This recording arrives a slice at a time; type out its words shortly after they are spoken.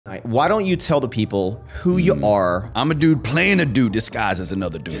Why don't you tell the people who you are? I'm a dude playing a dude disguised as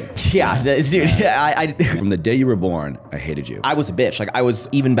another dude. Yeah, dude. From the day you were born, I hated you. I was a bitch. Like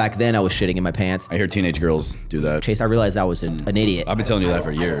even back then, I was shitting in my pants. I hear teenage girls do that. Chase, I realized I was an idiot. I've been telling you that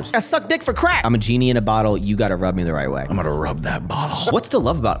for years. I suck dick for crack. I'm a genie in a bottle. You gotta rub me the right way. I'm gonna rub that bottle. What's to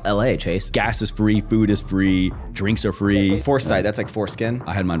love about LA, Chase? Gas is free, food is free, drinks are free. Foresight, that's like foreskin.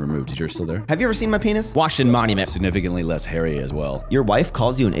 I had mine removed. Is yours still there? Have you ever seen my penis? Washington Monument. Significantly less hairy as well. Your wife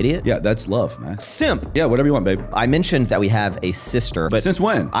calls you an idiot? Yeah, that's love, man. Simp. Yeah, whatever you want, babe. I mentioned that we have a sister, but Since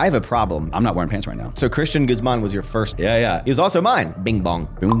when? I have a problem. I'm not wearing pants right now. So Christian Guzman was your first. Yeah. He was also mine. Bing bong.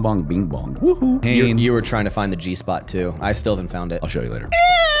 Bing bong, bing bong. Woohoo. You were trying to find the G spot too. I still haven't found it. I'll show you later.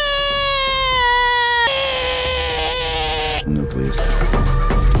 Nucleus.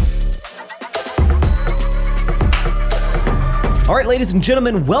 All right, ladies and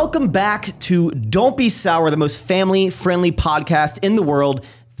gentlemen, welcome back to Don't Be Sour, the most family-friendly podcast in the world.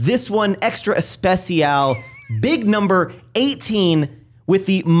 This one, extra especial, big number 18, with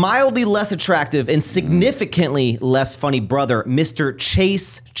the mildly less attractive and significantly less funny brother, Mr.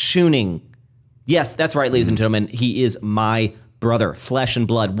 Chase Chewning. Yes, that's right, ladies and gentlemen. He is my brother, flesh and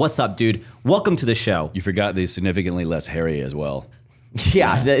blood. What's up, dude? Welcome to the show. You forgot the significantly less hairy as well.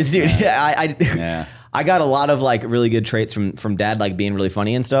 Yeah, dude. Yeah. I got a lot of like really good traits from dad, like being really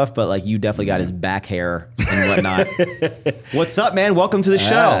funny and stuff, but like you definitely got his back hair and whatnot. What's up, man? Welcome to the show.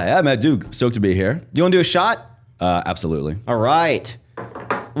 Yeah, man, dude, stoked to be here. You want to do a shot? Absolutely. All right.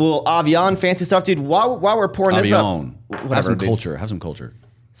 Well, Avion, fancy stuff, dude. While we're pouring this up, Avion. Have some culture. Have some culture.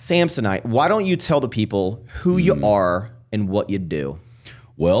 Samsonite, why don't you tell the people who you are and what you do?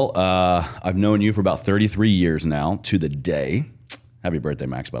 Well, I've known you for about 33 years now, to the day. Happy birthday,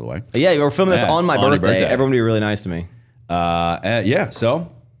 Max, by the way. Yeah, you were filming this on my birthday. Everyone would be really nice to me. Yeah,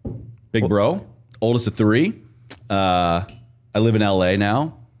 so, big bro, oldest of three. I live in LA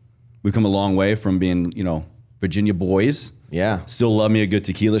now. We've come a long way from being, Virginia boys. Yeah. Still love me a good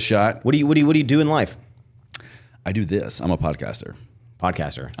tequila shot. What do you do in life? I do this. I'm a podcaster.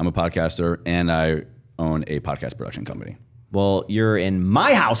 I'm a podcaster, and I own a podcast production company. Well, you're in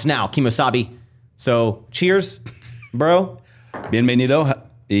my house now, Kimosabi. So, cheers, bro. Bienvenido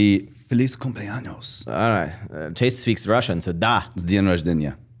y feliz cumpleaños. All right. Chase speaks Russian, so da. С днем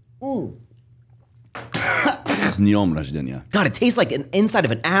рождения. С днем рождения. God, it tastes like an inside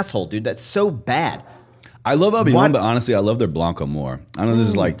of an asshole, dude. That's so bad. I love Avion, but honestly, I love their Blanco more. I know this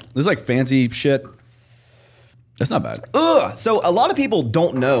is like fancy shit. That's not bad. Ugh. So a lot of people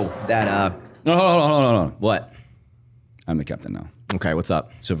don't know that. No, hold on. What? I'm the captain now. Okay, what's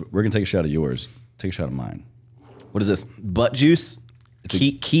up? So we're gonna take a shot of yours. Take a shot of mine. What is this? Butt juice?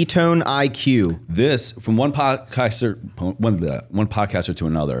 Ketone IQ. This, from one podcaster to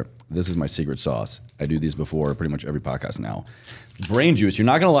another, this is my secret sauce. I do these before pretty much every podcast now. Brain juice, you're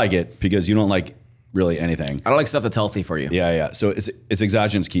not gonna like it because you don't like really anything. I don't like stuff that's healthy for you. Yeah. So it's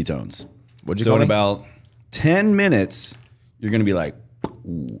exogenous ketones. What'd you so call in me? about 10 minutes, you're gonna be like,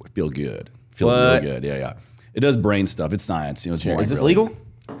 ooh, I feel good. Feel really good. Yeah. It does brain stuff. It's science. Is this legal?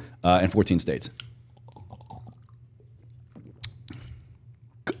 In 14 states.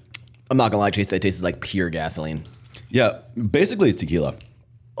 I'm not gonna lie, Chase, that tastes like pure gasoline. Yeah, basically it's tequila.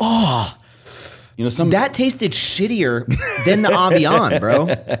 Oh, that tasted shittier than the Avion, bro.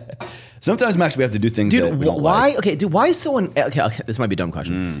 Sometimes, Max, we have to do things that we don't like. Okay, dude, why is someone... Okay, this might be a dumb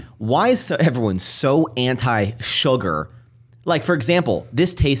question. Why is everyone so anti-sugar? Like, for example,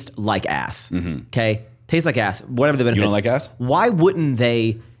 this tastes like ass, okay? Tastes like ass, whatever the benefits. You don't like ass? Why wouldn't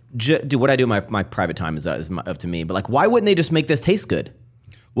they... do what I do in my private time is up to me, but like, why wouldn't they just make this taste good?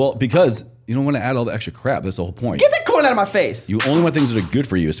 Well, because you don't want to add all the extra crap. That's the whole point. Get that corn out of my face! You only want things that are good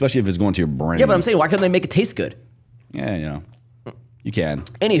for you, especially if it's going to your brain. Yeah, but I'm saying, why couldn't they make it taste good? Yeah, you can.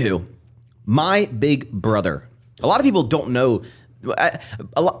 Anywho, my big brother. A lot of people don't know.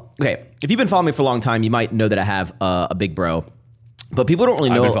 Okay, if you've been following me for a long time, you might know that I have a big bro. But people don't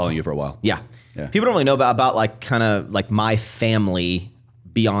really know. I've been following you for a while. Yeah. People don't really know about like kind of like my family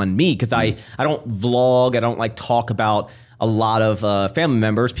beyond me because I don't vlog. I don't like talk about a lot of family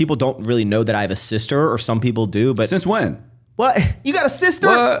members. People don't really know that I have a sister, or some people do. But since when? What? You got a sister?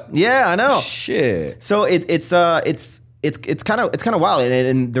 What? Yeah, I know. Shit. So it's kind of wild,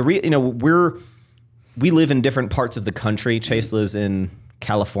 and we live in different parts of the country. Chase lives in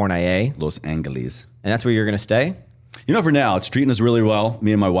California, Los Angeles, and that's where you're gonna stay. For now, it's treating us really well.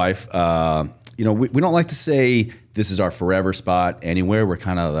 Me and my wife. We don't like to say this is our forever spot anywhere. We're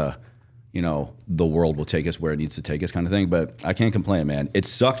kind of the world will take us where it needs to take us kind of thing. But I can't complain, man. It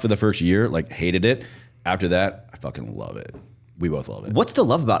sucked for the first year, like hated it. After that, I fucking love it. We both love it. What's to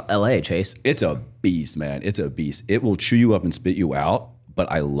love about LA, Chase? It's a beast, man. It's a beast. It will chew you up and spit you out,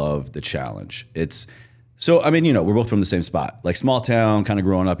 but I love the challenge. So, I mean, you know, we're both from the same spot, like small town, kind of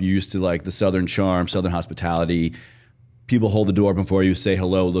growing up. You're used to like the Southern charm, Southern hospitality. People hold the door open for you, say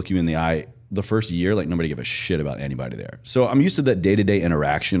hello, look you in the eye. The first year, like nobody gave a shit about anybody there. So I'm used to that day-to-day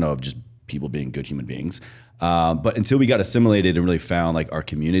interaction of just people being good human beings. But until we got assimilated and really found like our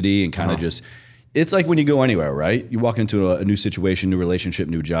community and kind of just, it's like when you go anywhere, right? You walk into a new situation, new relationship,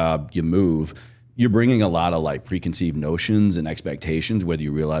 new job, you move, you're bringing a lot of like preconceived notions and expectations, whether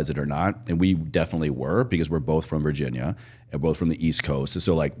you realize it or not. And we definitely were, because we're both from Virginia and both from the East Coast.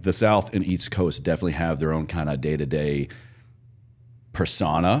 So like the South and East Coast definitely have their own kind of day-to-day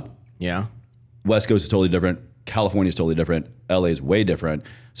persona. Yeah. West Coast is totally different. California is totally different. LA is way different.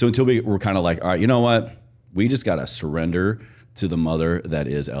 So until we were kind of like, all right, you know what? We just got to surrender to the mother that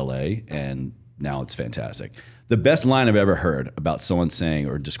is LA. And now it's fantastic. The best line I've ever heard about someone saying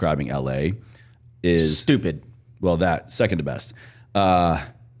or describing LA is stupid. Well, that second to best.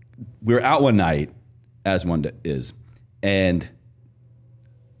 We were out one night, as one is, and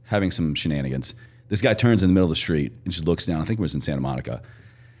having some shenanigans. This guy turns in the middle of the street and just looks down. I think it was in Santa Monica.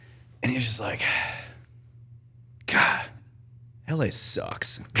 And he's just like, God, LA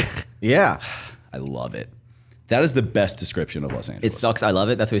sucks. Yeah. I love it. That is the best description of Los Angeles. It sucks. I love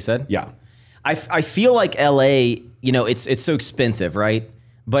it. That's what he said? Yeah. I feel like LA, you know, it's so expensive, right?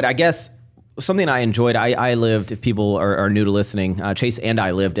 But I guess something I enjoyed, I lived, if people are new to listening, Chase and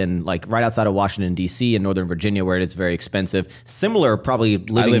I lived in like right outside of Washington, D.C. in Northern Virginia, where it's very expensive. Similar, probably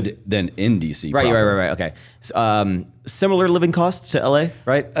living. I lived then in D.C. Right. Okay. Similar living costs to L.A.,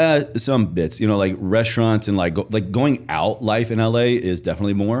 right? Some bits, you know, like restaurants and like going out life in L.A. is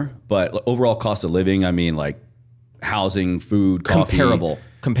definitely more. But overall cost of living, I mean, like housing, food, coffee. Comparable.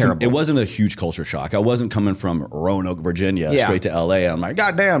 It wasn't a huge culture shock. I wasn't coming from Roanoke, Virginia, straight to LA. And I'm like,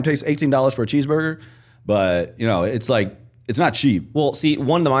 God damn, it takes $18 for a cheeseburger. But, you know, it's like, it's not cheap. Well, see,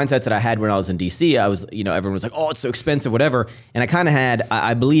 one of the mindsets that I had when I was in DC, I was, you know, everyone was like, oh, it's so expensive, whatever. And I kind of had,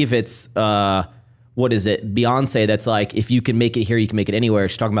 I believe it's, what is it? Beyonce that's like, if you can make it here, you can make it anywhere.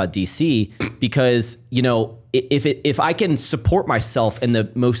 She's talking about DC because, you know, if I can support myself in the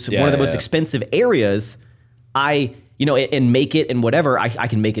one of the most expensive areas, you know, and make it and whatever, I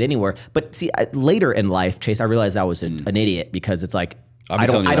can make it anywhere. But see, later in life, Chase, I realized I was an idiot because it's like, I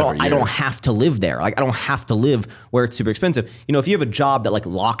don't have to live there. Like I don't have to live where it's super expensive. You know, if you have a job that like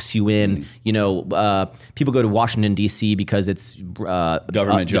locks you in, you know, people go to Washington D.C. because it's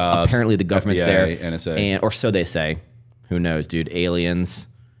government jobs. Apparently the government's FBI, there, NSA, or so they say. Who knows, dude? Aliens.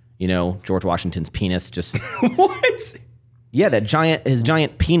 You know, George Washington's penis just what? Yeah, his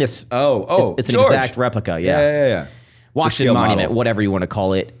giant penis. It's an exact replica. Yeah. Washington Monument, model. Whatever you want to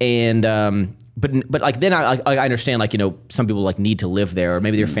call it. And but like then I understand, like, you know, some people like need to live there or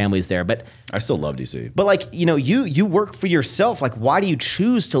maybe their family's there, but I still love DC. But like, you know, you work for yourself. Like, why do you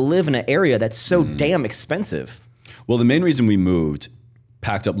choose to live in an area that's so damn expensive? Well, the main reason we moved,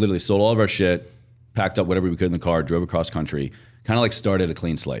 packed up, literally sold all of our shit, packed up whatever we could in the car, drove across country, kind of like started a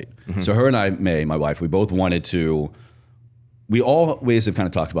clean slate. So her and I, May, my wife, we both wanted to. We always have kind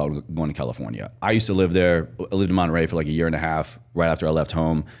of talked about going to California. I used to live there. I lived in Monterey for like a year and a half right after I left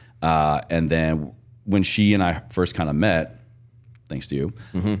home. And then when she and I first kind of met, thanks to you,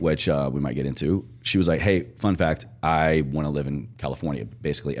 which we might get into, she was like, hey, fun fact, I want to live in California,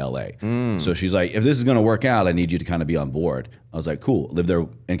 basically LA. So she's like, if this is going to work out, I need you to kind of be on board. I was like, cool. Lived there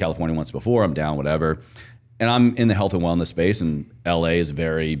in California once before. I'm down, whatever. And I'm in the health and wellness space, and LA is a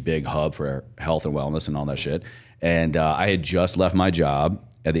very big hub for health and wellness and all that shit. And I had just left my job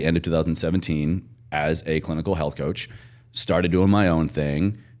at the end of 2017 as a clinical health coach, started doing my own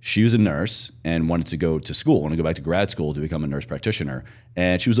thing. She was a nurse and wanted to go to school, wanted to go back to grad school to become a nurse practitioner.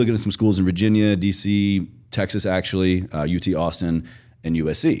 And she was looking at some schools in Virginia, DC, Texas, actually, UT Austin, and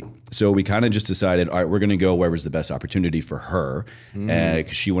USC. So we kind of just decided, all right, we're going to go where was the best opportunity for her,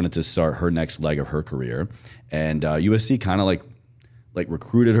 because she wanted to start her next leg of her career. And USC kind of like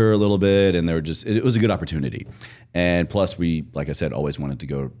recruited her a little bit, and they were just, it was a good opportunity. And plus we, like I said, always wanted to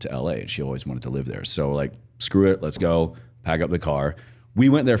go to LA, and she always wanted to live there. So like, screw it, let's go, pack up the car. We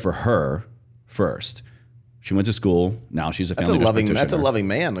went there for her first. She went to school. Now she's a family nurse practitioner. That's a loving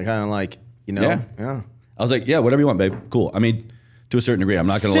man. Kind of like, you know, yeah. I was like, yeah, whatever you want, babe. Cool. I mean, to a certain degree, I'm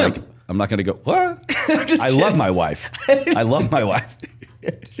not going to go, what? I love my wife. I love my wife.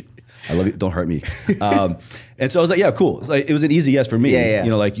 I love you. Don't hurt me. And so I was like, yeah, cool. It was an easy yes for me. Yeah. You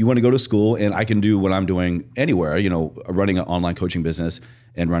know, like, you want to go to school and I can do what I'm doing anywhere, you know, running an online coaching business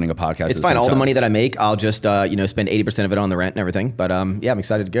and running a podcast. It's fine. All the money that I make, I'll just, you know, spend 80% of it on the rent and everything. But yeah, I'm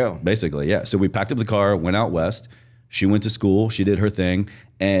excited to go. Basically, yeah. So we packed up the car, went out west. She went to school. She did her thing.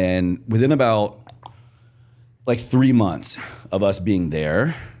 And within about like 3 months of us being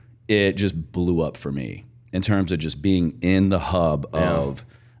there, it just blew up for me in terms of just being in the hub of,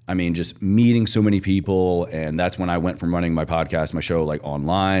 I mean, just meeting so many people. And that's when I went from running my podcast, my show, like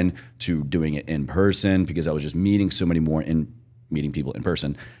online, to doing it in person, because I was just meeting so many more meeting people in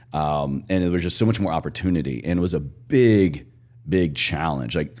person. And it was just so much more opportunity. And it was a big, big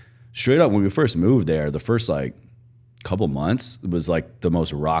challenge. Like straight up, when we first moved there, the first like couple months was like the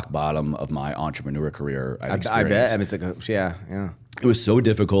most rock bottom of my entrepreneur career I've experienced. I bet. I mean, it's like, yeah. It was so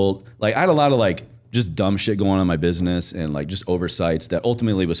difficult. Like I had a lot of like just dumb shit going on in my business and like just oversights that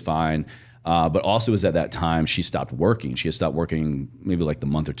ultimately was fine. But also was at that time she stopped working. She had stopped working maybe like the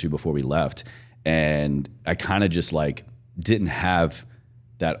month or two before we left. And I kind of just like didn't have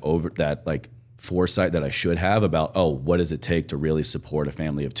that like foresight that I should have about, oh, what does it take to really support a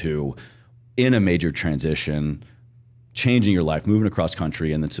family of two in a major transition, changing your life, moving across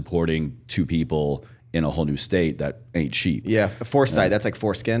country, and then supporting two people in a whole new state that ain't cheap. Yeah, foresight, that's like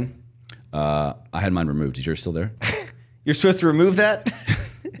foreskin. I had mine removed. Is yours still there? You're supposed to remove that?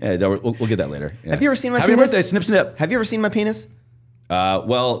 Yeah, we'll get that later. Yeah. Have you ever seen my Happy penis? birthday, snip, snip. Have you ever seen my penis?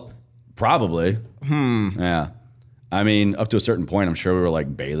 Well, probably. Yeah. I mean, up to a certain point, I'm sure we were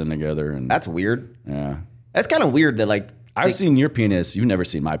like bathing together. And That's weird. yeah. That's kind of weird that like... I've seen your penis. You've never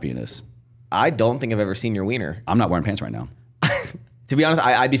seen my penis. I don't think I've ever seen your wiener. I'm not wearing pants right now. To be honest,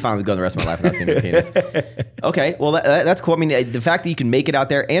 I'd be fine with going the rest of my life without seeing your penis. Okay, well that's cool. I mean, the fact that you can make it out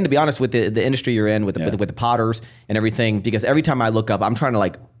there, and to be honest, with the industry you're in, with the potters and everything, because every time I look up, I'm trying to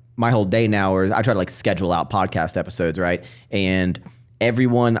like my whole day now, or I try to like schedule out podcast episodes, right? And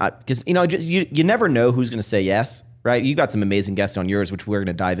everyone, because you know, you never know who's going to say yes, right? You got some amazing guests on yours, which we're going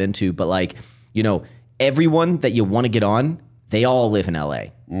to dive into, but like, you know, everyone that you want to get on, they all live in LA.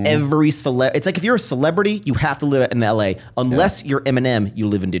 Every it's like if you're a celebrity, you have to live in LA. Unless you're Eminem, you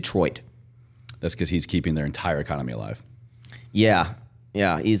live in Detroit. That's because he's keeping their entire economy alive. Yeah,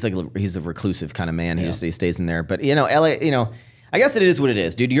 he's a reclusive kind of man. He stays in there. But you know, LA. You know, I guess it is what it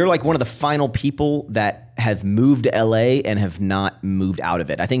is, dude. You're like one of the final people that have moved to LA and have not moved out of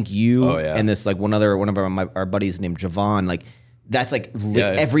it. I think you and this like one of our buddies named Javon, like. That's like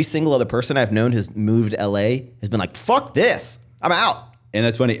every single other person I've known who's moved to LA has been like, fuck this, I'm out. And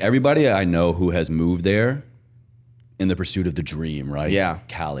that's funny. Everybody I know who has moved there in the pursuit of the dream, right? Yeah.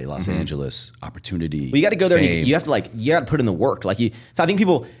 Cali, Los Angeles, opportunity. Well, you got to go there. Fame. You have to you got to put in the work. So I think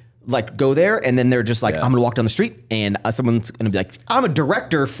people like go there and then they're just like, I'm going to walk down the street and someone's going to be like, I'm a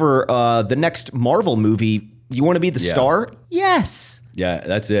director for the next Marvel movie. You want to be the star? Yes. Yeah,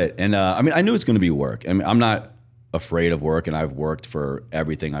 that's it. And I mean, I knew it's going to be work. I mean, I'm not afraid of work, and I've worked for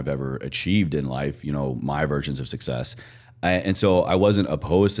everything I've ever achieved in life, you know, my versions of success. And so I wasn't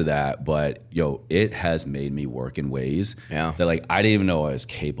opposed to that, but it has made me work in ways that like I didn't even know I was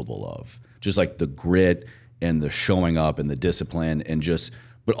capable of. Just like the grit and the showing up and the discipline and just,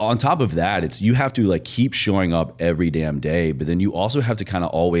 but on top of that, it's you have to like keep showing up every damn day, but then you also have to kind of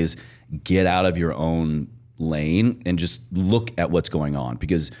always get out of your own lane and just look at what's going on,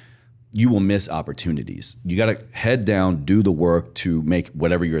 because you will miss opportunities. You got to head down, do the work to make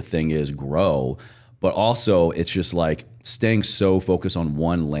whatever your thing is grow. But also it's just like staying so focused on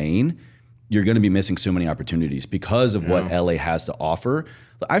one lane, you're going to be missing so many opportunities because of what LA has to offer.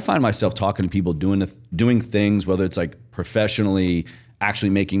 I find myself talking to people doing things, whether it's like professionally actually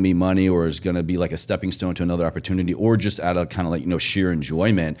making me money or is going to be like a stepping stone to another opportunity, or just out of kind of like, sheer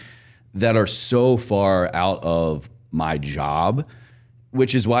enjoyment, that are so far out of my job.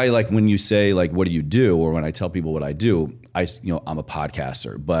 Which is why, like, when you say, like, what do you do? Or when I tell people what I do, I'm a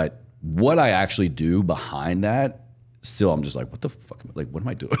podcaster. But what I actually do behind that, still, I'm just like, what the fuck? Like, what am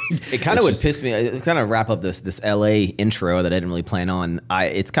I doing? It kind of would piss me. It kind of wrap up this LA intro that I didn't really plan on.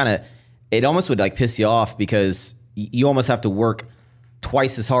 It almost would like piss you off because you almost have to work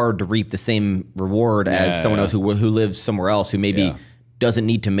twice as hard to reap the same reward as someone else who lives somewhere else, who maybe doesn't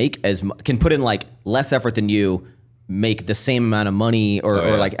need to make can put in like less effort than you, make the same amount of money or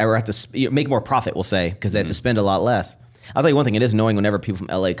have to make more profit, we'll say, because they have to spend a lot less. I'll tell you one thing, it is annoying whenever people from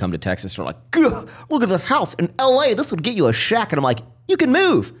LA come to Texas and are like, look at this house in LA, this would get you a shack. And I'm like, you can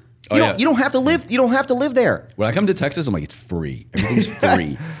move. You don't have to live. You don't have to live there. When I come to Texas, I'm like, it's free. Everything's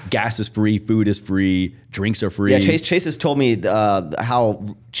free. Gas is free. Food is free. Drinks are free. Yeah, Chase has told me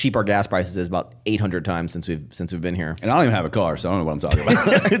how cheap our gas prices is about 800 times since we've been here. And I don't even have a car, so I don't know what I'm talking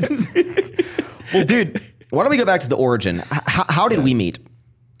about. Well, dude, why don't we go back to the origin? How did we meet?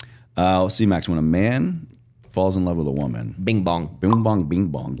 Let's see, Max. When a man falls in love with a woman. Bing bong. Bing bong, bing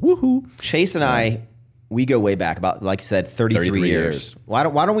bong. Woohoo. Chase and I, we go way back, about, like you said, 33 years. Why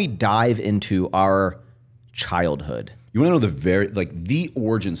don't we dive into our childhood? You want to know the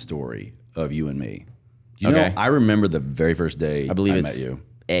origin story of you and me? You know, I remember the very first day I believe I it's met you.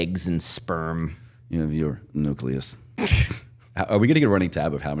 eggs and sperm. You know, your nucleus. Are we going to get a running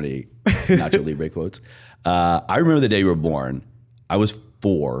tab of how many Nacho Libre quotes? I remember the day you were born. I was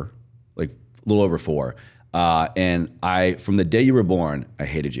 4, like a little over 4. And from the day you were born, I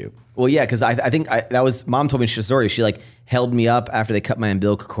hated you. Well, yeah, because I think that was, Mom told me a story. She like held me up after they cut my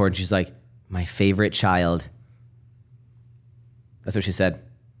umbilical cord, and she's like, my favorite child. That's what she said.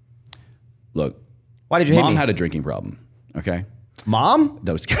 Look. Why did you hate me? Mom had a drinking problem, okay? Mom?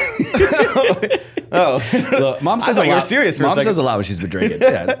 No, just kidding. Oh. Look, Mom says I thought you were serious for a Mom second. says a lot when she's been drinking.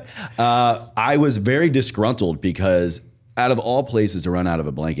 Yeah. I was very disgruntled because out of all places to run out of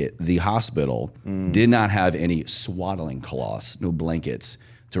a blanket, the hospital did not have any swaddling cloths, no blankets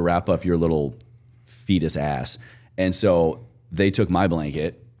to wrap up your little fetus ass. And so they took my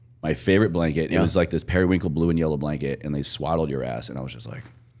blanket, my favorite blanket. It was like this periwinkle blue and yellow blanket, and they swaddled your ass. And I was just like,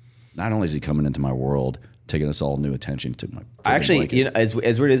 not only is he coming into my world, taking us all new attention, he took my blanket. You know, as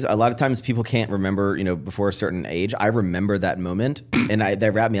weird as a lot of times people can't remember, you know, before a certain age. I remember that moment, and they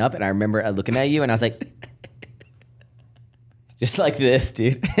wrapped me up, and I remember looking at you, and I was like, just like this,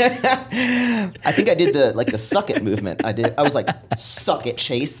 dude. I think I did the suck it movement. I was like, suck it,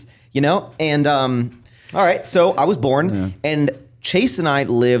 Chase. You know, and all right. So I was born, and Chase and I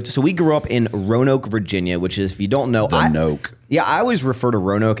lived. So we grew up in Roanoke, Virginia, which is, if you don't know, Roanoke. Yeah, I always refer to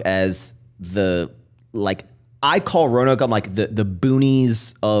Roanoke as I call Roanoke, I'm like the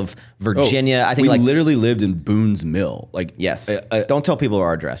boonies of Virginia. I think we literally lived in Boone's Mill. Like, yes. Don't tell people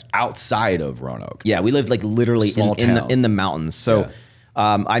our address. Outside of Roanoke. Yeah, we lived like literally in the mountains. So Yeah.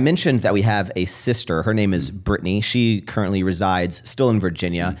 I mentioned that we have a sister. Her name is Brittany. She currently resides still in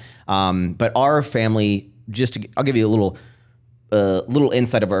Virginia. But our family, I'll give you a little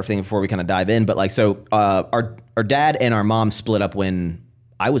insight of everything before we kind of dive in. But like, so our dad and our mom split up when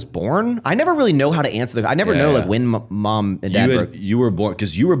I was born. I never really know how to answer I never know like when mom and dad broke. You were born,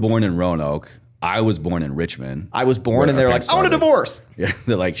 because you were born in Roanoke. I was born in Richmond. I was born and they're like, I want a divorce. Yeah,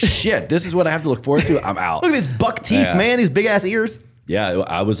 they're like, shit, this is what I have to look forward to. I'm out. Look at these buck teeth, man. These big ass ears. Yeah,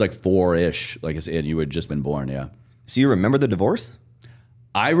 I was like 4-ish, like I said, you had just been born, yeah. So you remember the divorce?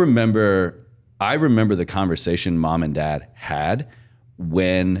 I remember the conversation mom and dad had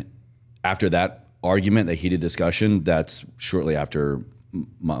after that argument, that heated discussion, that's shortly after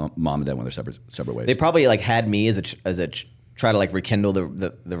mom and dad went their separate ways. They probably like had me as a try to like rekindle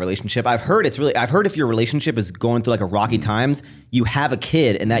the relationship. I've heard if your relationship is going through like a rocky times, you have a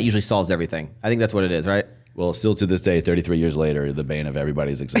kid and that usually solves everything. I think that's what it is, right? Well, still to this day, 33 years later, the bane of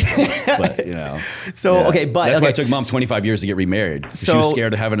everybody's existence. But, you know. So, yeah. okay, but... That's okay. why it took mom 25 years to get remarried. So, she was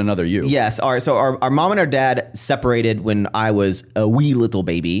scared of having another you. Yes. All right. So our mom and our dad separated when I was a wee little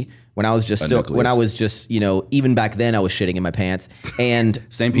baby. When I was just, you know, even back then I was shitting in my pants. And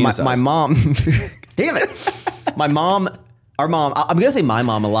same penis size. My mom... Damn it. Our mom, I'm going to say my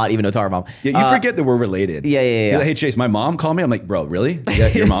mom a lot, even though it's our mom. Yeah, you forget that we're related. Yeah. You're like, hey, Chase, my mom called me. I'm like, bro, really? Yeah,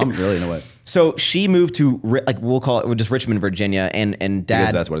 your mom? Really? No way. So she moved to, like, we'll call it just Richmond, Virginia, and dad.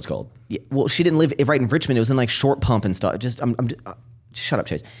 Because that's what it's called. Yeah, well, she didn't live right in Richmond. It was in like Short Pump and stuff. Just shut up,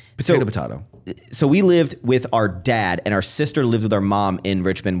 Chase. Potato. So we lived with our dad, and our sister lived with our mom in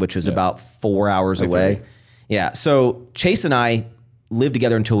Richmond, which was about 4 hours away. 3. Yeah. So Chase and I lived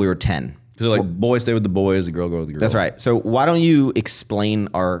together until we were 10. Because like, boys stay with the boys, the girl go with the girl. That's right. So why don't you explain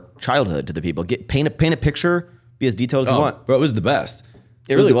our childhood to the people? Paint a picture, be as detailed as you want. Bro, it was the best.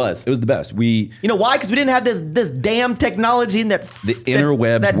 It really was. It was the best. You know why? Because we didn't have this damn technology and the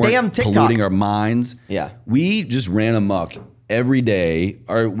interwebs that damn TikTok polluting our minds. Yeah. We just ran amok every day.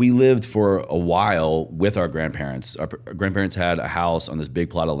 We lived for a while with our grandparents. Our grandparents had a house on this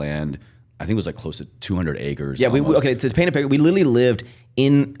big plot of land. I think it was like close to 200 acres. Yeah. Okay. To paint a picture, we literally lived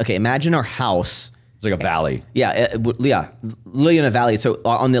imagine our house. It's like a valley. Yeah, literally in a valley. So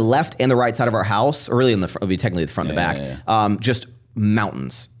on the left and the right side of our house, or really in the front, would be technically the front and the back, just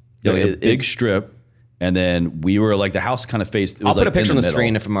mountains. Yeah, like a big strip, and then we were like, the house kind of faced. I'll put a picture on the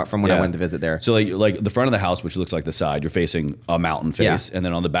screen from when I went to visit there. So like the front of the house, which looks like the side, you're facing a mountain face, and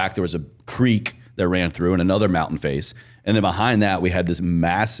then on the back there was a creek that ran through and another mountain face. And then behind that, we had this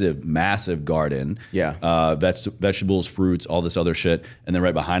massive garden. Yeah. Vegetables, fruits, all this other shit. And then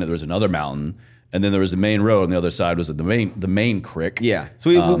right behind it, there was another mountain. And then there was the main road, and the other side was the main creek. Yeah.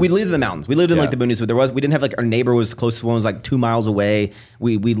 So we lived in the mountains. We lived in like the boonies. We didn't have like, our neighbor was close to one, was like 2 miles away.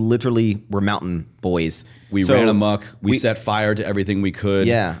 We literally were mountain boys. We ran amok. We set fire to everything we could.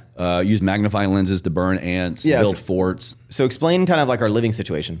 Yeah. Used magnifying lenses to burn ants, build forts. So explain kind of like our living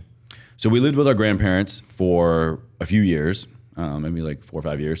situation. So we lived with our grandparents for a few years, maybe like 4 or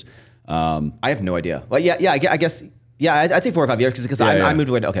 5 years. I have no idea. Well, yeah. I guess Yeah, I'd say 4 or 5 years because I moved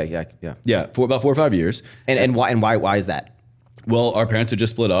away. Okay, yeah. Yeah, for about 4 or 5 years. And why is that? Well, our parents had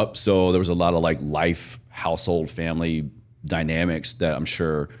just split up, so there was a lot of like life, household, family dynamics that I'm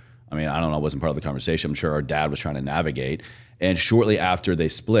sure, I mean, I don't know, it wasn't part of the conversation. I'm sure our dad was trying to navigate. And shortly after they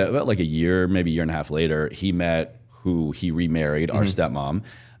split, about like a year, maybe a year and a half later, he met who he remarried, our stepmom.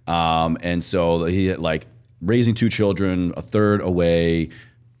 And so he had like raising 2 children, a third away.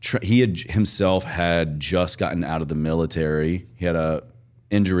 He had himself had just gotten out of the military. He had a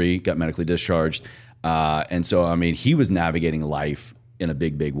injury, got medically discharged. And so, I mean, he was navigating life in a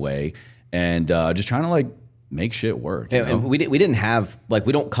big way and just trying to like make shit work. Yeah, and we didn't have, like,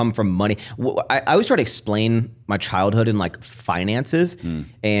 we don't come from money. I always try to explain my childhood in like finances.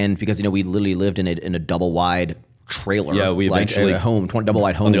 And because, you know, we literally lived in a double wide trailer. Yeah, we eventually, a home, double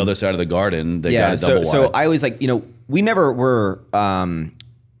wide home. On the other side of the garden, they got a double wide. So I always like, you know, we never were,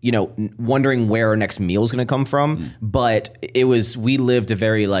 you know, wondering where our next meal is going to come from. But it was, we lived a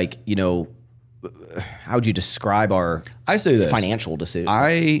very like, you know, how would you describe our financial decision?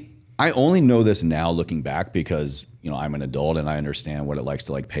 I only know this now looking back because, you know, I'm an adult and I understand what it likes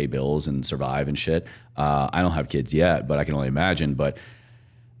to like pay bills and survive and shit. I don't have kids yet, but I can only imagine. But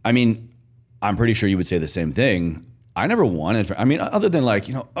I mean, I'm pretty sure you would say the same thing. I never wanted, I mean, other than like,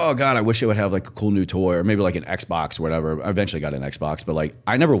 you know, oh God, I wish I would have like a cool new toy or maybe like an Xbox or whatever. I eventually got an Xbox, but like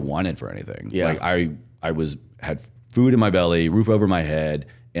I never wanted for anything. Yeah. Like I had food in my belly, roof over my head.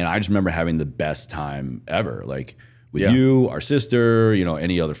 And I just remember having the best time ever. Like with you, our sister, you know,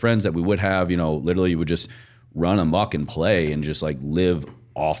 any other friends that we would have, you know, literally you would just run amok and play and just like live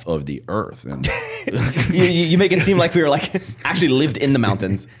off of the earth. And you make it seem like we were like actually lived in the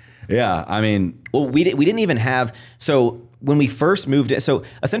mountains. Yeah, I mean, well, we didn't even have, so when we first moved, so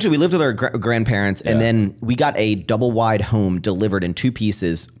essentially we lived with our grandparents, and then we got a double wide home delivered in 2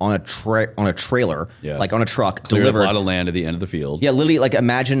 pieces on a trailer, like on a truck, cleared delivered a lot of land at the end of the field. Yeah, literally, like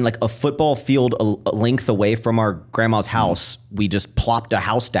imagine like a football field a length away from our grandma's house. We just plopped a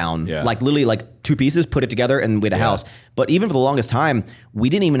house down, like literally like 2 pieces, put it together, and we had a house. But even for the longest time, we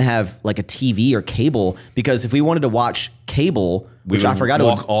didn't even have like a TV or cable, because if we wanted to watch cable, which I forgot,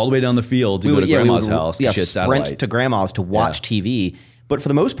 walk all the way down the field to go to grandma's house. Yeah, sprint to grandma's to watch TV. But for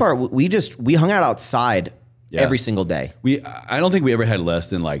the most part, we hung out outside every single day. I don't think we ever had less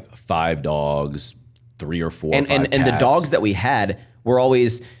than like 5 dogs, 3 or 4, and the dogs that we had were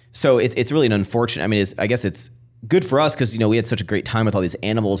always, so it's really an unfortunate. I mean, I guess it's good for us because, you know, we had such a great time with all these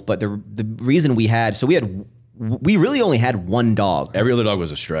animals. But the reason we really only had 1 dog. Every other dog was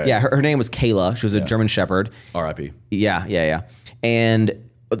a stray. Yeah, her name was Kayla. She was a German Shepherd. R.I.P. Yeah. And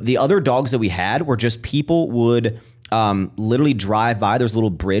the other dogs that we had were just people would literally drive by. There's a little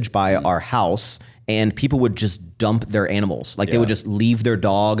bridge by our house, and people would just dump their animals. Like they would just leave their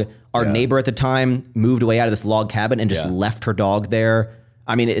dog. Our neighbor at the time moved away out of this log cabin and just left her dog there.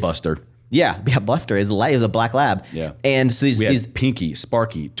 I mean, it's Buster. Yeah, Buster is a black lab. Yeah. And so these Pinky,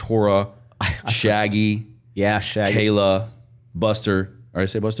 Sparky, Tora, Shaggy. Yeah, Shaggy. Kayla, Buster. Or I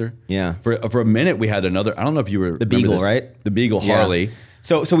say Buster? Yeah. For a minute we had another, I don't know if you were the Beagle, right? The Beagle, Harley.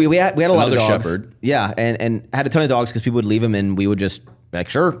 So we had a lot of dogs. Shepherd. Yeah, and had a ton of dogs because people would leave them and we would just be like,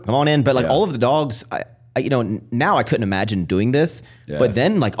 sure, come on in. But like all of the dogs, I you know, now I couldn't imagine doing this. Yeah. But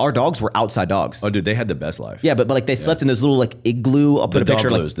then like our dogs were outside dogs. Oh, dude, they had the best life. Yeah, but like they slept in this little like igloo. I'll put a picture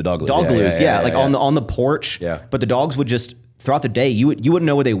like the dog glues. Dog glues, like on the porch. Yeah. But the dogs would just throughout the day, you wouldn't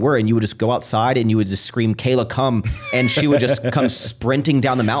know where they were, and you would just go outside and you would just scream, "Kayla, come!" and she would just come sprinting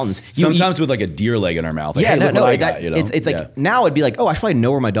down the mountains. Sometimes with like a deer leg in her mouth. Like, yeah, hey, no, it's like now it'd be like, oh, I should probably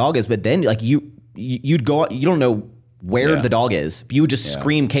know where my dog is, but then like you'd go out, you don't know where the dog is. You would just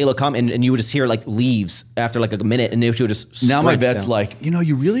scream, "Kayla, come!" and you would just hear like leaves after like a minute, and she would just now my vet's like, you know,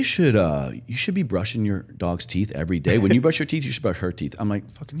 you really should be brushing your dog's teeth every day. When you brush your teeth, you should brush her teeth. I'm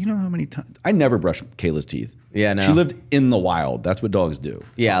like, fucking, you know how many times I never brushed Kayla's teeth. Yeah, no. She lived in the wild. That's what dogs do. So.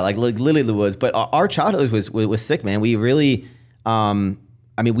 Yeah, like literally the woods. But our childhood was sick, man. We really,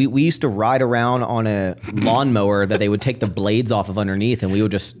 I mean, we used to ride around on a lawnmower that they would take the blades off of underneath, and we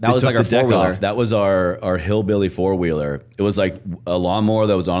would just, that was like our 4-wheeler. That was our hillbilly 4-wheeler. It was like a lawnmower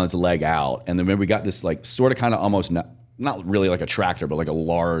that was on its leg out. And then we got this like sort of kind of almost not really like a tractor, but like a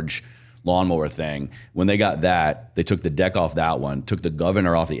large lawnmower thing. When they got that, they took the deck off that one, took the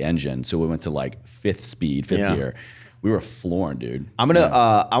governor off the engine. So we went to like 5th gear. We were flooring, dude. I'm going to,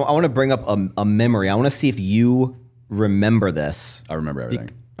 I want to bring up a memory. I want to see if you remember this. I remember everything.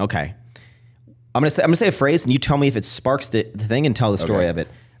 Okay. I'm gonna say a phrase and you tell me if it sparks the thing and tell the story of it.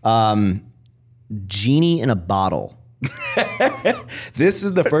 Genie in a bottle. This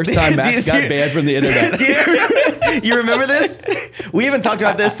is the first time Max got banned from the internet. You remember this? We haven't talked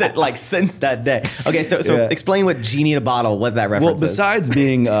about this since that day. Okay, so explain what Genie in a Bottle, what that reference Well, besides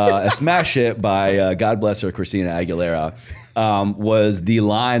being a smash hit by, God bless her, Christina Aguilera, was the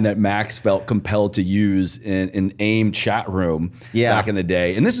line that Max felt compelled to use in an AIM chat room back in the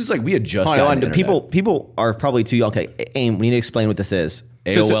day. And this is like, we had just gotten internet. People are probably too young. Okay, AIM, we need to explain what this is.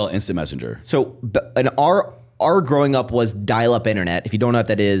 AOL Instant Messenger. So and our growing up was dial-up internet. If you don't know what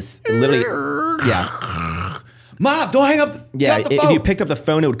that is, literally, Mom, don't hang up. If you picked up the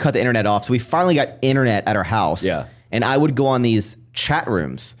phone, it would cut the internet off. So we finally got internet at our house. Yeah. And I would go on these chat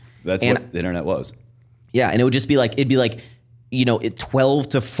rooms. That's what the internet was. Yeah, and it would just be like, 12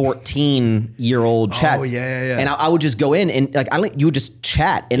 to 14-year-old chats. Oh, yeah. And I would just go in and you would just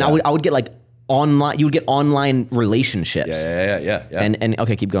chat, and I would get online. You would get online relationships. Yeah. And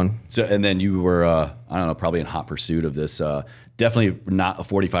okay, keep going. So and then you were I don't know, probably in hot pursuit of this. Definitely not a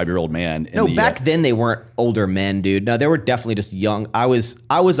 45-year-old man. Back then they weren't older men, dude. No, they were definitely just young. I was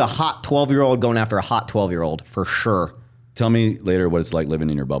a hot 12-year-old going after a hot 12-year-old for sure. Tell me later what it's like living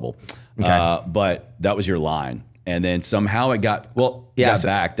in your bubble. Okay. But that was your line. And then somehow it got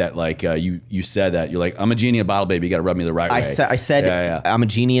back that you said that you're like, I'm a genie in a bottle, baby. You got to rub me the right way. I said I'm a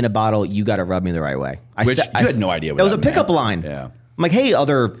genie in a bottle. You got to rub me the right way. You had no idea what that was a pickup line. Yeah. I'm like, hey,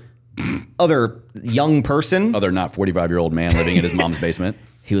 other young person, other not 45-year-old man living in his mom's basement.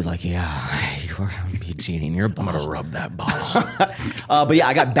 He was like, yeah, you're gonna be a genie in your bottle. I'm gonna rub that bottle. But yeah,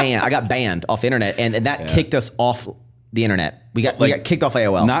 I got banned off the internet, and that kicked us off the internet. We got kicked off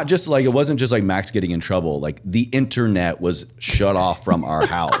AOL. Not just like, it wasn't just like Max getting in trouble. Like the internet was shut off from our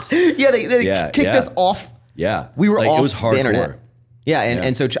house. They kicked us off. Yeah. We were off it was hardcore. The internet. Yeah,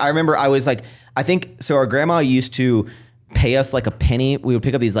 and so I remember I was like, I think, so our grandma used to pay us like a penny. We would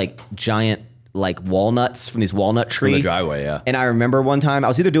pick up these like giant like walnuts from these walnut trees. From the driveway, yeah. And I remember one time I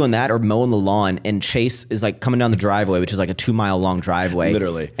was either doing that or mowing the lawn, and Chase is like coming down the driveway, which is like a 2-mile long driveway.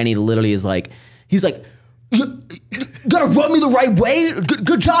 Literally. And he literally is like, he's like, you gotta rub me the right way.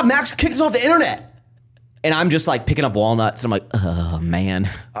 Good job, Max. Kick us off the internet. And I'm just like picking up walnuts, and I'm like, oh man.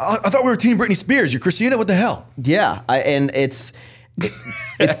 I thought we were Team Britney Spears. You're Christina. What the hell? Yeah, it's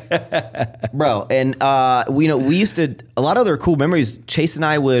bro. And we used to, a lot of other cool memories. Chase and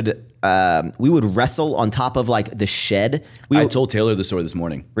I would we would wrestle on top of like the shed. I told Taylor the story this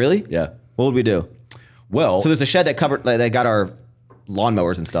morning. Really? Yeah. What would we do? Well, so there's a shed that got our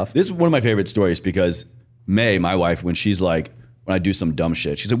lawnmowers and stuff. This is one of my favorite stories because May, my wife, when I do some dumb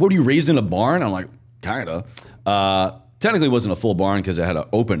shit, she's like, "What, were you raised in a barn?" I'm like, "Kinda." Technically, it wasn't a full barn because it had an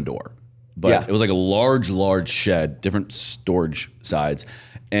open door, but it was like a large shed, different storage sides.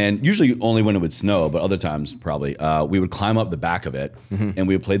 And usually only when it would snow, but other times probably, we would climb up the back of it and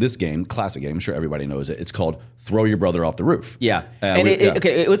we would play this game, classic game. I'm sure everybody knows it. It's called Throw Your Brother Off the Roof. Yeah. And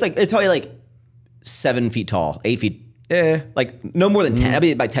it's probably like 7 feet tall, 8 feet. Yeah. Like no more than 10. I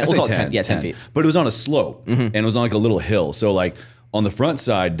mean, by 10. We'll call it 10. Yeah, 10 feet. But it was on a slope and it was on like a little hill. So like on the front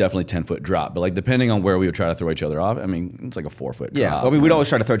side, definitely 10-foot drop. But like depending on where we would try to throw each other off, I mean, it's like a 4-foot drop. Yeah. I mean, we'd always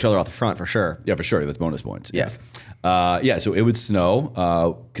try to throw each other off the front for sure. Yeah, for sure. That's bonus points. Yes. So it would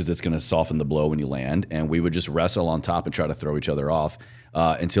snow because it's going to soften the blow when you land. And we would just wrestle on top and try to throw each other off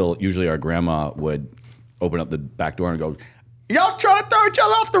until usually our grandma would open up the back door and go, "Y'all trying to throw each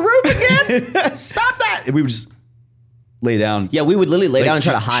other off the roof again? Stop that." And we would just lay down. Yeah, we would literally lay down and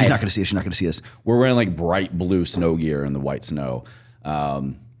try to hide. She's not going to see us. She's not going to see us. We're wearing like bright blue snow gear in the white snow.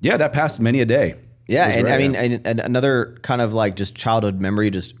 That passed many a day. Yeah, and I mean, and another kind of like just childhood memory,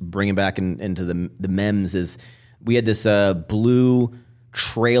 just bringing back into the memes is we had this blue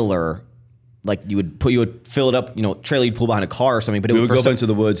trailer. Like you would fill it up, trailer you'd pull behind a car or something. But we would go into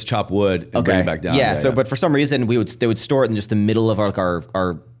the woods, chop wood, and bring it back down. Yeah. But for some reason they would store it in just the middle of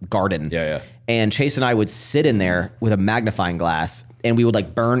our garden. Yeah. And Chase and I would sit in there with a magnifying glass, and we would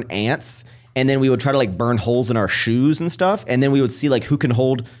like burn ants, and then we would try to like burn holes in our shoes and stuff, and then we would see like who can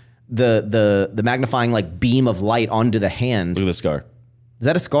hold the magnifying like beam of light onto the hand. Look at the scar. Is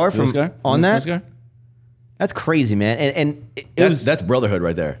that a scar from on that? Scar? That's crazy, man. And that's brotherhood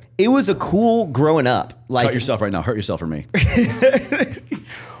right there. It was a cool growing up. Like, cut yourself right now. Hurt yourself for me. I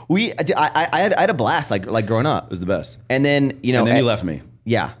had a blast like growing up. It was the best. And then you left me.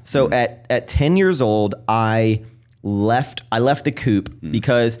 Yeah. So at 10 years old, I left the coop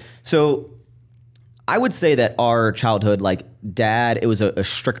because I would say that our childhood, like dad, it was a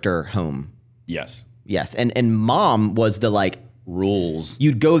stricter home. Yes. And mom was the like rules.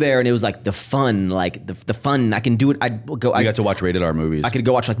 You'd go there and it was like the fun, like the fun. I can do it. I got to watch rated R movies. I could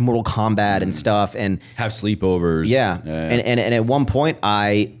go watch like Mortal Kombat and stuff and have sleepovers. Yeah. And at one point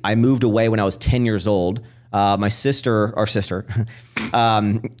I moved away when I was 10 years old. Our sister, our sister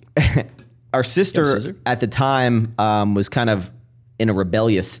at the time was kind of in a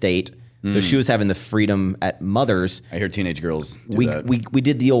rebellious state. So she was having the freedom at Mother's. I hear teenage girls do that. We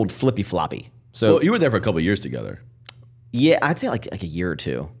did the old flippy floppy. So well, you were there for a couple of years together. Yeah, I'd say like a year or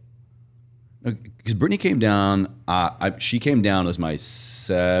two. Because Brittany came down, she came down, it was my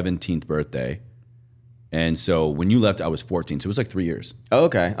 17th birthday. And so when you left, I was 14. So it was like 3 years. Oh,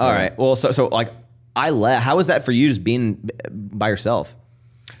 okay. All right. Well, so like I left. How was that for you just being by yourself?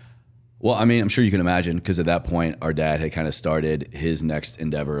 Well, I mean, I'm sure you can imagine because at that point, our dad had kind of started his next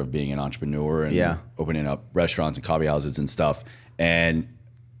endeavor of being an entrepreneur and opening up restaurants and coffee houses and stuff. And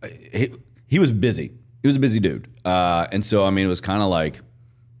he was busy. He was a busy dude. And so, I mean, it was kind of like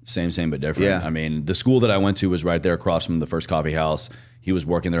same, but different. Yeah. I mean, the school that I went to was right there across from the first coffee house. He was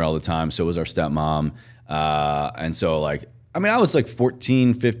working there all the time. So was our stepmom. And so, like, I mean, I was like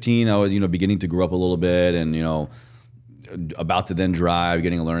 14, 15. I was, beginning to grow up a little bit and, about to then drive,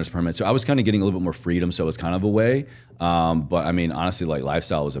 getting a learner's permit. So I was kind of getting a little bit more freedom. So it was kind of a way. But I mean, honestly, like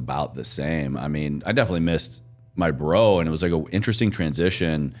lifestyle was about the same. I mean, I definitely missed my bro, and it was like an interesting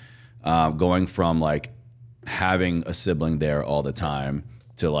transition going from like having a sibling there all the time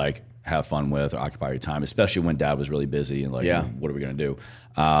to like have fun with or occupy your time, especially when dad was really busy and like, what are we going to do?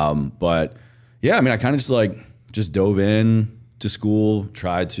 But yeah, I mean, I kind of just dove in to school,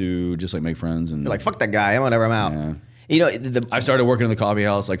 tried to just like make friends and you're like, fuck that guy, whatever, I'm out. Yeah. I started working in the coffee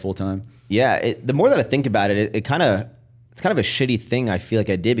house like full time. Yeah. The more that I think about it, it's kind of a shitty thing I feel like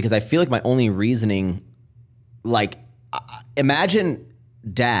I did because I feel like my only reasoning, like imagine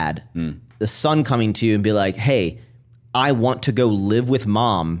dad, the son coming to you and be like, hey, I want to go live with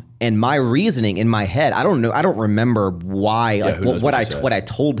mom. And my reasoning in my head, I don't know, I don't remember why, what I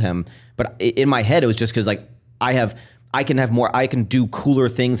told him, but in my head, it was just because like I can do cooler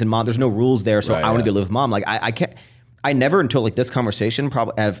things and mom, there's no rules there. So I want to go live with mom. Like I never until like this conversation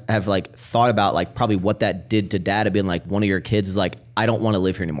probably have like thought about like probably what that did to dad of being like one of your kids is like, I don't want to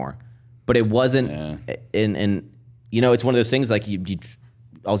live here anymore. But it wasn't, and it's one of those things like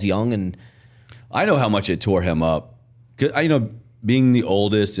I was young and. I know how much it tore him up. 'Cause being the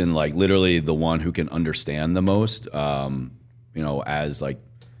oldest and like literally the one who can understand the most, as like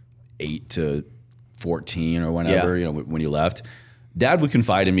 8 to 14 or whenever, when you left, dad would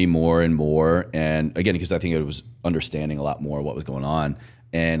confide in me more and more. And again, because I think it was understanding a lot more what was going on.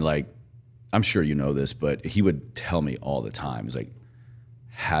 And like, I'm sure you know this, but he would tell me all the time, he's like,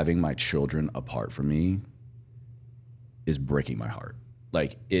 having my children apart from me is breaking my heart.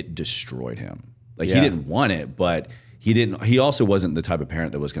 Like it destroyed him. Like he didn't want it, but he also wasn't the type of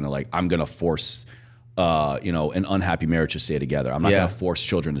parent that was going to like, I'm going to force, an unhappy marriage to stay together. I'm not going to force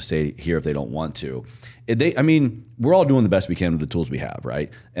children to stay here if they don't want to. We're all doing the best we can with the tools we have, right?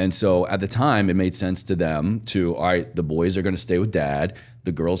 And so at the time, it made sense to them to, all right, the boys are going to stay with dad,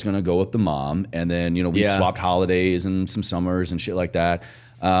 the girl's going to go with the mom, and then, we swapped holidays and some summers and shit like that.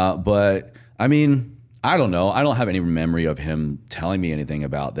 But I mean, I don't know. I don't have any memory of him telling me anything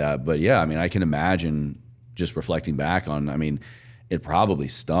about that. But yeah, I mean, I can imagine just reflecting back on, it probably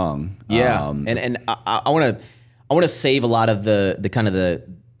stung. Yeah. And I want to save a lot of the kind of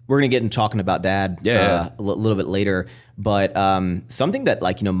we're going to get into talking about dad a little bit later. But something that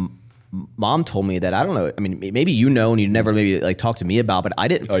like, mom told me that I don't know. I mean, maybe and you never maybe like talked to me about, but I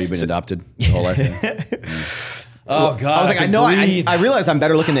didn't. Oh, you've been adopted your whole life? Oh God! I was like, I know. I realized I'm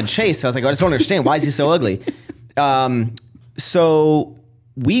better looking than Chase. So I was like, I just don't understand why is he so ugly. So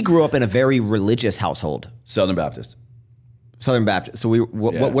we grew up in a very religious household. Southern Baptist. So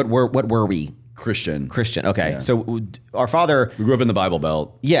what were we? Christian. Okay. Yeah. So our father. We grew up in the Bible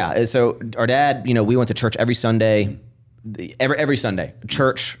Belt. Yeah. So our dad, we went to church every Sunday. Every Sunday,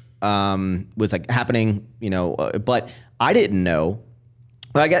 church was like happening. But I didn't know.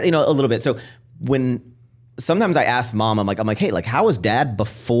 Well, I got a little bit. So sometimes I ask mom, I'm like, hey, like how was dad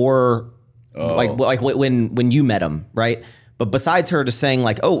before, like when you met him, right? But besides her just saying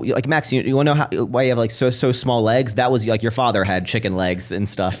like, oh, like Max, you want to know why you have like so small legs? That was like your father had chicken legs and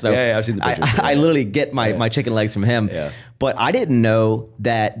stuff. So yeah, I've seen the pictures. I literally get my chicken legs from him. Yeah. But I didn't know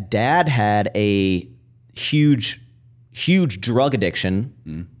that dad had a huge drug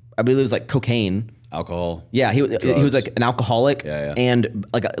addiction. I believe it was like cocaine. Alcohol. Yeah, he was like an alcoholic. Yeah. And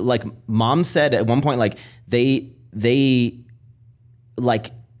like mom said at one point, like they like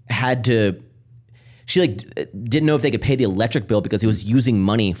had to. She like didn't know if they could pay the electric bill because he was using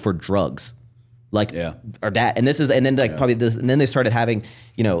money for drugs, like our dad. And probably this, and then they started having,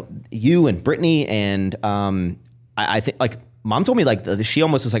 you and Brittany and I think like mom told me like she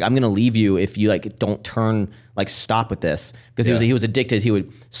almost was like, I'm gonna leave you if you like don't stop with this because he was addicted. He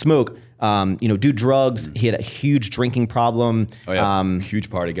would smoke, do drugs. He had a huge drinking problem. Oh yeah, huge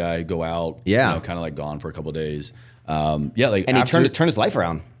party guy. Go out. Yeah, kind of like gone for a couple of days. And he turned his life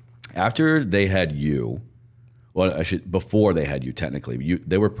around after they had you. Well, before they had you technically.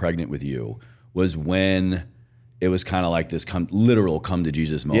 They were pregnant with you. Was when it was kind of like this literal come to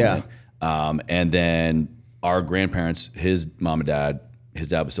Jesus moment. Yeah. And then our grandparents, his mom and dad, his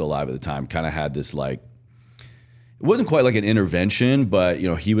dad was still alive at the time, kind of had this like, it wasn't quite like an intervention, but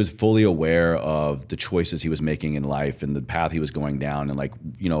he was fully aware of the choices he was making in life and the path he was going down. And like,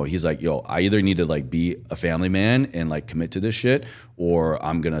 he's like, I either need to like be a family man and like commit to this shit, or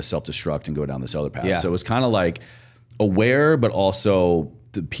I'm going to self-destruct and go down this other path. Yeah. So it was kind of like aware, but also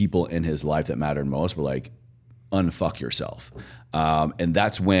the people in his life that mattered most were like, unfuck yourself. And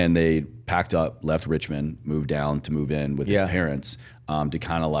that's when they packed up, left Richmond, moved down to move in with his parents, to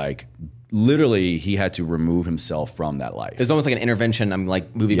kind of like, literally he had to remove himself from that life. It was almost like an intervention. I'm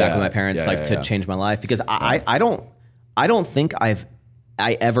like moving back with my parents, to change my life, because I don't think I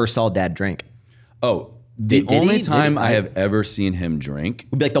ever saw Dad drink. Oh, the only time I have ever seen him drink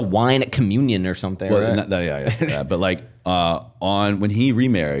would be like the wine at communion or something. Well, right? But like when he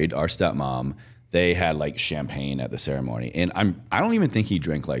remarried our stepmom, they had like champagne at the ceremony, and I don't even think he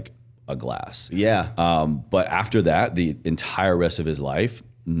drank like a glass. Yeah. But after that, the entire rest of his life,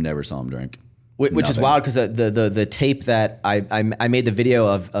 never saw him drink. Which is wild, because the tape that I made the video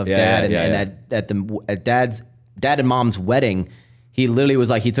of Dad at Dad's dad and Mom's wedding, he literally was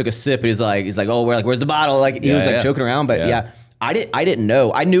like, he took a sip and he's like, oh, where's the bottle? Like he was like joking around, but I didn't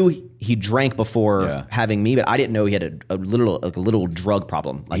know. I knew he drank before having me, but I didn't know he had a little drug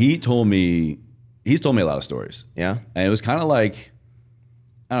problem. Like, he's told me a lot of stories. Yeah. And it was kind of like,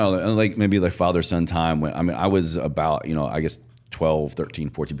 I don't know, like maybe like father-son time when, I was about, I guess 12, 13,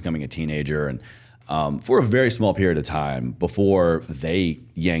 14, becoming a teenager. And for a very small period of time before they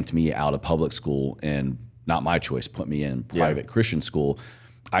yanked me out of public school and not my choice, put me in private Christian school,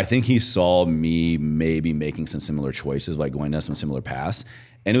 I think he saw me maybe making some similar choices, like going down some similar paths.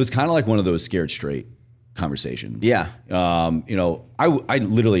 And it was kind of like one of those scared straight conversations. Yeah. I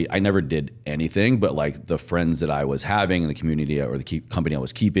never did anything, but like the friends that I was having in the community or the company I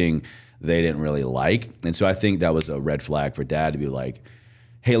was keeping, they didn't really like. And so I think that was a red flag for Dad to be like,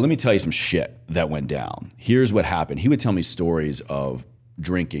 hey, let me tell you some shit that went down. Here's what happened. He would tell me stories of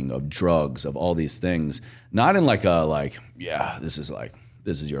drinking, of drugs, of all these things, not in like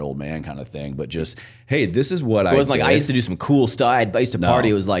this is your old man kind of thing, but just, hey, this is what I did. It wasn't like I used to do some cool stuff. I used to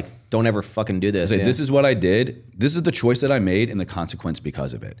party. It was like, don't ever fucking do this. This is what I did. This is the choice that I made and the consequence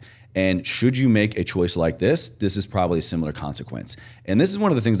because of it. And should you make a choice like this, this is probably a similar consequence. And this is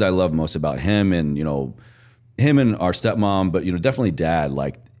one of the things I love most about him and, him and our stepmom, but, definitely Dad.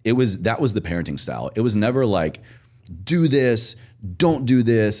 Like that was the parenting style. It was never like, do this, don't do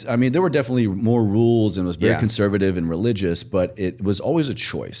this. I mean, there were definitely more rules and it was very conservative and religious, but it was always a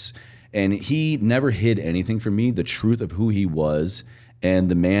choice. And he never hid anything from me, the truth of who he was and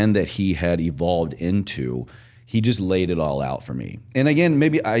the man that he had evolved into. He just laid it all out for me. And again,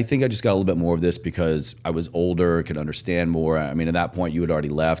 maybe I think I just got a little bit more of this because I was older, could understand more. I mean, at that point you had already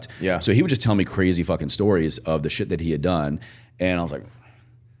left. Yeah. So he would just tell me crazy fucking stories of the shit that he had done. And I was like,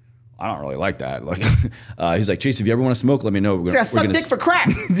 I don't really like that. Like, he's like, Chase, if you ever want to smoke, let me know. We're suck dick for crack.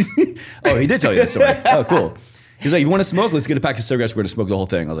 Oh, he did tell you that story. Oh, cool. He's like, you want to smoke? Let's get a pack of cigarettes. We're going to smoke the whole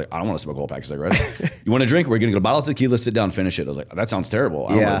thing. I was like, I don't want to smoke a whole pack of cigarettes. You want to drink? We're going to get a bottle of tequila, sit down, finish it. I was like, that sounds terrible. I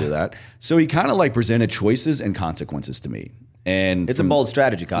don't want to do that. So he kind of like presented choices and consequences to me. And it's a bold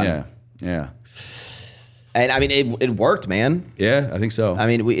strategy, Cotton. Yeah. And I mean, it worked, man. Yeah, I think so. I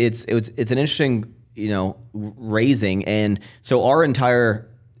mean, it's an interesting, raising. And so our entire,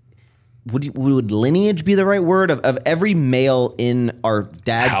 would lineage be the right word, of every male in our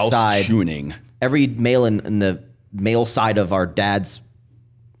dad's side? Chewning. Every male in the male side of our dad's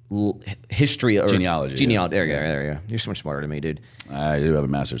history or genealogy. There you go. You're so much smarter than me, dude. I do have a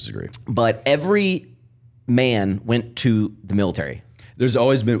master's degree. But every man went to the military. There's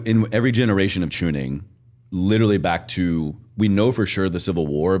always been, in every generation of Chewning, literally back to, we know for sure the Civil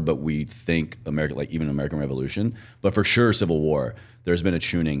War, but we think American, like even American Revolution, but for sure Civil War, there's been a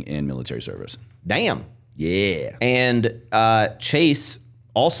Chewning in military service. Damn. Yeah. And Chase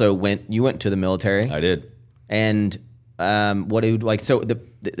also you went to the military. I did. And what it like, so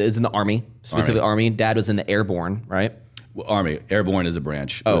it was in the Army, specifically Army. Dad was in the Airborne, right? Well, Army. Airborne is a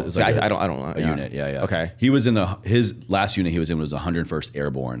branch. Oh, it's like I don't know. A unit, yeah. Okay. He was in his last unit he was in was 101st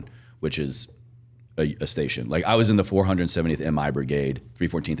Airborne, which is a station. Like I was in the 470th MI Brigade,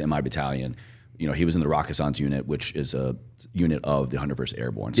 314th MI Battalion. you know, he was in the Rakkasans unit, which is a unit of the 101st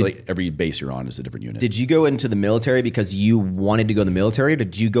Airborne. So like every base you're on is a different unit. Did you go into the military because you wanted to go in the military, or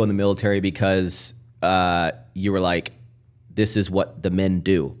did you go in the military because you were like, this is what the men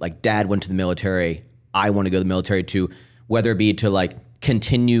do? Like, dad went to the military, I want to go to the military too, whether it be to like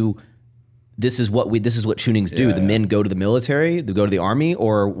continue, this is what Chewnings do. The men go to the military, they go to the army,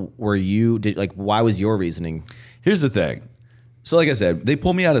 or were you, why was your reasoning? Here's the thing. So like I said, they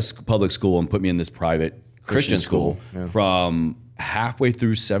pulled me out of public school and put me in this private Christian school from halfway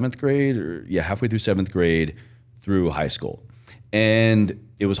through 7th grade through high school. And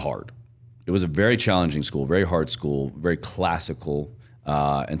it was hard. It was a very challenging school, very hard school, very classical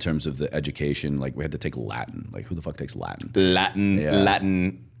in terms of the education. Like we had to take Latin. Like who the fuck takes Latin?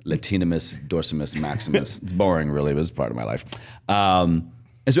 Latin. Latinimus, dorsimus, maximus. It's boring really, but it's part of my life. And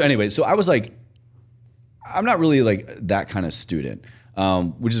so anyway, so I was like, I'm not really like that kind of student,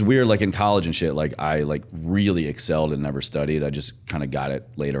 which is weird. Like in college and shit, like I like really excelled and never studied. I just kind of got it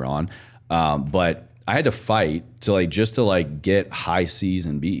later on. But I had to fight to like, just to like get high C's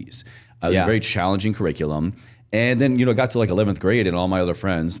and B's. It was a very challenging curriculum. And then, you know, got to like 11th grade and all my other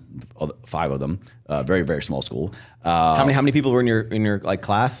friends, 5 of them, very, very small school. How many people were in your like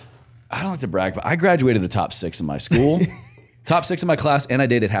class? I don't like to brag, but I graduated the top 6 in my school. Top 6 in my class, and I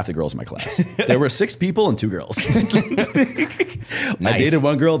dated half the girls in my class. There were 6 people and 2 girls. Nice. I dated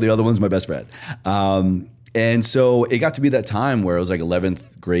 1 girl, the other one's my best friend. And so it got to be that time where it was like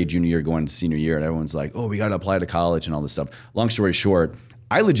 11th grade, junior year, going to senior year, and everyone's like, oh, we got to apply to college and all this stuff. Long story short,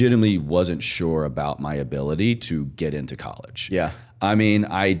 I legitimately wasn't sure about my ability to get into college. Yeah. I mean,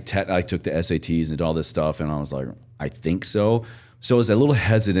 I took the SATs and did all this stuff, and I was like, I think so. So I was a little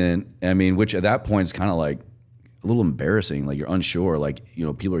hesitant. I mean, which at that point is kind of like a little embarrassing. Like you're unsure. Like, you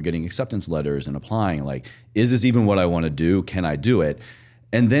know, people are getting acceptance letters and applying. Like, is this even what I want to do? Can I do it?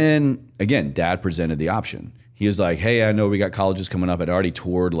 And then again, dad presented the option. He was like, hey, I know we got colleges coming up. I'd already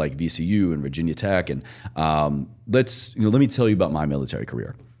toured like VCU and Virginia Tech. And let me tell you about my military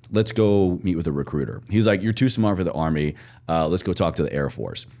career. Let's go meet with a recruiter. He was like, you're too smart for the Army. Let's go talk to the Air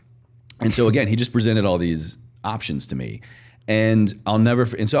Force. And so again, he just presented all these options to me. And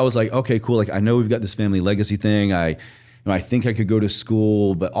so I was like, okay, cool. Like, I know we've got this family legacy thing. I think I could go to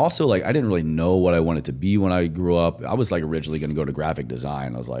school, but also like, I didn't really know what I wanted to be when I grew up. I was like originally going to go to graphic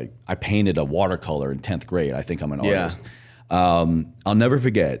design. I was like, I painted a watercolor in 10th grade. I think I'm an artist. I'll never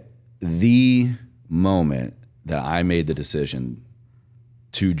forget the moment that I made the decision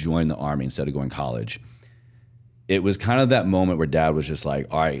to join the Army instead of going to college. It was kind of that moment where dad was just like,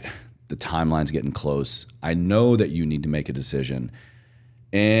 all right, the timeline's getting close. I know that you need to make a decision.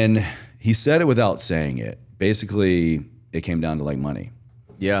 And he said it without saying it. Basically, it came down to like money.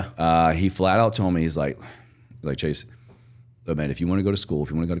 Yeah. He flat out told me, he's like, Chase, look, man, if you want to go to school, if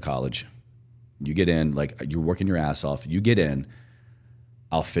you want to go to college, you get in, like you're working your ass off, you get in,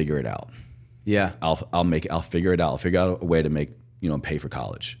 I'll figure it out. Yeah. I'll figure it out. I'll figure out a way to make, pay for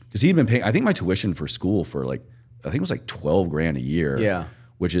college. Because he'd been paying, I think my tuition for school for like, I think it was like 12 grand a year. Yeah.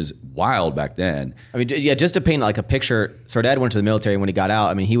 Which is wild back then. I mean, yeah, just to paint like a picture. So our dad went to the military, and when he got out,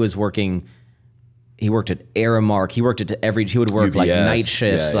 I mean, he worked at Aramark. He would work UPS, like night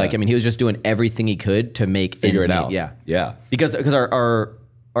shifts. I mean, he was just doing everything he could to figure it out. Yeah. Yeah. Because our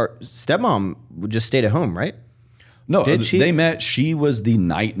stepmom just stayed at home, right? No, they met. She was the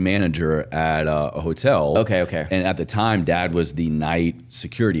night manager at a hotel. Okay. And at the time, dad was the night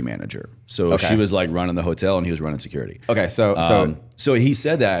security manager. So she was like running the hotel and he was running security. Okay, so he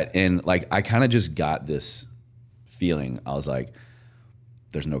said that, and like I kind of just got this feeling. I was like,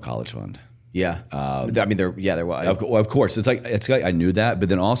 there's no college fund. Yeah. I mean, there was. Of course. It's like I knew that, but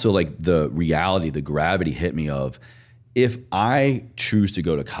then also like the reality, the gravity hit me of, if I choose to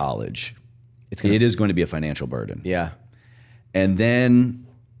go to college, it is going to be a financial burden. Yeah. And then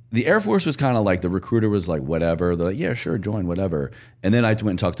the Air Force was kind of like, the recruiter was like, whatever. They're like, yeah, sure, join, whatever. And then I went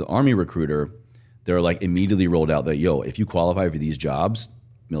and talked to the Army recruiter. They're like, immediately rolled out that, yo, if you qualify for these jobs,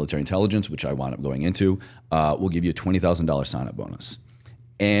 military intelligence, which I wound up going into, we'll give you a $20,000 sign-up bonus.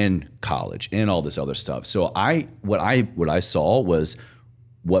 And college and all this other stuff. So what I saw was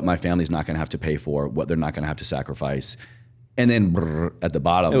what my family's not going to have to pay for, what they're not going to have to sacrifice. And then at the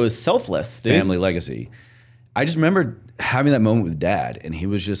bottom, it was selfless, dude. Family legacy. I just remember having that moment with dad, and he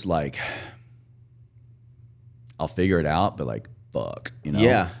was just like, I'll figure it out, but like, fuck,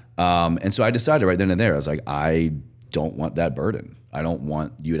 Yeah. And so I decided right then and there, I was like, I don't want that burden. I don't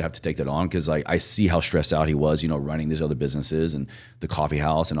want you to have to take that on, because like I see how stressed out he was, running these other businesses and the coffee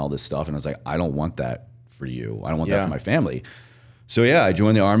house and all this stuff. And I was like, I don't want that for you. I don't want that for my family. So yeah, I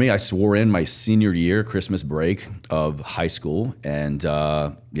joined the Army. I swore in my senior year, Christmas break of high school, and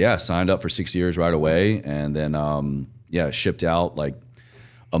yeah, signed up for 6 years right away, and then yeah, shipped out like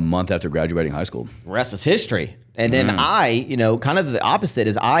a month after graduating high school. Rest is history. And then I, you know, kind of the opposite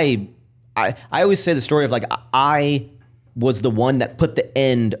is I always say the story of like I was the one that put the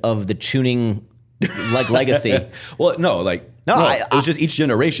end of the Chewning like legacy. Well, no, like. No, it was just each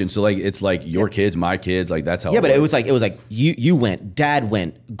generation. So like it's like your kids, my kids, like that's how. Yeah, but it was like you went, dad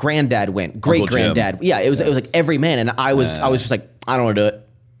went, granddad went, great granddad. Yeah, it was like every man, and I was just like I don't want to do it.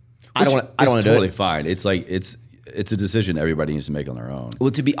 I don't want to do it. Totally fine. It's like it's a decision everybody needs to make on their own. Well,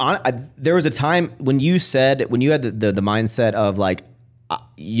 to be honest, there was a time when you had the mindset of like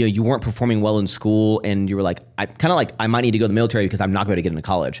you weren't performing well in school, and you were like I might need to go to the military because I'm not going to get into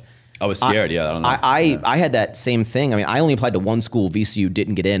college. I was scared. Yeah, I don't know. I had that same thing. I mean, I only applied to one school. VCU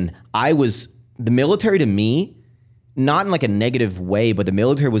didn't get in. The military to me, not in like a negative way, but the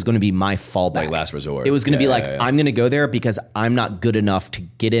military was going to be my fallback. Like last resort. It was going to be like, I'm going to go there because I'm not good enough to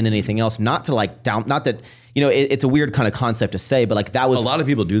get in anything else. Not to like not that, you know, it's a weird kind of concept to say, but like that was. A lot of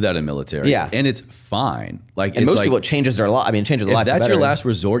people do that in military. Yeah. And it's fine. Like, and most people, it changes their life. I mean, it changes their life. If that's your last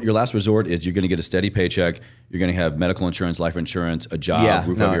resort is you're going to get a steady paycheck. You're going to have medical insurance, life insurance, a job,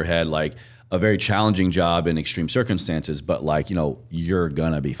 roof over your head, like a very challenging job in extreme circumstances, but like, you know, you're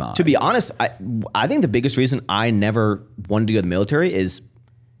going to be fine. To be honest, I think the biggest reason I never wanted to go to the military is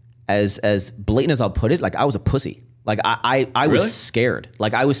as blatant as I'll put it, like I was a pussy. Like I Really? was scared.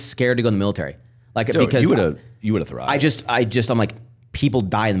 Like I was scared to go in the military. Like Dude, because you would have thrived. I'm like, people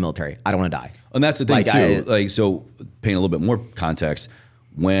die in the military. I don't want to die. And that's the thing Like, too. So paint a little bit more context.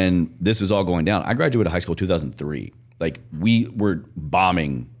 When this was all going down, I graduated high school 2003. Like we were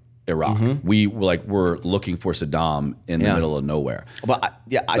bombing Iraq. We were looking for Saddam in the middle of nowhere. But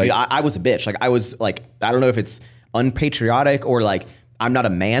I was a bitch. Like I was like, I don't know if it's unpatriotic or like I'm not a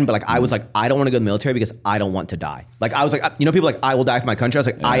man, but like I was like, I don't want to go to the military because I don't want to die. Like I was like, you know, people like I will die for my country. I was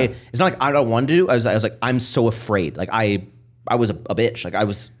like, it's not like I don't want to do. I was like, I'm so afraid. Like I was a bitch. Like I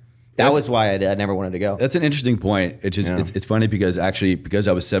was. That was why I never wanted to go. That's an interesting point. It's just it's funny because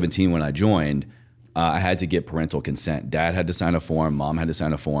I was 17 when I joined, I had to get parental consent. Dad had to sign a form. Mom had to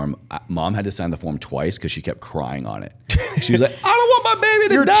sign a form. Mom had to sign the form twice because she kept crying on it. She was like, I don't want my baby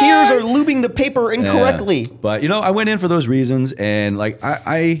to die. Your tears are lubing the paper incorrectly. Yeah. But you know, I went in for those reasons, and like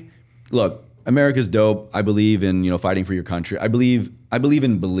I look, America's dope. I believe in, you know, fighting for your country. I believe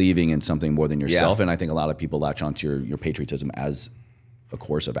in believing in something more than yourself, and I think a lot of people latch onto your patriotism as a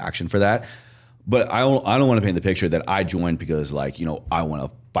course of action for that. But I don't want to paint the picture that I joined because like, you know, I want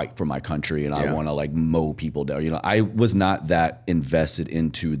to fight for my country and I want to like mow people down. You know, I was not that invested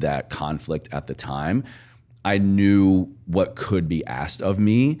into that conflict at the time. I knew what could be asked of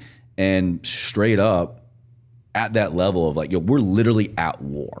me, and straight up at that level of like, yo, we're literally at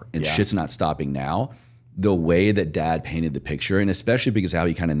war and shit's not stopping now. The way that Dad painted the picture, and especially because how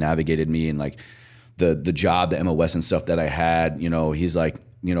he kind of navigated me and like the job, the MOS and stuff that I had, you know, he's like,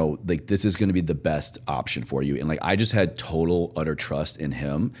 you know, like this is going to be the best option for you. And like, I just had total, utter trust in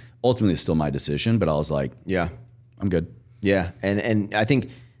him. Ultimately, it's still my decision, but I was like, yeah, I'm good. Yeah. And I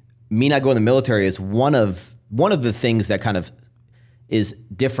think me not going to the military is one of the things that kind of is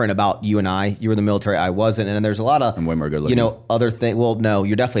different about you and I. You were in the military, I wasn't. And there's a lot of, I'm way more good looking. You know, other things. Well, no,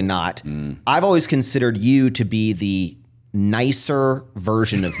 you're definitely not. I've always considered you to be the nicer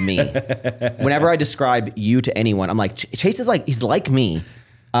version of me. Whenever I describe you to anyone, I'm like, Chase is like, he's like me.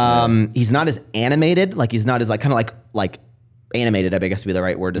 He's not as animated. Like he's not as like kind of like animated, I guess would be the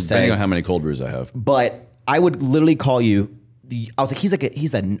right word to say. Depending on how many cold brews I have. But I would literally call you, I was like,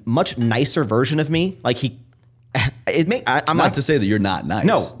 he's a much nicer version of me. Like I'm not to say that you're not nice.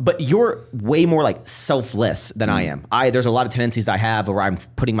 No, but you're way more like selfless than I am. There's a lot of tendencies I have where I'm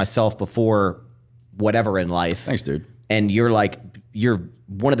putting myself before whatever in life. Thanks, dude. And you're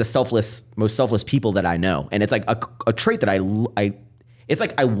one of the most selfless people that I know. And it's like a trait that it's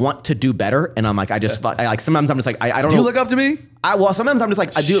like I want to do better, and I'm like, sometimes I'm just like, I don't know. Do you look up to me? Well, sometimes I'm just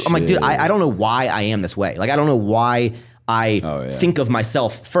like, I'm like, dude, I don't know why I am this way. Like, I don't know why I think of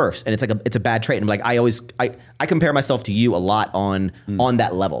myself first, and it's a bad trait. And I'm like, I compare myself to you a lot on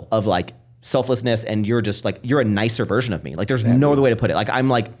that level of like selflessness, and you're just like, you're a nicer version of me. Like, there's no other way to put it. Like, I'm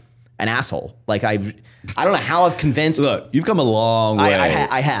like an asshole. Like I don't know how I've convinced. Look, you've come a long way.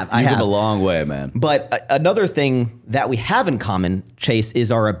 I have. You've come a long way, man. But another thing that we have in common, Chase,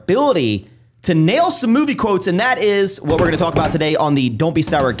 is our ability to nail some movie quotes, and that is what we're going to talk about today on the Don't Be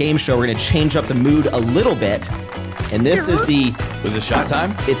Sour game show. We're going to change up the mood a little bit, and this is the. Was it shot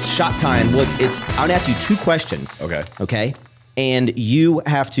time? It's shot time. Well, it's. I'm going to ask you 2 questions. Okay. Okay. And you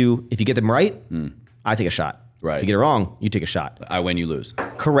have to, if you get them right, I take a shot. Right. If you get it wrong, you take a shot. I win, you lose.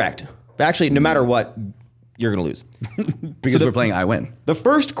 Correct. But actually, no matter what, you're going to lose. Because we're playing I win. The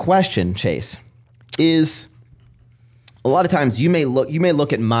first question, Chase, is a lot of times you may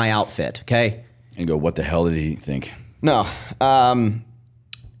look at my outfit, okay? And go, what the hell did he think? No.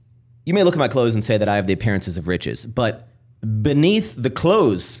 You may look at my clothes and say that I have the appearances of riches, but beneath the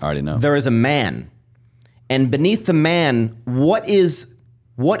clothes, I already know. there is a man. And beneath the man, what is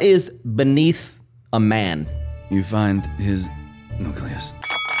beneath a man? You find his nucleus.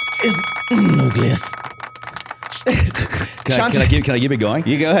 Is nucleus. Can I keep it going?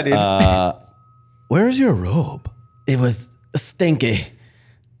 You go ahead, dude. Where's your robe? It was stinky.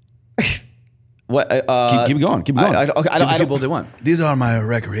 What? Keep it going. Keep it going. I don't. Give the people what they want. These are my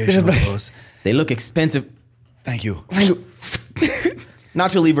recreational clothes. They look expensive. Thank you.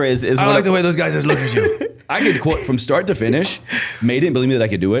 Nacho Libre is I one like of the way those guys just look at you. I could quote from start to finish. May didn't believe me that I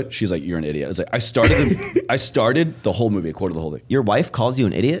could do it. She's like, "You're an idiot." It's like I started the whole movie. I quoted the whole thing. Your wife calls you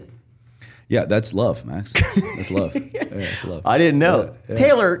an idiot? Yeah, that's love, Max. That's love. Yeah, that's love. I didn't know. Yeah.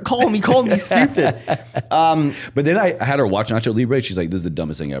 Taylor, call me stupid. But then I had her watch Nacho Libre. She's like, "This is the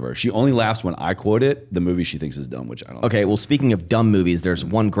dumbest thing ever." She only laughs when I quote it. The movie she thinks is dumb, which I don't. Okay, well, speaking of dumb movies, there's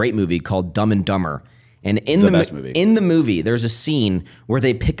one great movie called Dumb and Dumber. And in best movie. In the movie, there's a scene where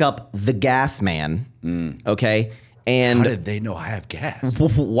they pick up the gas man, okay? And How did they know I have gas?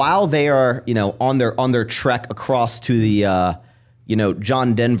 while they are, on their trek across to the,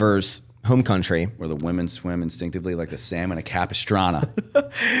 John Denver's home country, Where the women swim instinctively like the salmon a capistrano.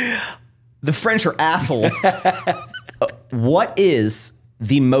 the French are assholes. What is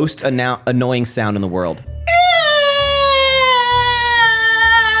the most annoying sound in the world?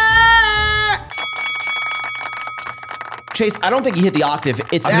 Chase, I don't think you hit the octave.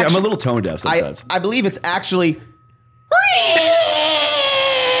 I'm a little tone deaf sometimes. I believe it's actually.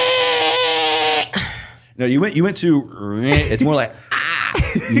 No, you went to. It's more like.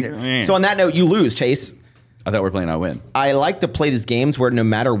 So on that note, you lose, Chase. I thought we were playing I win. I like to play these games where no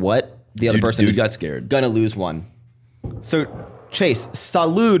matter what, the other person is got scared. Gonna lose one. So Chase,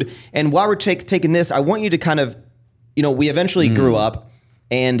 salud. And while we're taking this, I want you to kind of, we eventually grew up,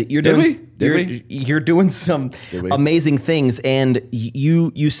 and you're doing. You're doing some amazing things, and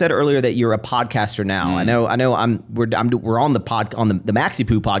you said earlier that you're a podcaster now. I know. We're on the Maxi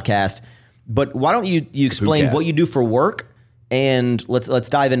Poo podcast, but why don't you explain Poocast. what you do for work, and let's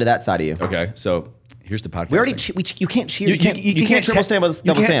dive into that side of you. Okay, so here's the podcast. We already you can't cheer. You can't triple stamp with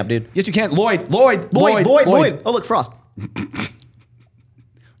double stamp, dude. Yes, you can. Lloyd. Oh, look, Frost. Would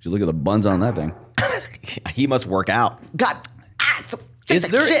you look at the buns on that thing? He must work out. God, Is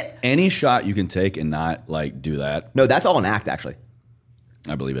there any shot you can take and not like do that? No, that's all an act, actually.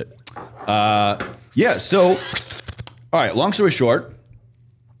 I believe it. Yeah. So, all right. Long story short,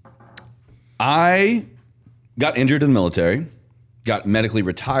 I got injured in the military, got medically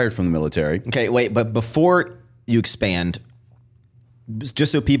retired from the military. Okay, wait, but before you expand,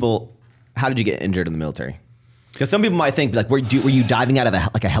 just so people, how did you get injured in the military? Because some people might think like, were you diving out of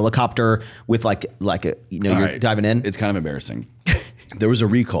a helicopter with you're diving in? It's kind of embarrassing. There was a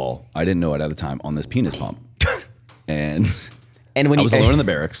recall. I didn't know it at the time on this penis pump, and when I was alone in the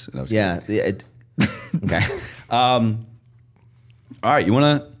barracks. And I was okay. All right, you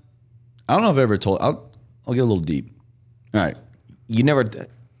want to? I don't know if I've ever told. I'll get a little deep. All right, You never.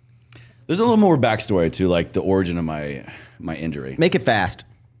 there's a little more backstory to like the origin of my injury. Make it fast.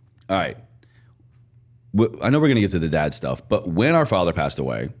 All right. I know we're going to get to the dad stuff, but when our father passed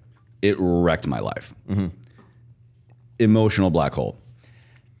away, it wrecked my life. Emotional black hole.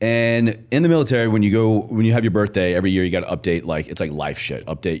 And in the military, when you have your birthday every year, you got to update, it's like life shit.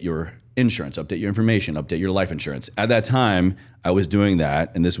 Update your insurance, update your information, update your life insurance. At that time, I was doing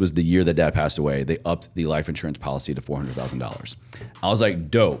that, and this was the year that dad passed away. They upped the life insurance policy to $400,000. I was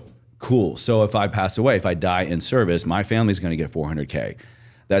like, dope, cool. So if I pass away, if I die in service, my family's going to get $400K.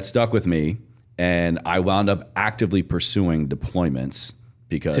 That stuck with me. And I wound up actively pursuing deployments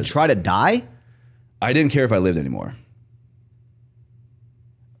because To try to die? I didn't care if I lived anymore.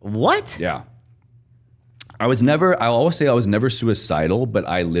 What? Yeah. I always say I was never suicidal, but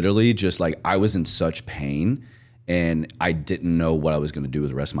I literally just I was in such pain and I didn't know what I was going to do with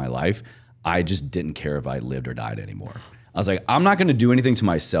the rest of my life. I just didn't care if I lived or died anymore. I was like, I'm not going to do anything to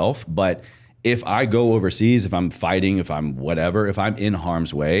myself, but if I go overseas, if I'm fighting, if I'm whatever, if I'm in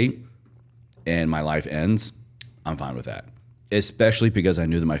harm's way, and my life ends, I'm fine with that. Especially because I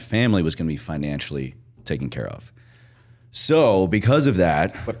knew that my family was going to be financially taken care of. So because of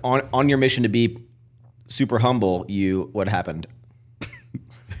that. But on your mission to be super humble, what happened?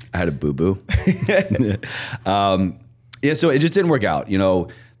 I had a boo-boo. Yeah, so it just didn't work out.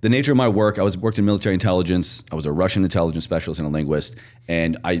 the nature of my work, I worked in military intelligence. I was a Russian intelligence specialist and a linguist.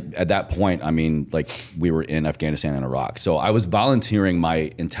 And at that point, I mean, like we were in Afghanistan and Iraq. So I was volunteering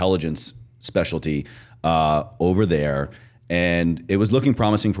my intelligence specialty over there. And it was looking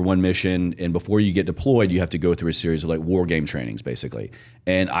promising for one mission. And before you get deployed, you have to go through a series of like war game trainings, basically.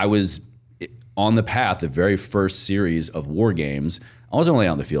 And I was on the path, the very first series of war games. I was only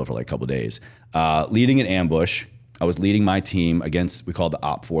on the field for like a couple of days, leading an ambush. I was leading my team against, we called the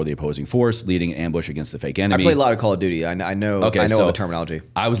Op4, the opposing force, leading an ambush against the fake enemy. I played a lot of Call of Duty. I know all the terminology.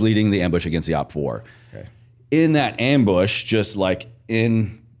 I was leading the ambush against the Op4. Okay. In that ambush, just like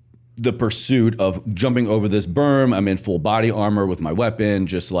in the pursuit of jumping over this berm, I'm in full body armor with my weapon,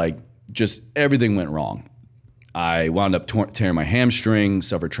 just everything went wrong. I wound up tearing my hamstring,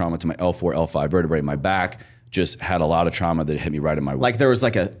 suffered trauma to my L4, L5 vertebrae in my back. Just had a lot of trauma that hit me right in my. Like there was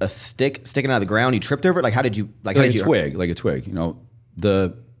like a stick sticking out of the ground. You tripped over it. Like how did you? Like a twig. You know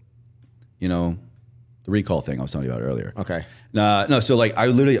the recall thing I was telling you about earlier. Okay. No. So like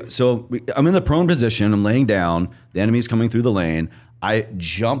I'm in the prone position. I'm laying down. The enemy's coming through the lane. I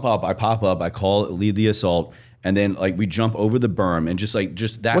jump up. I pop up. I lead the assault, and then like we jump over the berm and just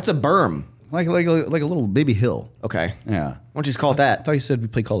that. What's a berm? Like a little baby hill. Okay. Yeah. Why don't you just call it that? I thought you said we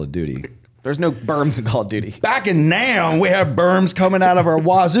play Call of Duty. There's no berms in Call of Duty. Back in now, we have berms coming out of our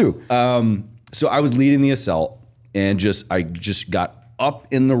wazoo. So I was leading the assault, and I just got up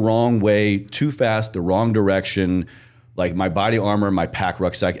in the wrong way, too fast, the wrong direction. Like my body armor, my pack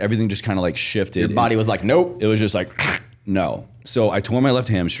rucksack, everything just kind of like shifted. Your body was like, nope. It was just like, no. So I tore my left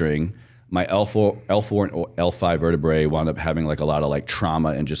hamstring. My L4 and L5 vertebrae wound up having like a lot of like trauma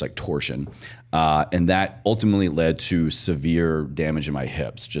and just like torsion. And that ultimately led to severe damage in my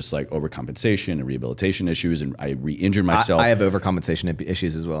hips, just like overcompensation and rehabilitation issues. And I re-injured myself. I have overcompensation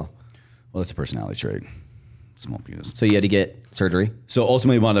issues as well. Well, that's a personality trait. Small penis. So you had to get surgery? So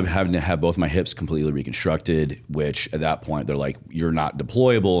ultimately wound up having to have both my hips completely reconstructed, which at that point they're like, you're not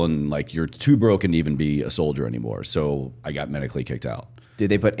deployable and like you're too broken to even be a soldier anymore. So I got medically kicked out. Did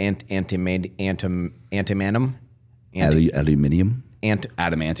they put antimanum? Aluminium?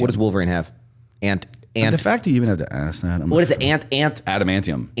 Adamantium. What does Wolverine have? The fact that you even have to ask that. What is it?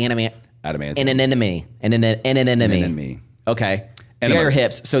 Adamantium. Adamantium. An enemy. An enemy. Okay. So you got your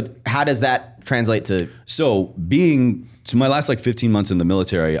hips. So how does that translate to? So my last like 15 months in the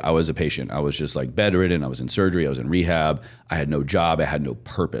military, I was a patient. I was just like bedridden. I was in surgery. I was in rehab. I had no job. I had no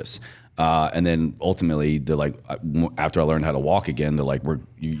purpose. And then ultimately, they're like, after I learned how to walk again, they're like,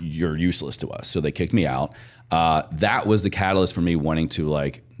 you're useless to us. So they kicked me out. That was the catalyst for me wanting to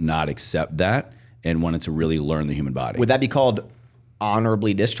like not accept that and wanted to really learn the human body. Would that be called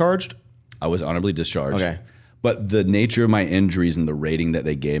honorably discharged? I was honorably discharged. Okay. But the nature of my injuries and the rating that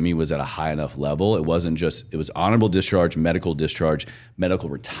they gave me was at a high enough level. It was honorable discharge, medical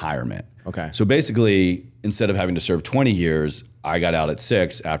retirement. Okay. So basically, instead of having to serve 20 years, I got out at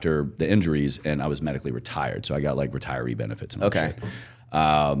 6 after the injuries and I was medically retired. So I got like retiree benefits. And okay.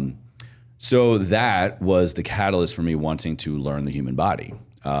 So that was the catalyst for me wanting to learn the human body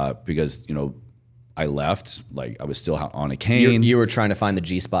because, I left, like I was still on a cane. You were trying to find the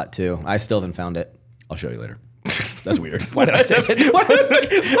G spot too. I still haven't found it. I'll show you later. That's weird. Why did I say that?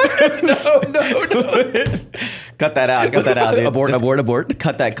 No. Cut that out. Dude. Abort.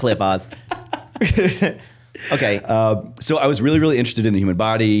 Cut that clip, Oz. Okay. So I was really, really interested in the human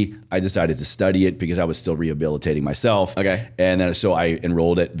body. I decided to study it because I was still rehabilitating myself. Okay. And then so I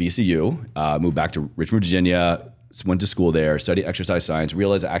enrolled at VCU, moved back to Richmond, Virginia, went to school there, studied exercise science,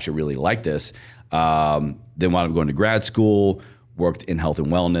 realized I actually really liked this. Then wound up going to grad school, worked in health and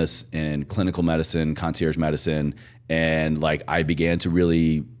wellness and clinical medicine, concierge medicine. And like I began to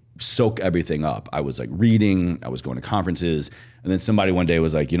really soak everything up. I was like reading, I was going to conferences. And then somebody one day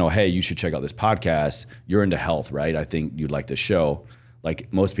was like, hey, you should check out this podcast. You're into health, right? I think you'd like this show.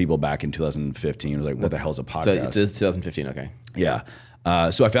 Like most people back in 2015 was like, what the hell's a podcast? So it is 2015, okay. Yeah.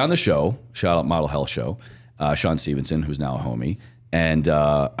 So I found the show, shout out Model Health Show, Sean Stevenson, who's now a homie. And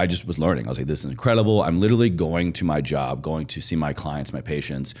I just was learning. I was like, this is incredible. I'm literally going to my job, going to see my clients, my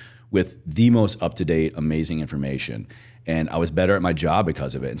patients with the most up-to-date, amazing information. And I was better at my job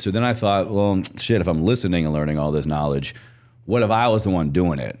because of it. And so then I thought, well, shit, if I'm listening and learning all this knowledge, what if I was the one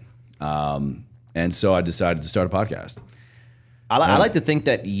doing it? And so I decided to start a podcast. I like to think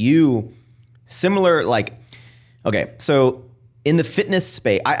that you, similar, like, okay, so in the fitness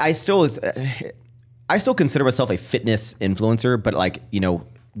space, I still consider myself a fitness influencer, but like,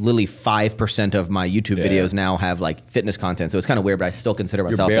 literally 5% of my YouTube videos now have like fitness content. So it's kind of weird, but I still consider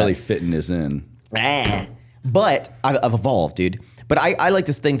myself You're barely fitting this in. But I've evolved, dude. But I like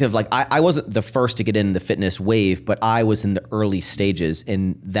to think of like, I wasn't the first to get in the fitness wave, but I was in the early stages.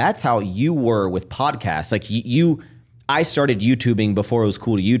 And that's how you were with podcasts. Like I started YouTubing before it was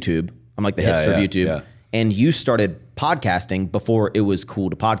cool to YouTube. I'm like the hipster of YouTube. Yeah. And you started podcasting before it was cool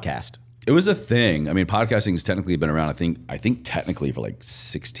to podcast. It was a thing. I mean, podcasting has technically been around, I think technically for like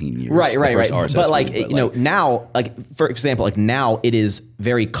 16 years. Right. But like, you know, now, like, for example, like now it is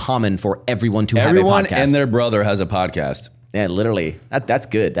very common for everyone to have a podcast. Everyone and their brother has a podcast. Yeah, literally. That's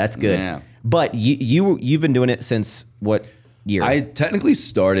good. That's good. Yeah. But you've been doing it since what year? I technically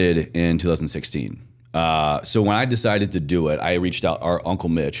started in 2016. So when I decided to do it, I reached out our Uncle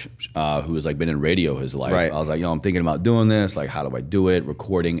Mitch, who has like been in radio his life. Right. I was like, I'm thinking about doing this. Like, how do I do it?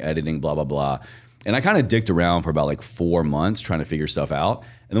 Recording, editing, blah, blah, blah. And I kind of dicked around for about like 4 months trying to figure stuff out.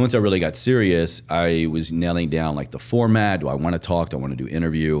 And then once I really got serious, I was nailing down like the format. Do I want to talk? Do I want to do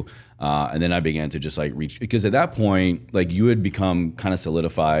interview? And then I began to just like reach, because at that point, like you had become kind of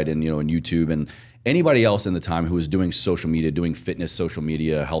solidified in, in YouTube, and anybody else in the time who was doing social media, doing fitness social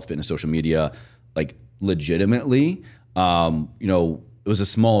media, health fitness social media, like legitimately, it was a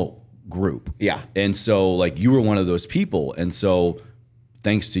small group. Yeah. And so like you were one of those people. And so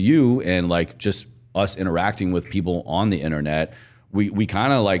thanks to you and like just us interacting with people on the internet, we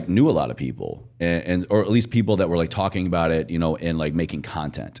kind of like knew a lot of people and or at least people that were like talking about it, and like making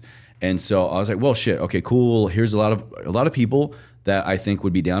content. And so I was like, well, shit, okay, cool. Here's a lot of people that I think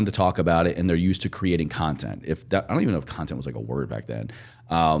would be down to talk about it, and they're used to creating content. I don't even know if content was like a word back then.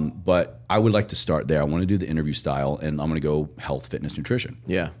 But I would like to start there. I want to do the interview style, and I'm going to go health, fitness, nutrition.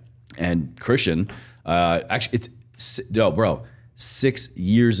 Yeah. And Christian, actually, 6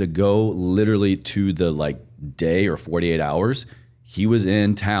 years ago, literally to the like day or 48 hours, he was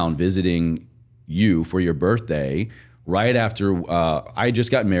in town visiting you for your birthday. Right after I just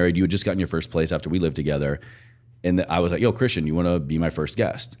got married, you had just gotten your first place after we lived together. And I was like, yo, Christian, you want to be my first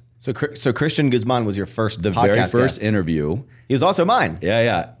guest? So Christian Guzman was your first podcast very first guest. Interview. He was also mine.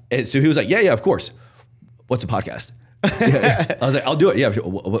 Yeah. And so he was like, yeah, of course. What's a podcast? I was like, I'll do it. Yeah.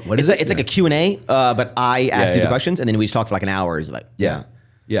 What is it? It's like a Q&A, but I asked you the questions, and then we just talked for like an hour. He's like, yeah.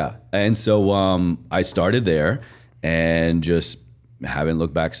 And so I started there and just haven't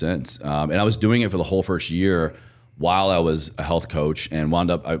looked back since. And I was doing it for the whole first year while I was a health coach, and I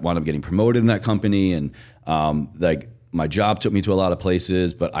wound up getting promoted in that company. And like my job took me to a lot of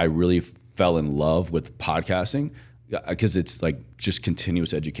places, but I really fell in love with podcasting because it's like just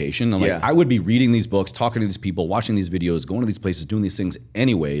continuous education. I'm like, I would be reading these books, talking to these people, watching these videos, going to these places, doing these things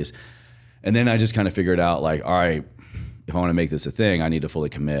anyways. And then I just kind of figured out like, all right, if I want to make this a thing, I need to fully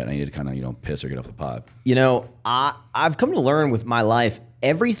commit. I need to kind of, piss or get off the pot. I've come to learn with my life,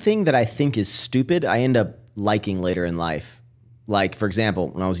 everything that I think is stupid, I end up liking later in life. Like, for example,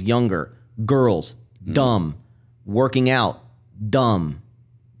 when I was younger, girls, dumb. Working out, dumb.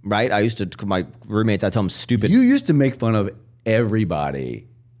 Right? I used to, my roommates, I tell them stupid. You used to make fun of everybody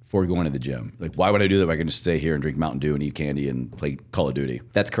for going to the gym. Like, why would I do that if I can just stay here and drink Mountain Dew and eat candy and play Call of Duty?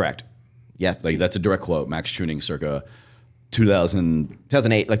 That's correct. Yeah. Like, that's a direct quote. Maxx Chewning circa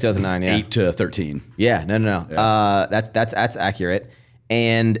 2008, like 2009, yeah. 8 to 13. Yeah, no. Yeah. That's accurate.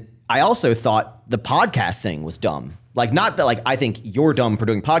 And I also thought the podcasting was dumb. Like, not that like I think you're dumb for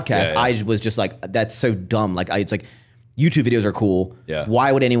doing podcasts. Yeah. I was just like, that's so dumb. Like, it's like YouTube videos are cool. Yeah.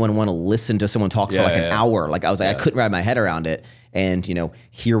 Why would anyone want to listen to someone talk for like an hour? Like, I was like, I couldn't wrap my head around it. And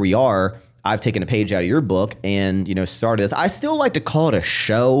here we are. I've taken a page out of your book and started this. I still like to call it a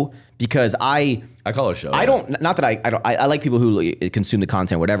show because I call it a show. I don't. Not that I like people who consume the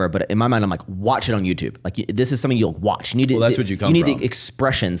content, whatever. But in my mind, I'm like, watch it on YouTube. Like, this is something you'll watch. You need that's what you come from. You need the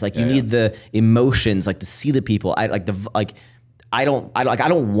expressions. Like, you need the emotions. Like, to see the people. I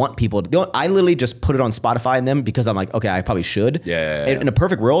don't want people to. I literally just put it on Spotify and them because I'm like, okay, I probably should. Yeah. In a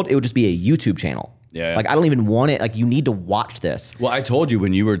perfect world, it would just be a YouTube channel. Yeah. Like, I don't even want it. Like, you need to watch this. Well, I told you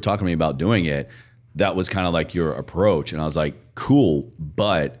when you were talking to me about doing it, that was kind of like your approach, and I was like, cool,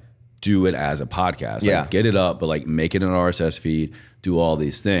 but do it as a podcast. Like, get it up, but like make it an RSS feed, do all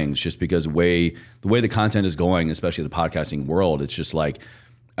these things, just because the way the content is going, especially the podcasting world, it's just like,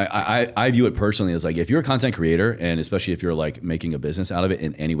 I view it personally as like, if you're a content creator, and especially if you're like making a business out of it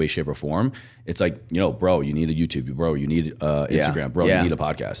in any way, shape, or form, it's like, bro, you need a YouTube, bro, you need Instagram, bro, you need a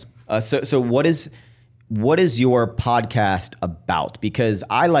podcast. So what is your podcast about? Because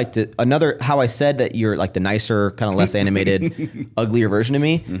I like to, how I said that you're like the nicer, kind of less animated, uglier version of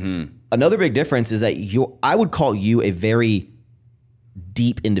me. Mm-hmm. Another big difference is that I would call you a very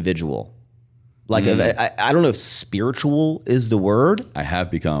deep individual. Like, I don't know if spiritual is the word. I have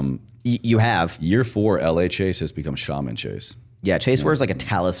become. You have. Year 4, LA Chase has become Shaman Chase. Yeah, Chase wears like a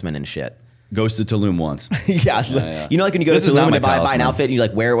talisman and shit. Goes to Tulum once. Yeah. You know, like when you go This to is not Tulum my and buy an talisman. outfit and you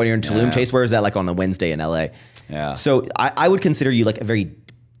like wear it when you're in Tulum. Yeah. Chase wears that like on a Wednesday in LA. Yeah. So I would consider you like a very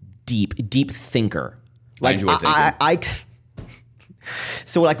deep thinker. Like enjoy thinking.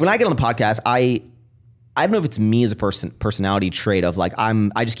 So like when I get on the podcast, I don't know if it's me as a personality trait of like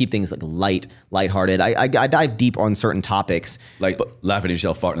I just keep things like lighthearted. I dive deep on certain topics. Like laughing at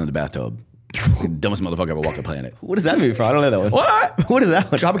yourself farting in the bathtub. Dumbest motherfucker ever walked the planet. What is that movie from? I don't know that one. What? What is that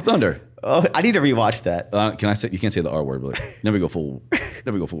one? Tropic Thunder. Oh, I need to rewatch that. Can I say, you can't say the R word, but never go full.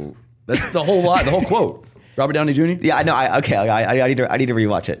 That's the whole lot, the whole quote. Robert Downey Jr.? Yeah, I know. I need to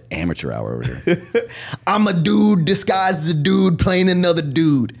rewatch it. Amateur hour over here. I'm a dude disguised as a dude playing another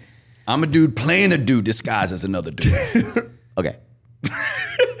dude. I'm a dude playing a dude disguised as another dude. Okay.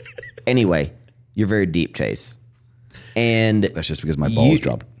 Anyway, you're very deep, Chase. And That's just because my balls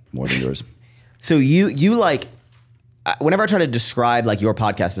drop more than yours. so you like, whenever I try to describe like your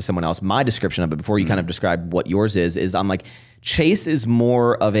podcast to someone else, my description of it before you kind of describe what yours is I'm like, Chase is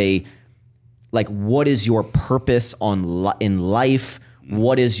more of a, like, what is your purpose in life?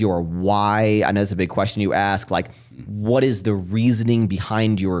 What is your why? I know it's a big question you ask. Like, what is the reasoning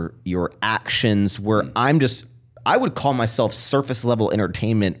behind your actions? Where I would call myself surface level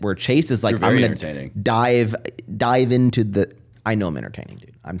entertainment. Where Chase is like, You're very I'm gonna dive into the. I know I'm entertaining,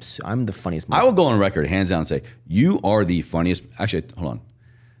 dude. I'm the funniest. I will go on record, hands down, and say you are the funniest. Actually, hold on.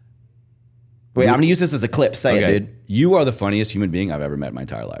 Wait, I'm gonna use this as a clip. Say it, dude. You are the funniest human being I've ever met in my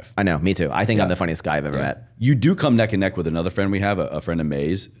entire life. I know, me too. I think I'm the funniest guy I've ever met. You do come neck and neck with another friend we have, a friend of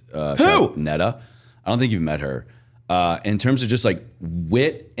May's. Who? Netta. I don't think you've met her. In terms of just like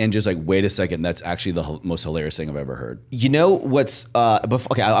wit and just like, wait a second, that's actually the most hilarious thing I've ever heard. You know what's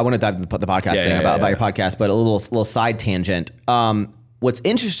okay? I want to dive into the podcast thing about your podcast, but a little side tangent. What's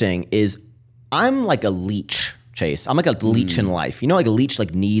interesting is I'm like a leech, Chase. I'm like a leech in life. You know, like a leech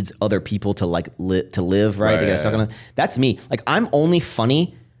like needs other people to like to live, right? They get stuck on it. That's me. Like I'm only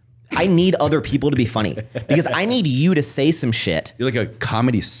funny. I need other people to be funny because I need you to say some shit. You're like a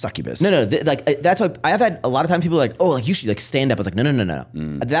comedy succubus. No, like that's why I've had a lot of times people are like, oh, like you should like stand up. I was like, no.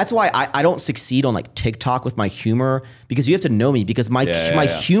 That's why I don't succeed on like TikTok with my humor because you have to know me because my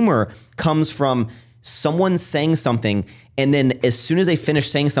humor comes from someone saying something and then as soon as they finish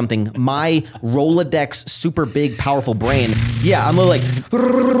saying something, my Rolodex super big powerful brain, I'm like.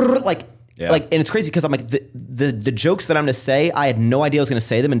 Like, and it's crazy because I'm like the jokes that I'm gonna say, I had no idea I was gonna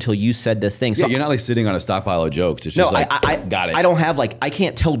say them until you said this thing. So you're not like sitting on a stockpile of jokes. It's just like, I got it. I don't have like, I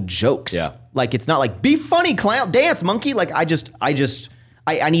can't tell jokes. Yeah. Like it's not like be funny, clown, dance, monkey. Like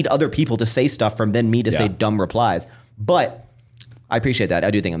I need other people to say stuff from then me to say dumb replies. But I appreciate that. I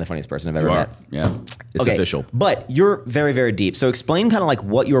do think I'm the funniest person I've ever met. Yeah, it's official. But you're very, very deep. So explain kind of like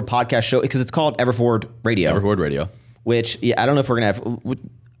what your podcast show, because it's called Everforward Radio. Everforward Radio. Which I don't know if we're gonna have.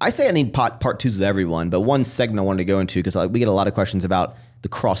 I say I need part twos with everyone, but one segment I wanted to go into because we get a lot of questions about the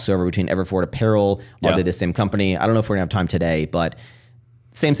crossover between Everforward Apparel. Are they the same company? I don't know if we're gonna have time today, but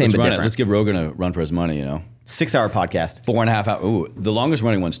same, but different. Let's give Rogan a run for his money. 6-hour podcast, 4.5 hours. Ooh, the longest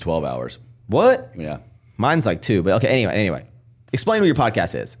running one's 12 hours. What? Yeah, mine's like 2. But okay. Anyway, explain what your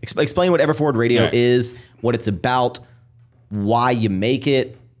podcast is. Explain what Everforward Radio is, what it's about, why you make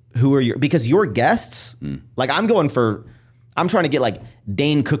it, who are because your guests. Like I'm trying to get like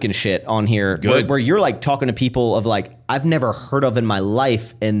Dane Cook and shit on here where you're like talking to people of like I've never heard of in my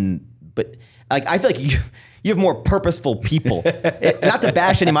life, but like I feel like you have more purposeful people. Not to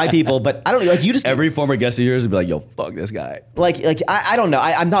bash any of my people, but I don't like you just every former guest of yours would be like, yo, fuck this guy. Like I don't know.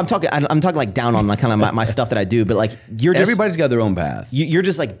 I'm talking like down on like kind of my stuff that I do, but like you're just everybody's got their own path. You're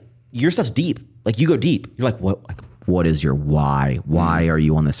just like your stuff's deep. Like you go deep. You're like what is your why? Why are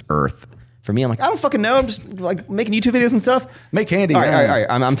you on this earth? For me, I'm like, I don't fucking know. I'm just like making YouTube videos and stuff. Make candy. All right.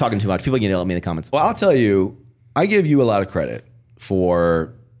 I'm talking too much. People can yell at me in the comments. Well, I'll tell you, I give you a lot of credit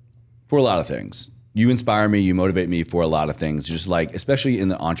for a lot of things. You inspire me. You motivate me for a lot of things. Just like, especially in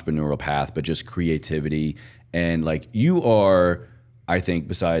the entrepreneurial path, but just creativity. And like you are, I think,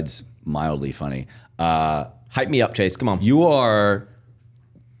 besides mildly funny. Hype me up, Chase. Come on. You are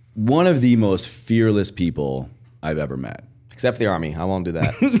one of the most fearless people I've ever met. Except for the Army. I won't do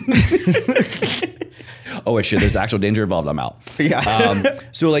that. Oh, wait, shit. There's actual danger involved. I'm out. Yeah.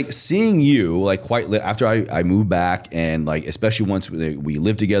 So like seeing you like after I moved back and like, especially once we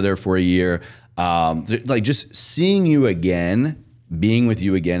lived together for a year, like just seeing you again, being with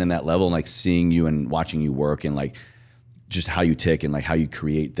you again in that level and like seeing you and watching you work and like just how you tick and like how you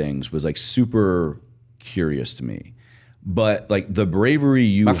create things was like super curious to me. But like the bravery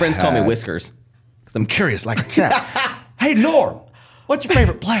you My friends call me Whiskers because I'm curious like a cat. Hey, Norm, what's your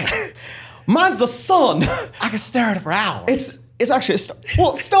favorite plant? Mine's the sun. I can stare at it for hours. It's actually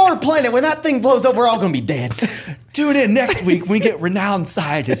Star Planet. When that thing blows up, we're all gonna be dead. Tune in next week when we get renowned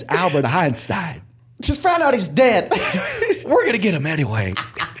scientist Albert Einstein. Just found out he's dead. We're gonna get him anyway.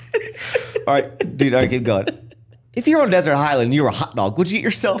 All right, dude, all right, keep going. If you're on a desert island and you were a hot dog, would you eat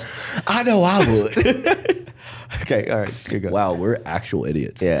yourself? I know I would. Okay, all right, keep going. Wow, we're actual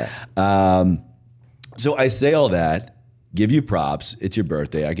idiots. Yeah. So I say all that, give you props. It's your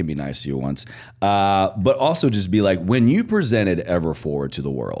birthday. I can be nice to you once. But also just be like, when you presented Ever Forward to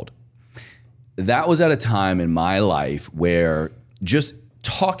the world, that was at a time in my life where just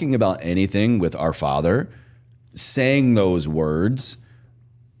talking about anything with our Father, saying those words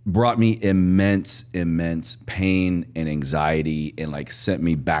brought me immense pain and anxiety and like sent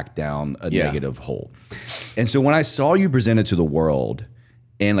me back down a negative hole. And so when I saw you present it to the world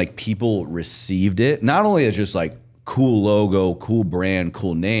and like people received it, not only as just like cool logo, cool brand,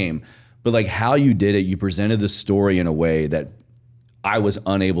 cool name, but like how you did it, you presented the story in a way that I was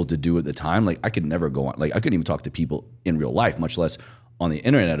unable to do at the time. Like I could never go on, like I couldn't even talk to people in real life, much less on the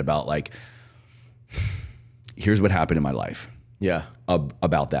internet about like, here's what happened in my life. Yeah.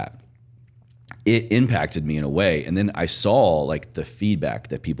 About that. It impacted me in a way. And then I saw like the feedback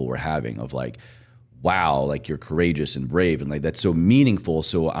that people were having of like, wow, like you're courageous and brave. And like, that's so meaningful.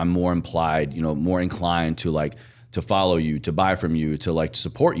 So I'm more implied, you know, more inclined to like, to follow you, to buy from you, to like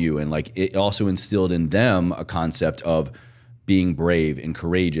support you. And like, it also instilled in them a concept of being brave and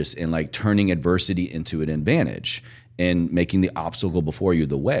courageous and like turning adversity into an advantage and making the obstacle before you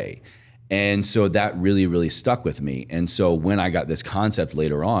the way. And so that really, really stuck with me. And so when I got this concept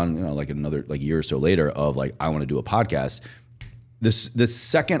later on, you know, like another like year or so later of like, I want to do a podcast, the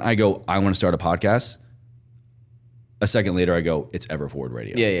second I go, I want to start a podcast, a second later I go, it's Ever Forward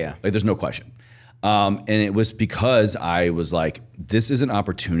Radio. Yeah. Like there's no question. And it was because I was like, this is an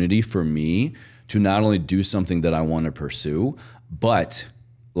opportunity for me to not only do something that I want to pursue, but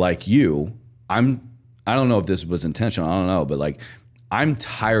like you, I don't know if this was intentional, I don't know, but like, I'm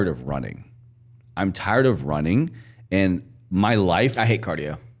tired of running. I'm tired of running, and my life. I hate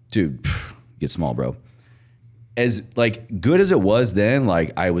cardio. Dude, get small, bro. As like good as it was then,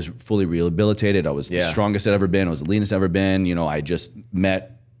 like I was fully rehabilitated. I was the strongest I'd ever been. I was the leanest I've ever been. You know, I just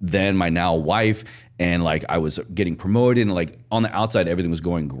met then my now wife, and like I was getting promoted, and like on the outside everything was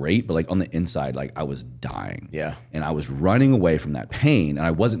going great, but like on the inside, like I was dying. Yeah. And I was running away from that pain, and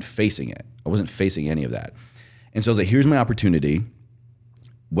I wasn't facing it. I wasn't facing any of that. And so I was like, here's my opportunity,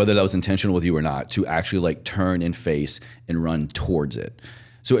 whether that was intentional with you or not, to actually like turn and face and run towards it.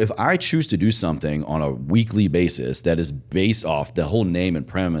 So if I choose to do something on a weekly basis that is based off, the whole name and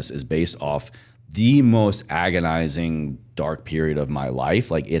premise is based off the most agonizing dark period of my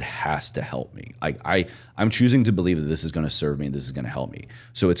life, like it has to help me. Like I'm choosing to believe that this is gonna serve me, this is gonna help me.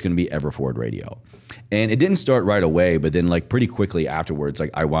 So it's gonna be Ever Forward Radio. And it didn't start right away, but then like pretty quickly afterwards,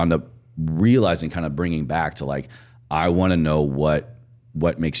 like I wound up realizing, kind of bringing back to like, I wanna know what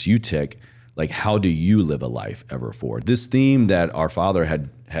makes you tick. Like, how do you live a life ever forward? This theme that our Father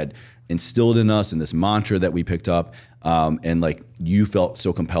had instilled in us, and this mantra that we picked up, and like you felt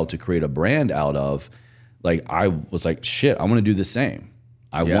so compelled to create a brand out of, like I was like, shit, I want to do the same.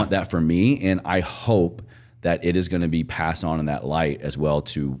 I want that for me, and I hope that it is going to be passed on in that light as well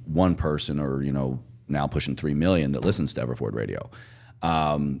to one person, or you know, now pushing 3 million that listens to Ever Forward Radio.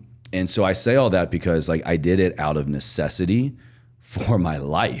 And so I say all that because like I did it out of necessity for my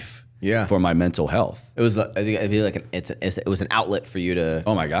life, for my mental health. It was, I think, it'd be like it was an outlet for you to.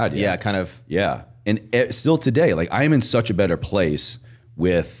 Oh my God, yeah, kind of, yeah. And still today, like I am in such a better place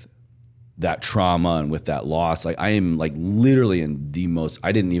with that trauma and with that loss. Like I am like literally in the most.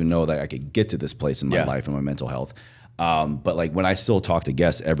 I didn't even know that I could get to this place in my life and my mental health. But like when I still talk to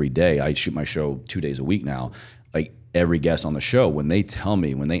guests every day, I shoot my show 2 days a week now. Like every guest on the show, when they tell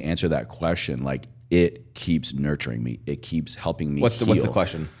me, when they answer that question, like it keeps nurturing me. It keeps helping me. What's the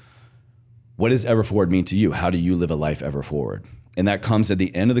question? What does Ever Forward mean to you? How do you live a life ever forward? And that comes at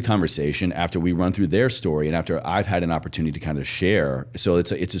the end of the conversation after we run through their story and after I've had an opportunity to kind of share. So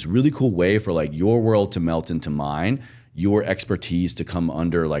it's this really cool way for like your world to melt into mine, your expertise to come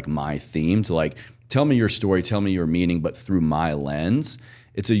under like my theme, to like tell me your story, tell me your meaning, but through my lens.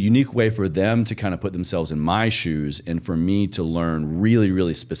 It's a unique way for them to kind of put themselves in my shoes and for me to learn really,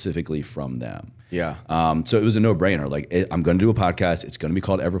 really specifically from them. Yeah. So it was a no-brainer. Like I'm going to do a podcast. It's going to be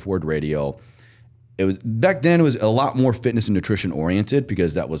called Ever Forward Radio. It was back then. It was a lot more fitness and nutrition oriented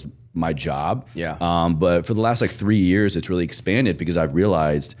because that was my job. Yeah. But for the last like 3 years, it's really expanded because I've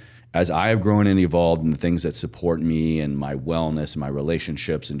realized as I have grown and evolved in the things that support me and my wellness and my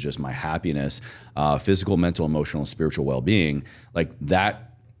relationships and just my happiness, physical, mental, emotional, and spiritual well-being, like that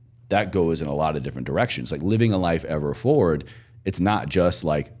goes in a lot of different directions. Like living a life ever forward it's not just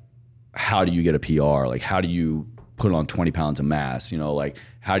like, how do you get a PR? Like, how do you put on 20 pounds of mass? You know, like,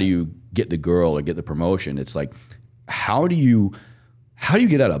 how do you get the girl or get the promotion? It's like, how do you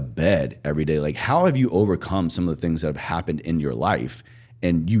get out of bed every day? Like, how have you overcome some of the things that have happened in your life?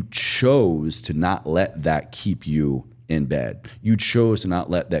 And you chose to not let that keep you in bed. You chose to not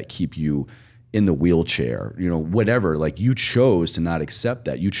let that keep you in the wheelchair, you know, whatever. Like, you chose to not accept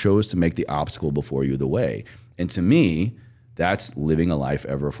that. You chose to make the obstacle before you the way. And to me, that's living a life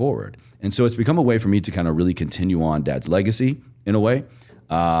ever forward. And so it's become a way for me to kind of really continue on Dad's legacy in a way,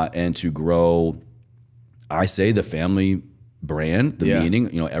 and to grow, I say, the family brand, the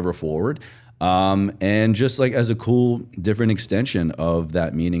meaning, you know, ever forward. And just like as a cool, different extension of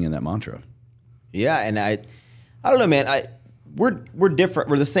that meaning and that mantra. Yeah. And I don't know, man, we're different.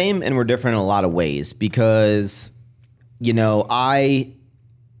 We're the same and we're different in a lot of ways because, you know, I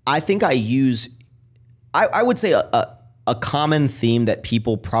think I use, I would say a common theme that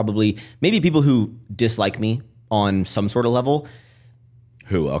people probably, maybe people who dislike me on some sort of level.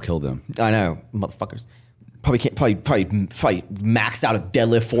 Who? I'll kill them. I know, motherfuckers. Probably max out a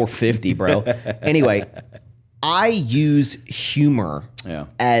deadlift 450, bro. Anyway, I use humor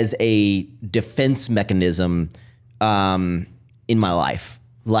as a defense mechanism in my life.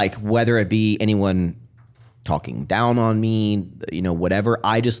 Like, whether it be anyone talking down on me, you know, whatever.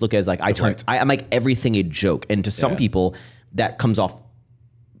 I just look as like, I make everything a joke. And to some people that comes off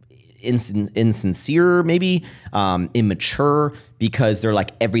insincere, maybe immature, because they're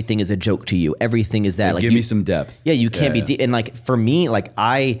like, everything is a joke to you. Everything is that. Like, give me some depth. Yeah, you can't be deep. And like, for me, like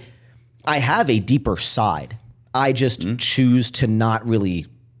I have a deeper side. I just choose to not really,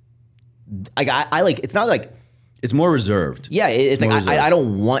 like, I like, it's not like, it's more reserved. Yeah, it's like I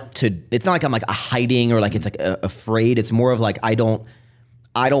don't want to. It's not like I'm like hiding or like it's like afraid. It's more of like I don't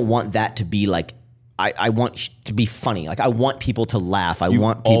want that to be like. I want to be funny. Like, I want people to laugh. You've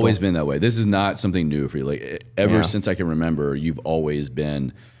always been that way. This is not something new for you. Like, ever since I can remember, you've always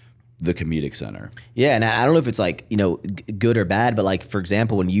been the comedic center. Yeah, and I don't know if it's like, you know, good or bad, but like, for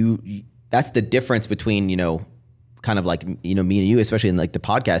example, when that's the difference between, you know, kind of like, you know, me and you, especially in like the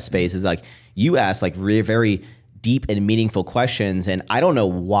podcast space, is like you ask like very deep and meaningful questions, and I don't know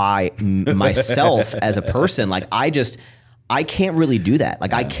why myself as a person, like I can't really do that.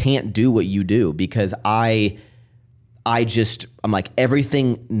 Like I can't do what you do because I'm like,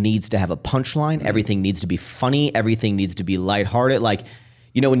 everything needs to have a punchline. Everything needs to be funny. Everything needs to be lighthearted. Like,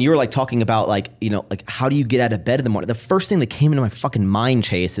 you know, when you were like talking about like, you know, like how do you get out of bed in the morning? The first thing that came into my fucking mind,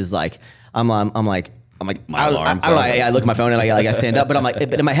 Chase, is like, I'm like, I don't know. I look at my phone and I stand up, but I'm like,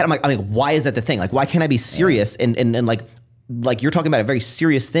 in my head, I'm like, why is that the thing? Like, why can't I be serious? And like you're talking about a very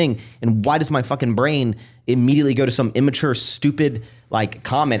serious thing, and why does my fucking brain immediately go to some immature, stupid like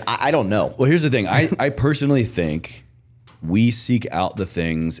comment? I don't know. Well, here's the thing. I personally think we seek out the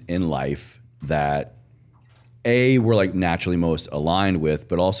things in life that A, we're like naturally most aligned with,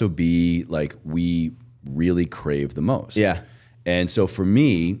 but also B, like we really crave the most. Yeah. And so for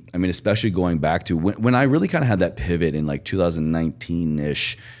me, I mean, especially going back to when I really kind of had that pivot in like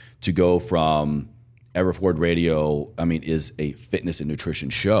 2019-ish to go from Everforward Radio, I mean, is a fitness and nutrition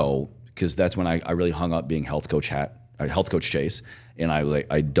show, because that's when I really hung up being health coach Chase, and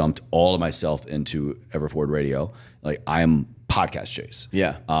I dumped all of myself into Everforward Radio. Like, I'm podcast Chase.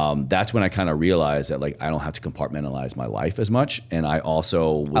 Yeah. That's when I kind of realized that like I don't have to compartmentalize my life as much, and I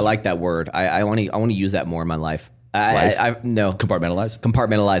also I like that word. I want to use that more in my life. No,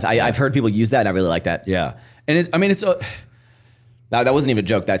 compartmentalize. I've heard people use that, and I really like that. Yeah, and it's a. No, that wasn't even a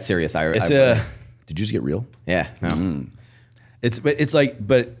joke. That's serious. Did you just get real? Yeah. No.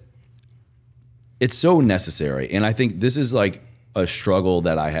 But it's so necessary. And I think this is like a struggle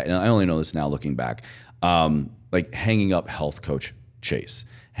that I had, and I only know this now looking back, like hanging up health coach Chase,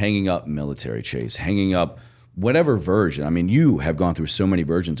 hanging up military Chase, hanging up whatever version. I mean, you have gone through so many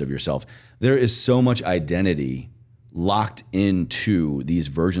versions of yourself. There is so much identity locked into these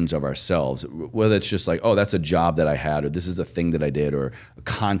versions of ourselves, whether it's just like, oh, that's a job that I had, or this is a thing that I did, or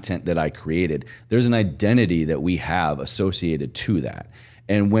content that I created. There's an identity that we have associated to that.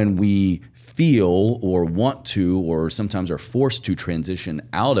 And when we feel or want to, or sometimes are forced to transition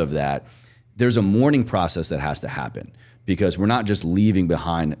out of that, there's a mourning process that has to happen, because we're not just leaving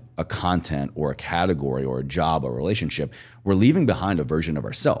behind a content or a category or a job or a relationship. We're leaving behind a version of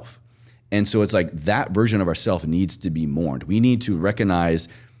ourselves. And so it's like that version of ourselves needs to be mourned. We need to recognize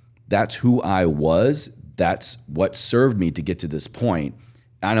that's who I was. That's what served me to get to this point.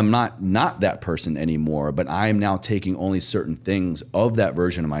 And I'm not that person anymore, but I am now taking only certain things of that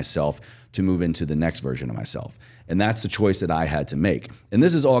version of myself to move into the next version of myself. And that's the choice that I had to make. And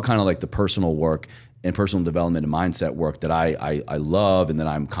this is all kind of like the personal work and personal development and mindset work that I love and that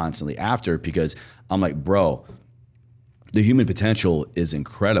I'm constantly after, because I'm like, bro, the human potential is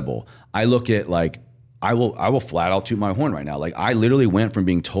incredible. I look at like, I will flat out toot my horn right now. Like I literally went from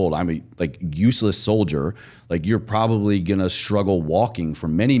being told I'm a like useless soldier, like you're probably gonna struggle walking for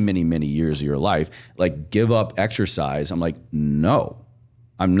many, many, many years of your life, like give up exercise. I'm like, no,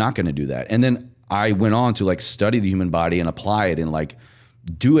 I'm not gonna do that. And then I went on to like study the human body and apply it and like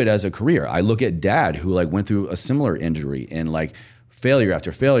do it as a career. I look at dad who like went through a similar injury and like failure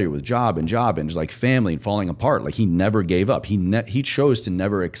after failure with job and just like family and falling apart. Like he never gave up. He chose to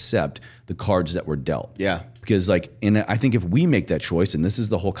never accept the cards that were dealt. Yeah. Because like, and I think if we make that choice, and this is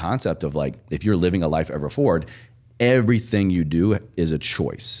the whole concept of like, if you're living a life ever forward, everything you do is a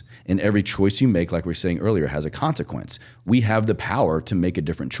choice. And every choice you make, like we were saying earlier, has a consequence. We have the power to make a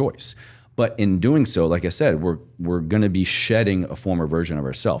different choice. But in doing so, like I said, we're going to be shedding a former version of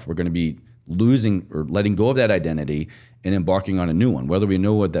ourselves. We're going to be losing or letting go of that identity and embarking on a new one. Whether we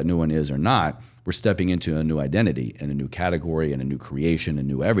know what that new one is or not, we're stepping into a new identity and a new category and a new creation and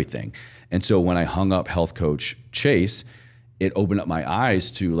new everything. And so when I hung up health coach Chase, it opened up my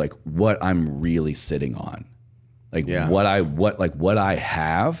eyes to like what I'm really sitting on. Like what I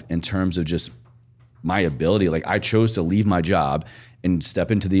have in terms of just my ability. Like I chose to leave my job and step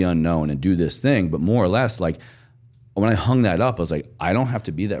into the unknown and do this thing. But more or less, like when I hung that up, I was like, I don't have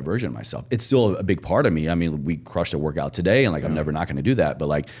to be that version of myself. It's still a big part of me. I mean, we crushed a workout today and like, I'm never not going to do that. But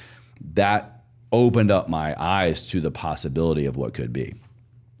like that opened up my eyes to the possibility of what could be.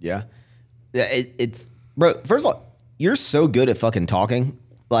 Yeah. It's bro, first of all, you're so good at fucking talking.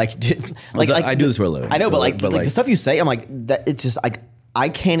 Like I do this for a living. I know, but like the stuff you say, I'm like, that it's just like, I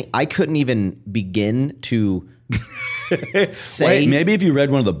couldn't even begin to say. Wait, maybe if you read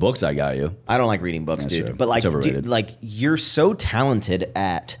one of the books I got you. I don't like reading books, dude. True. But like, It's overrated. like you're so talented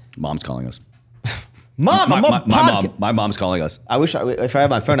at. Mom's calling us. Mom, my mom's calling us. I wish if I had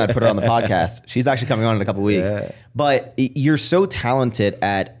my phone, I'd put her on the podcast. She's actually coming on in a couple of weeks. Yeah. But you're so talented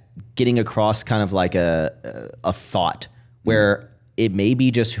at getting across kind of like a thought where it may be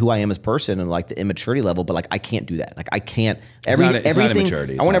just who I am as a person and like the immaturity level, but like I can't do that. Like I can't. It's not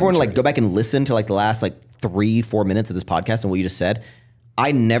immaturity. I want everyone to like go back and listen to like the last like 3-4 minutes of this podcast and what you just said.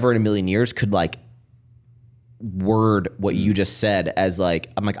 I never in a million years could like word what you just said as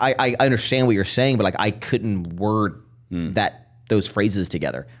like, I'm like, I understand what you're saying, but like I couldn't word those phrases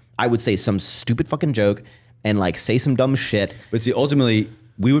together. I would say some stupid fucking joke and like say some dumb shit. But see, ultimately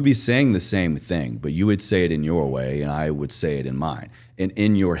we would be saying the same thing, but you would say it in your way and I would say it in mine. And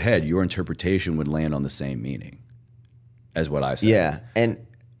in your head, your interpretation would land on the same meaning as what I said. Yeah. And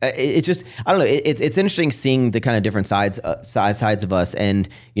it's just, I don't know. It's interesting seeing the kind of different sides of us, and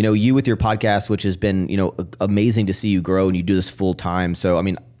you know, you with your podcast, which has been, you know, amazing to see you grow, and you do this full time. So I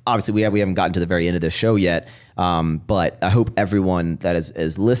mean, obviously we haven't gotten to the very end of this show yet, but I hope everyone that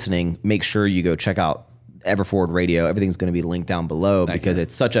is listening, make sure you go check out Everforward Radio. Everything's going to be linked down below because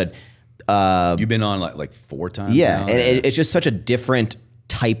it's such a. You've been on like 4 times. Yeah, now, and it's just such a different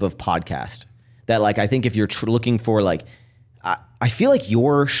type of podcast that like I think if you're looking for like. I feel like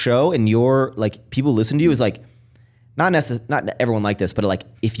your show and your like people listen to you is like not everyone like this, but like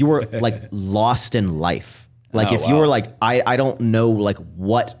if you were like lost in life, like if you were like I don't know like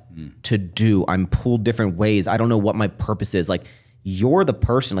what to do, I'm pulled different ways, I don't know what my purpose is. Like you're the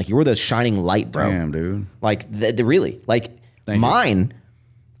person, like you're the shining light, bro. Damn, dude. Like really, like mine.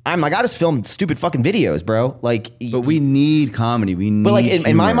 I just film stupid fucking videos, bro. Like, but we need comedy. We need. But like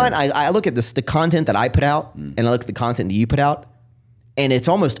in my mind, I look at the content that I put out, and I look at the content that you put out, and it's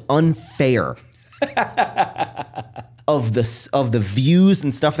almost unfair of the views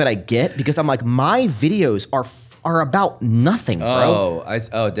and stuff that I get, because I'm like, my videos are about nothing, bro.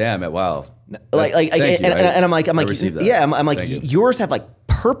 Oh, damn it! Wow. And I'm like, yeah, I'm like, yours have like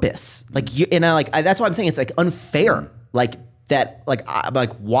purpose, like that's why I'm saying it's like unfair, like. That like I'm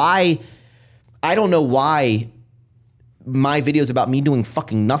like, why? I don't know why my videos about me doing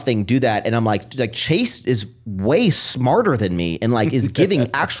fucking nothing do that, and I'm like Chase is way smarter than me and like is giving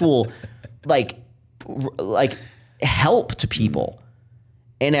actual like help to people,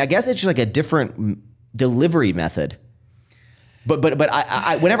 and I guess it's just like a different delivery method. But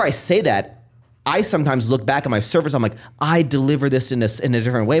I whenever I say that, I sometimes look back at my service. I'm like, I deliver this in a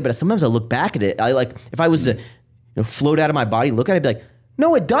different way, but sometimes I look back at it. I like if I was to. Float out of my body, look at it, be like,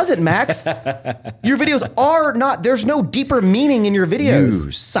 no, it doesn't, Max. Your videos are not, there's no deeper meaning in your videos.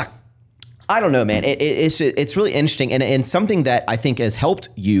 You suck. I don't know, man. It's really interesting, and something that I think has helped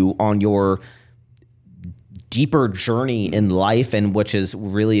you on your deeper journey in life, and which has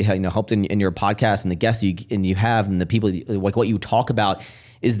really helped in your podcast and the guests you have and the people, like what you talk about,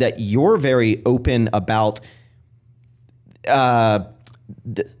 is that you're very open about the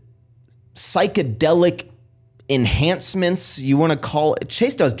psychedelic enhancements. You want to call it.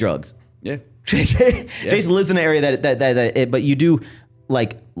 Chase does drugs. Yeah. Chase lives in an area but you do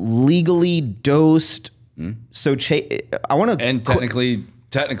like legally dosed. So I want to, and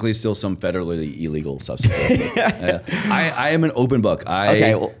technically still some federally illegal substances. I am an open book.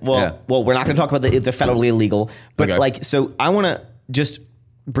 Well, we're not going to talk about the federally illegal, but like, so I want to just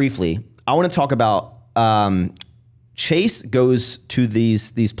briefly, I want to talk about, Chase goes to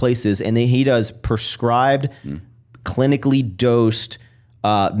these places and he does prescribed, clinically dosed,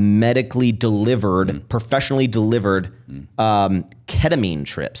 medically delivered, professionally delivered, ketamine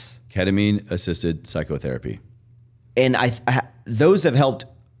trips. Ketamine assisted psychotherapy. And those have helped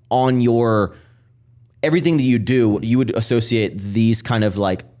on your, everything that you do, you would associate these kind of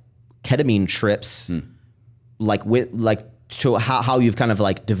like ketamine trips, like to how you've kind of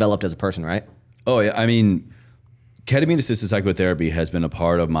like developed as a person, right? Oh yeah. I mean, ketamine assisted psychotherapy has been a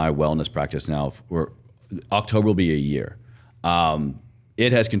part of my wellness practice now for October will be a year.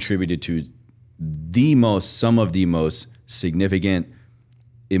 It has contributed to some of the most significant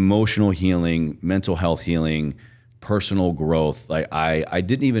emotional healing, mental health healing, personal growth. Like I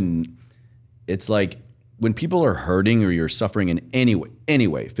didn't even, it's like when people are hurting or you're suffering in any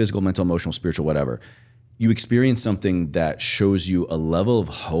way, physical, mental, emotional, spiritual, whatever, you experience something that shows you a level of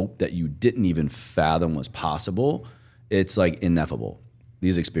hope that you didn't even fathom was possible. It's like ineffable,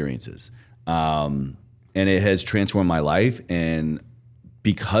 these experiences. And it has transformed my life, and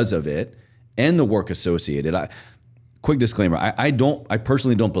because of it and the work associated, quick disclaimer, I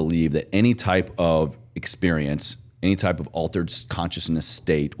personally don't believe that any type of experience, any type of altered consciousness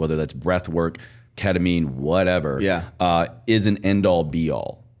state, whether that's breath work, ketamine, whatever, is an end all be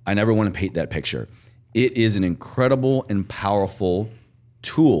all. I never want to paint that picture. It is an incredible and powerful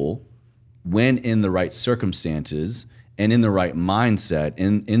tool when in the right circumstances and in the right mindset,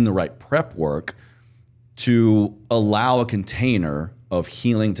 in the right prep work, to allow a container of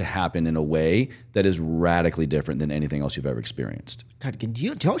healing to happen in a way that is radically different than anything else you've ever experienced. God, do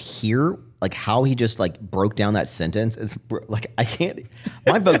y'all hear like how he just like broke down that sentence? It's like, I can't,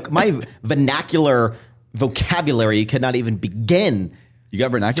 my vernacular vocabulary could not even begin You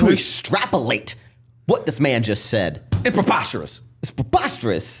got vernacular? to extrapolate what this man just said. It's preposterous. It's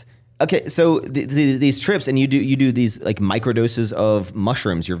preposterous. Okay, so these trips, and you do these like microdoses of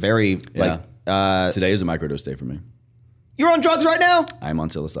mushrooms. You're very like today is a microdose day for me. You're on drugs right now? I'm on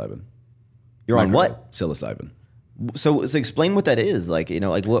psilocybin. You're on what? Psilocybin. So explain what that is. Like, you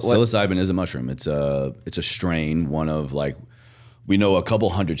know, like what? Psilocybin is a mushroom. It's a strain, one of like, we know a couple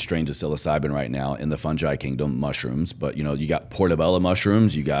hundred strains of psilocybin right now in the fungi kingdom, mushrooms. But you know, you got portobello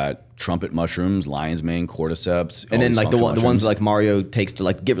mushrooms, you got trumpet mushrooms, lion's mane, cordyceps, and then like the ones like Mario takes to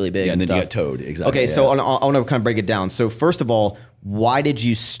like get really big. Yeah, and then stuff. you get toad. Exactly. Okay, so I want to kind of break it down. So first of all, why did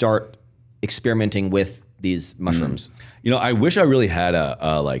you start experimenting with these mushrooms? You know, I wish I really had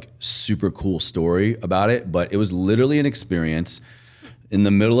a like super cool story about it, but it was literally an experience in the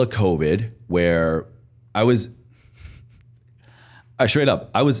middle of COVID where I was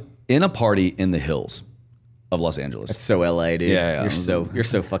in a party in the hills of Los Angeles. That's so LA, dude. Yeah. You're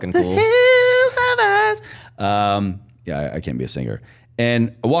so fucking cool. Hills of us. I can't be a singer.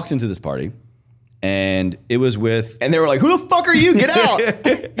 And I walked into this party, and it was with, and they were like, "Who the fuck are you? Get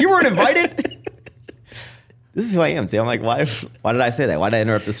out! You weren't invited." This is who I am. See, I'm like, why did I say that? Why did I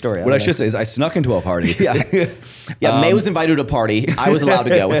interrupt the story? What I should say is I snuck into a party. May was invited to a party. I was allowed to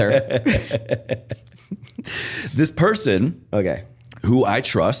go with her. This person, who I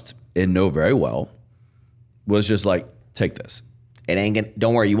trust and know very well, was just like, take this. It ain't gonna,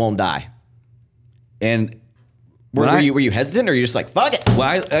 don't worry, you won't die. And were you hesitant, or you just like, fuck it?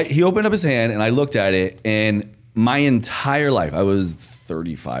 Well, he opened up his hand and I looked at it, and my entire life, I was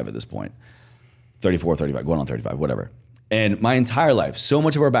 35 at this point. 34, 35, going on 35, whatever. And my entire life, so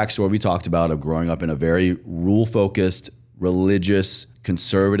much of our backstory we talked about of growing up in a very rule-focused, religious,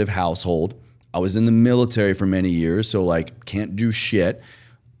 conservative household. I was in the military for many years, so like can't do shit.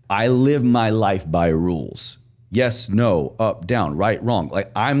 I live my life by rules. Yes, no, up, down, right, wrong.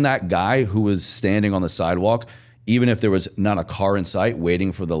 Like I'm that guy who was standing on the sidewalk, even if there was not a car in sight,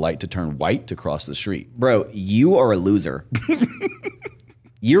 waiting for the light to turn white to cross the street. Bro, you are a loser.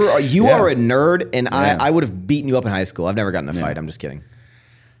 You are a nerd, and I would have beaten you up in high school. I've never gotten in a fight. I'm just kidding.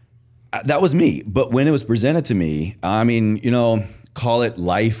 That was me. But when it was presented to me, I mean, you know, call it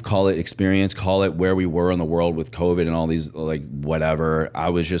life, call it experience, call it where we were in the world with COVID and all these, like, whatever. I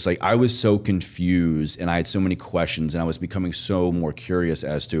was just like, I was so confused, and I had so many questions, and I was becoming so more curious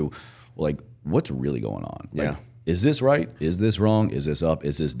as to, like, what's really going on? Like, is this right? Is this wrong? Is this up?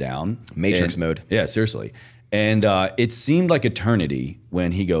 Is this down? Matrix mode. Yeah, seriously. And it seemed like eternity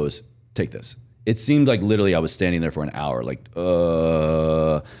when he goes, take this. It seemed like literally I was standing there for an hour, like,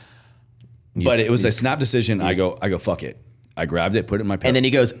 but it was a snap decision. I go, fuck it. I grabbed it, put it in my pill. And then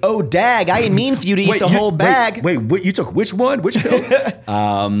he goes, oh, dag, I didn't mean for you to eat the whole bag. Wait, you took which one? Which pill?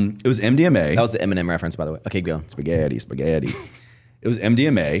 It was MDMA. That was the Eminem reference, by the way. Okay, go. Spaghetti. It was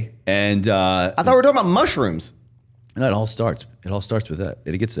MDMA. And I thought we were talking about mushrooms. no, it all starts with that.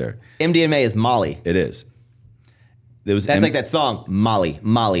 It gets there. MDMA is Molly. It is. That's like that song, Molly,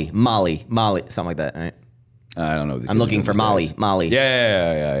 something like that, right? I don't know. I'm looking for Molly.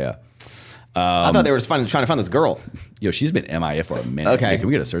 Yeah. I thought they were just trying to find this girl. Yo, she's been MIA for a minute. Okay. Hey, can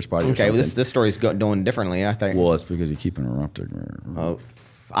we get a search party or Okay, something? well, this story's going differently, I think. Well, it's because you keep interrupting me. Oh,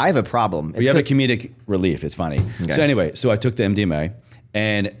 I have a problem. We have a comedic relief. It's funny. Okay. So anyway, I took the MDMA,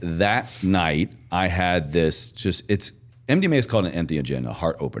 and that night I had this MDMA is called an entheogen, a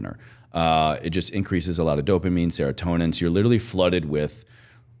heart opener. It just increases a lot of dopamine, serotonin. So you're literally flooded with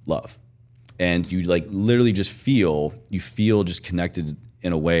love. And you like literally just feel just connected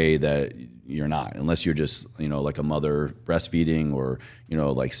in a way that you're not, unless you're just, like a mother breastfeeding or,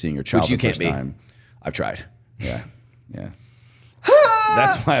 like seeing your child Which you for the can't first be. time. I've tried. Yeah.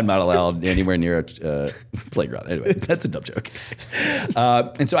 That's why I'm not allowed anywhere near a playground. Anyway, that's a dumb joke.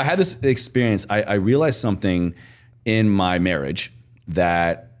 And so I had this experience. I realized something in my marriage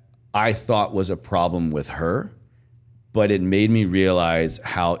that I thought was a problem with her, but it made me realize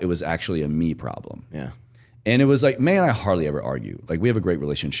how it was actually a me problem. Yeah. And it was like, man, I hardly ever argue. Like, we have a great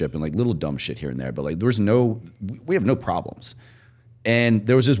relationship and like little dumb shit here and there, but like we have no problems. And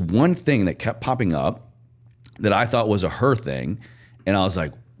there was this one thing that kept popping up that I thought was a her thing. And I was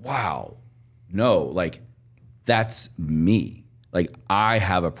like, wow, no, like that's me. Like, I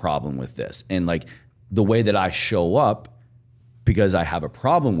have a problem with this. And like the way that I show up, because I have a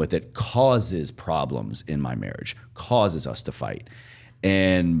problem with it, causes problems in my marriage, causes us to fight.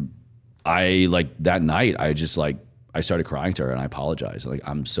 And I that night, I started crying to her and I apologized. Like,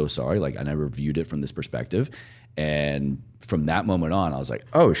 I'm so sorry. Like, I never viewed it from this perspective. And from that moment on, I was like,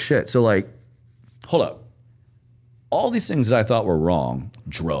 oh shit. So like, hold up. All these things that I thought were wrong,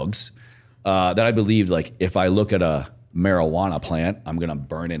 drugs, that I believed, like, if I look at a marijuana plant, I'm gonna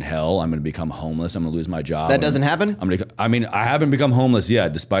burn in hell. I'm gonna become homeless. I'm gonna lose my job. That doesn't happen? I haven't become homeless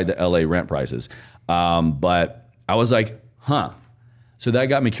yet, despite the LA rent prices. But I was like, huh. So that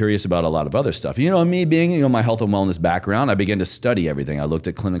got me curious about a lot of other stuff. Me being, my health and wellness background, I began to study everything. I looked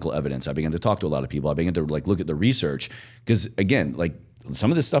at clinical evidence. I began to talk to a lot of people. I began to like look at the research because, again, like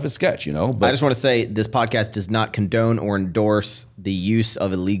some of this stuff is sketch, But I just want to say this podcast does not condone or endorse the use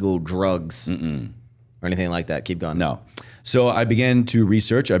of illegal drugs or anything like that. Keep going. No. So I began to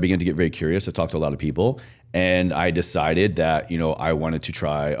research. I began to get very curious. I talked to a lot of people. And I decided that, I wanted to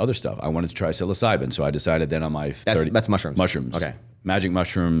try other stuff. I wanted to try psilocybin. So I decided then on my That's mushrooms. Mushrooms. Okay. Magic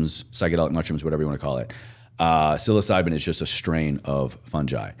mushrooms, psychedelic mushrooms, whatever you want to call it. Psilocybin is just a strain of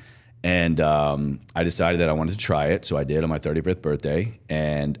fungi. And I decided that I wanted to try it. So I did on my 35th birthday.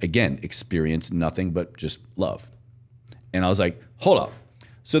 And again, experienced nothing but just love. And I was like, hold up.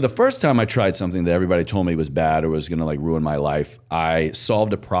 So the first time I tried something that everybody told me was bad or was going to like ruin my life, I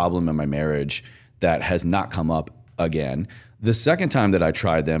solved a problem in my marriage that has not come up again. The second time that I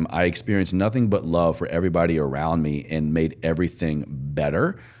tried them, I experienced nothing but love for everybody around me and made everything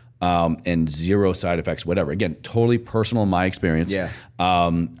better, and zero side effects, whatever. Again, totally personal, my experience. Yeah.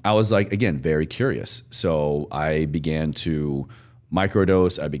 I was like, again, very curious. So I began to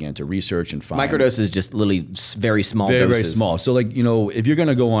microdose. I began to research and find. Microdose is just literally very small very, doses. very small. So like, if you're going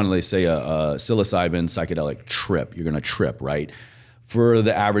to go on, let's say a psilocybin psychedelic trip, you're going to trip, right? For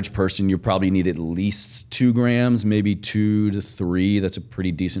the average person, you probably need at least 2 grams, maybe 2 to 3. That's a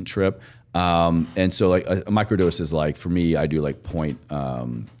pretty decent trip. And so like a microdose is like, for me, I do like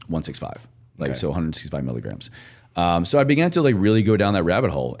 0.165, so 165 milligrams. So I began to like really go down that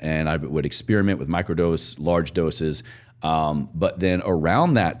rabbit hole, and I would experiment with microdose, large doses. But then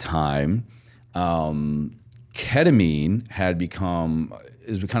around that time, ketamine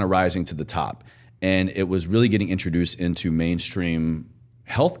is kind of rising to the top. And it was really getting introduced into mainstream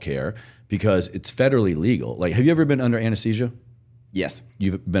healthcare because it's federally legal. Like, have you ever been under anesthesia? Yes.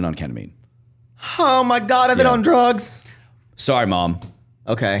 You've been on ketamine. Oh my God, I've been on drugs. Sorry, Mom.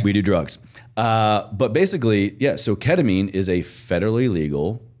 Okay. We do drugs. But basically, yeah, so ketamine is a federally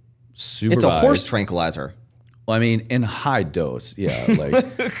legal, supervised. It's a horse tranquilizer. Well, I mean, in high dose, yeah.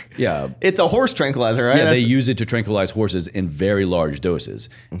 Yeah. It's a horse tranquilizer, right? Yeah, they use it to tranquilize horses in very large doses.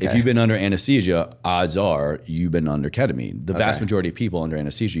 Okay. If you've been under anesthesia, odds are you've been under ketamine. The vast majority of people under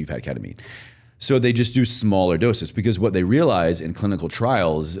anesthesia, you've had ketamine. So they just do smaller doses because what they realize in clinical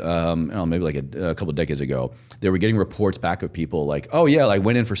trials, I don't know, maybe like a couple of decades ago, they were getting reports back of people like, oh yeah, I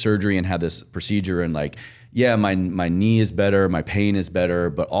went in for surgery and had this procedure and like, yeah, my knee is better, my pain is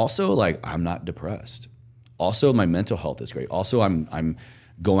better, but also like I'm not depressed. Also my mental health is great. Also I'm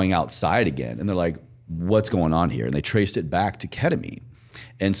going outside again. And they're like, what's going on here? And they traced it back to ketamine.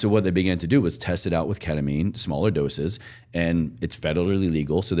 And so what they began to do was test it out with ketamine, smaller doses, and it's federally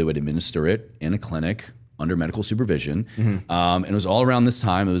legal. So they would administer it in a clinic under medical supervision. And it was all around this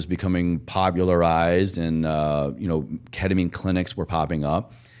time. It was becoming popularized and, ketamine clinics were popping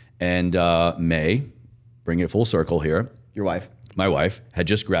up. And May, bring it full circle here. Your wife. My wife had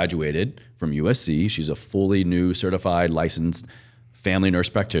just graduated from USC. She's a fully new certified licensed family nurse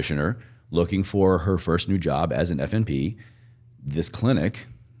practitioner looking for her first new job as an FNP. This clinic,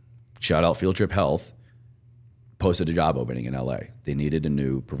 shout out Field Trip Health, posted a job opening in LA. They needed a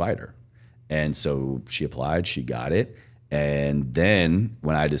new provider. And so she applied, she got it. And then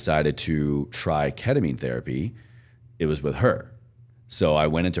when I decided to try ketamine therapy, it was with her. So I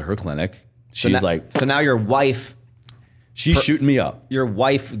went into her clinic. She's So now your wife, she's shooting me up. your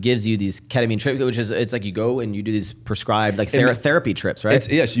wife gives you these ketamine trips, which is, it's like you go and you do these prescribed like therapy trips, right?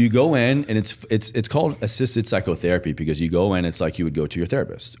 So you go in and it's called assisted psychotherapy because you go in, it's like you would go to your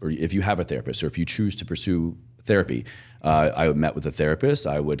therapist, or if you have a therapist, or if you choose to pursue therapy. I met with a therapist.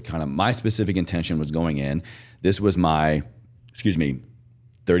 I would my specific intention was going in. This was my,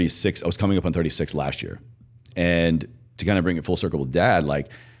 36. I was coming up on 36 last year. And to kind of bring it full circle with Dad, like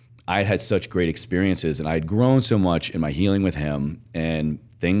I had such great experiences and I had grown so much in my healing with him, and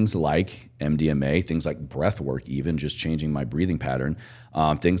things like MDMA, things like breath work, even just changing my breathing pattern,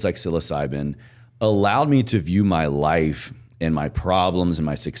 things like psilocybin allowed me to view my life and my problems and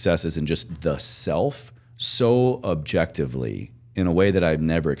my successes and just the self so objectively in a way that I've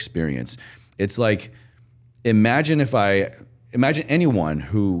never experienced. It's like, imagine anyone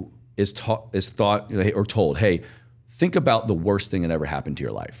who is thought or told, hey, think about the worst thing that ever happened to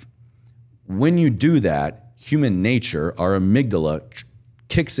your life. When you do that, human nature, our amygdala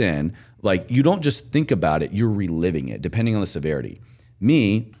kicks in. Like, you don't just think about it, you're reliving it, depending on the severity.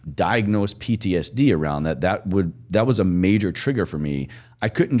 Me, diagnosed PTSD around that was a major trigger for me. I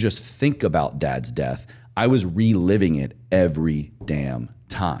couldn't just think about Dad's death. I was reliving it every damn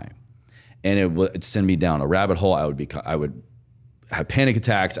time. And it would send me down a rabbit hole. I would have panic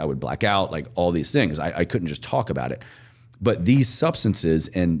attacks. I would black out, like all these things. I couldn't just talk about it. But these substances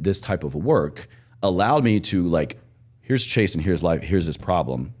and this type of work allowed me to, like, here's Chase and here's life, here's this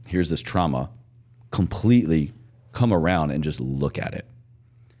problem, here's this trauma, completely come around and just look at it.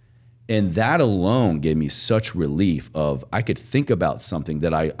 And that alone gave me such relief of, I could think about something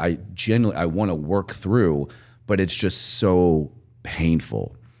that I genuinely want to work through, but it's just so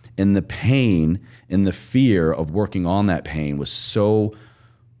painful. And the pain and the fear of working on that pain was so,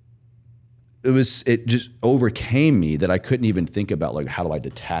 it just overcame me that I couldn't even think about, like, how do I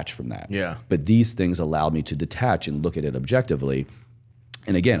detach from that? Yeah. But these things allowed me to detach and look at it objectively.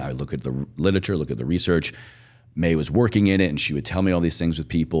 And again, I look at the literature, look at the research. May was working in it and she would tell me all these things with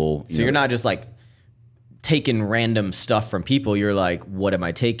people. So you're not just like taking random stuff from people. You're like, what am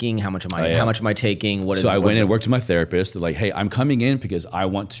I taking? How much am I, how much am I taking? What is So I went in and worked with my therapist. They're like, hey, I'm coming in because I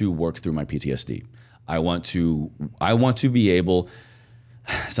want to work through my PTSD. I want to be able,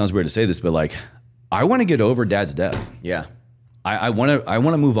 sounds weird to say this, but like, I want to get over Dad's death. Yeah. I want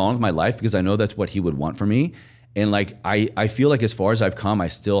to move on with my life because I know that's what he would want for me. And like, I feel like as far as I've come, I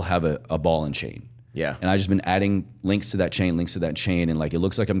still have a ball and chain. Yeah. And I've just been adding links to that chain, and like, it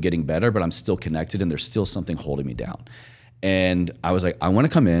looks like I'm getting better, but I'm still connected and there's still something holding me down. And I was like, I want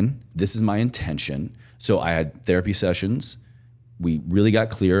to come in. This is my intention. So I had therapy sessions. We really got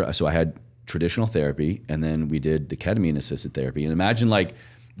clear. So I had traditional therapy, and then we did the ketamine assisted therapy. And imagine like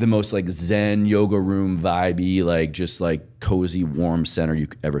the most like Zen yoga room vibey, like just like cozy, warm center you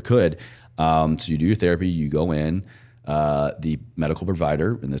ever could. So you do your therapy, you go in, the medical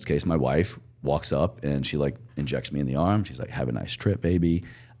provider, in this case, my wife, walks up and she like injects me in the arm. She's like, have a nice trip, baby.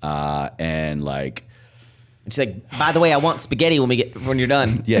 And like, and she's like, by the way, I want spaghetti when you're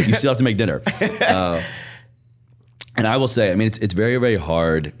done. Yeah, you still have to make dinner. And I will say, I mean, it's very, very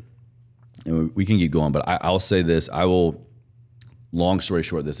hard. And we can keep going, but I'll say this. I will, long story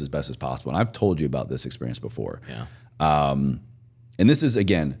short, this as best as possible. And I've told you about this experience before. Yeah. And this is,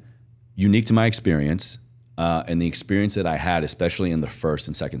 again, unique to my experience. And the experience that I had, especially in the first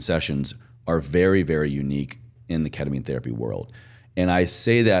and second sessions, are very, very unique in the ketamine therapy world. And I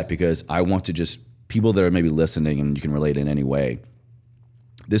say that because I want to just, people that are maybe listening and you can relate in any way,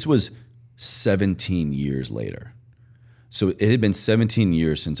 this was 17 years later. So it had been 17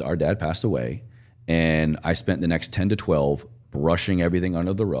 years since our dad passed away. And I spent the next 10 to 12 brushing everything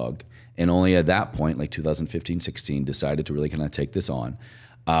under the rug. And only at that point, like 2015, 16, decided to really kind of take this on.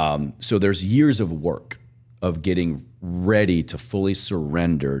 So there's years of work of getting ready to fully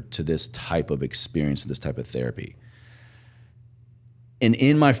surrender to this type of experience, this type of therapy. And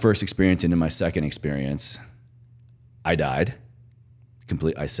in my first experience and in my second experience, I died.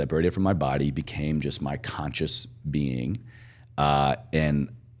 I separated from my body, became just my conscious being, and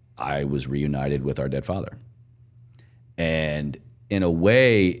I was reunited with our dead father. And in a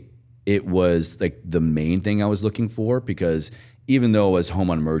way, it was like the main thing I was looking for, because even though I was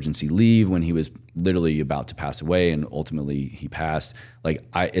home on emergency leave when he was literally about to pass away and ultimately he passed, like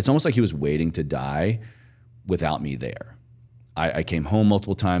it's almost like he was waiting to die without me there. I came home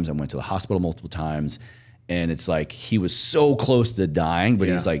multiple times. I went to the hospital multiple times, and it's like he was so close to dying, but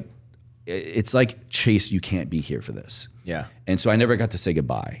he's like, it's like, Chase, you can't be here for this. Yeah. And so I never got to say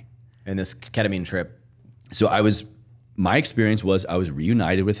goodbye. And this ketamine trip. So my experience was I was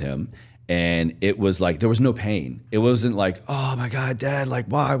reunited with him, and it was like, there was no pain. It wasn't like, oh my God, Dad, like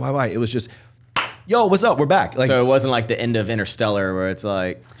why? It was just, yo, what's up? We're back. Like, so it wasn't like the end of Interstellar where it's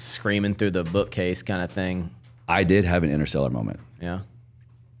like screaming through the bookcase kind of thing. I did have an interstellar moment. Yeah.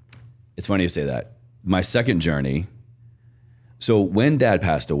 It's funny you say that. My second journey. So when Dad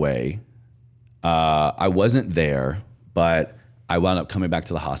passed away, I wasn't there, but I wound up coming back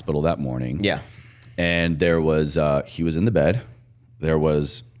to the hospital that morning. Yeah. And there was, he was in the bed. There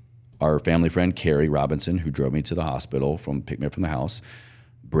was our family friend, Carrie Robinson, who drove me to the hospital picked me up from the house.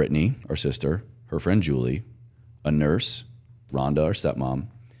 Brittany, our sister, her friend Julie, a nurse, Rhonda, our stepmom,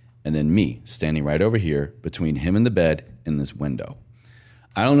 and then me standing right over here between him and the bed in this window.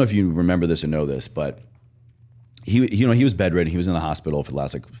 I don't know if you remember this or know this, but he was bedridden. He was in the hospital for the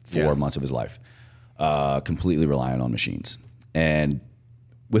last like 4 months of his life, completely reliant on machines. And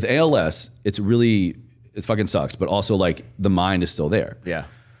with ALS, it fucking sucks, but also like the mind is still there. Yeah.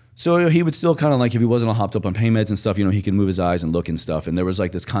 So he would still kind of like, if he wasn't all hopped up on pain meds and stuff, he can move his eyes and look and stuff. And there was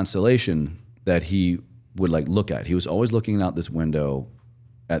like this constellation that he would like look at. He was always looking out this window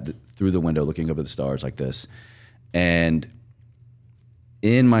through the window, looking up at the stars like this. And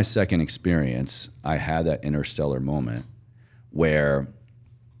in my second experience, I had that interstellar moment where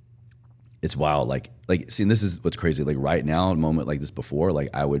it's wild. Like, see, this is what's crazy. Like right now, a moment like this before, like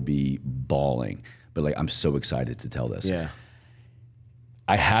I would be bawling, but like, I'm so excited to tell this. Yeah.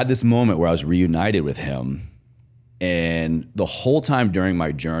 I had this moment where I was reunited with him, and the whole time during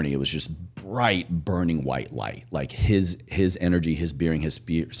my journey, it was just bright, burning white light. Like his energy, his being, his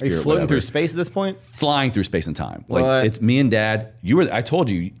spirit. Are you floating through space at this point? Flying through space and time. What? Like it's me and Dad. I told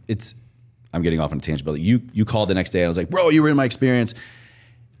you, I'm getting off on a tangent, but you called the next day and I was like, bro, you were in my experience.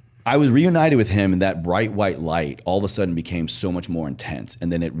 I was reunited with him, and that bright white light all of a sudden became so much more intense.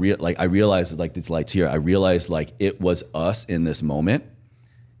 And then I realized that like these lights here, I realized like it was us in this moment.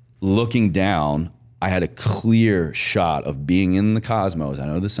 Looking down, I had a clear shot of being in the cosmos. I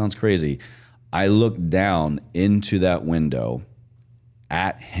know this sounds crazy. I looked down into that window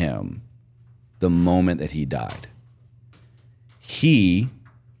at him the moment that he died. He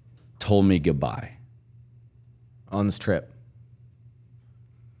told me goodbye. On this trip.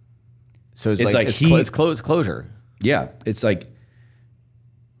 So it's closure. Yeah. It's like,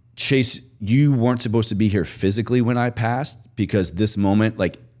 Chase, you weren't supposed to be here physically when I passed, because this moment,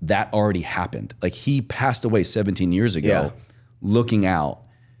 like, that already happened. Like he passed away 17 years ago, looking out.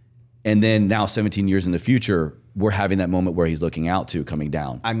 And then now 17 years in the future, we're having that moment where he's looking out to coming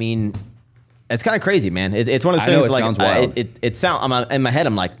down. I mean, it's kind of crazy, man. It's one of those things. It like sounds wild. I'm in my head.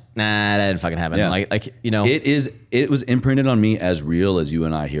 I'm like, nah, that didn't fucking happen. Yeah. Like it was imprinted on me as real as you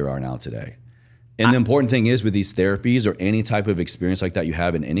and I here are now today. And the important thing is with these therapies or any type of experience like that you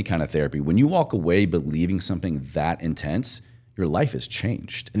have in any kind of therapy, when you walk away believing something that intense, your life has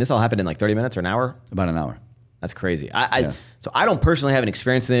changed. And this all happened in like 30 minutes or an hour? About an hour. That's crazy. So I don't personally have an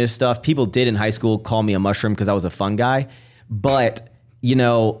experience in this stuff. People did in high school call me a mushroom because I was a fun guy. But,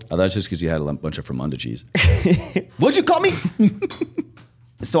 Oh, that's just because you had a bunch of Fermundages. What'd you call me?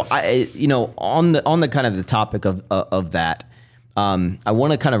 So on the kind of the topic of that, I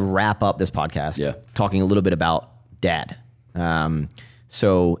want to kind of wrap up this podcast talking a little bit about Dad.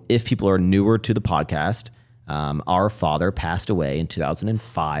 So if people are newer to the podcast, our father passed away in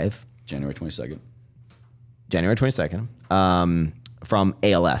 2005. January 22nd. From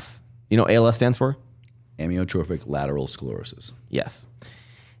ALS. You know what ALS stands for? Amyotrophic lateral sclerosis. Yes.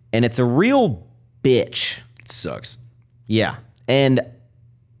 And it's a real bitch. It sucks. Yeah. And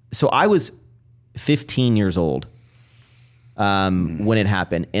so I was 15 years old when it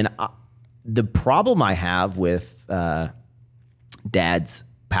happened. And the problem I have with Dad's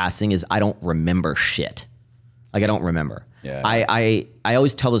passing is I don't remember shit. Like I don't remember. Yeah. I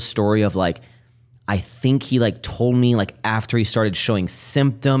always tell the story of like, I think he like told me like after he started showing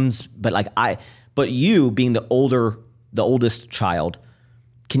symptoms, but you being the oldest child,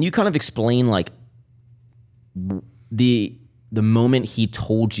 can you kind of explain like the moment he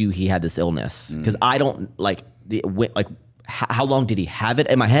told you he had this illness? Because I don't like how long did he have it?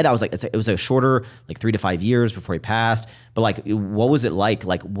 In my head, I was like, it was a shorter, like 3 to 5 years before he passed. But like, what was it like?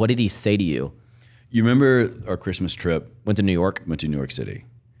 Like, what did he say to you? You remember our Christmas trip? Went to New York? Went to New York City.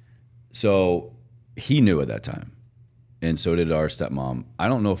 So he knew at that time. And so did our stepmom. I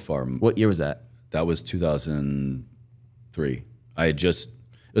don't know if What year was that? That was 2003. It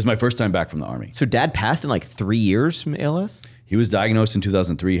was my first time back from the Army. So dad passed in like 3 years from ALS? He was diagnosed in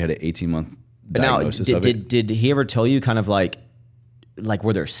 2003, had an 18-month diagnosis of it. Did he ever tell you kind of like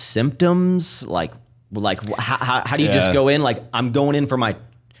were there symptoms? Like how do you just go in? Like, I'm going in for my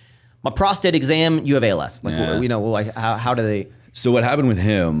prostate exam, you have ALS. Like, you know, like how do they? So what happened with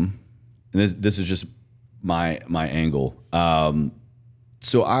him, and this is just my angle.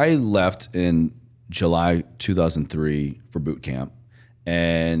 So I left in July 2003 for boot camp,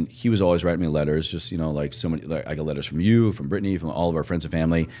 and he was always writing me letters, just, you know, like so many, like I got letters from you, from Brittany, from all of our friends and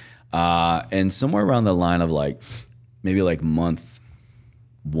family. And somewhere around the line of like, maybe like month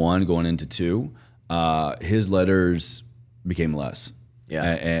 1 going into 2, his letters became less.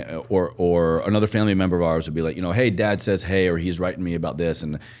 Yeah. Or another family member of ours would be like, you know, hey, dad says, hey, or he's writing me about this,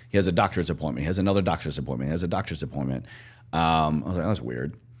 and he has a doctor's appointment. He has another doctor's appointment. He has a doctor's appointment. I was like, oh, that's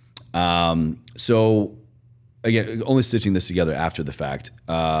weird. So again, only stitching this together after the fact,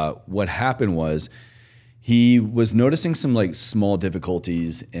 what happened was he was noticing some like small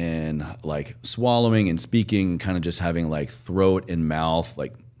difficulties in like swallowing and speaking, kind of just having like throat and mouth,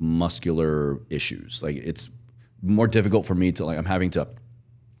 like muscular issues. Like it's more difficult for me to like, I'm having to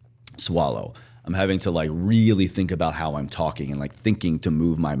swallow. I'm having to like really think about how I'm talking and like thinking to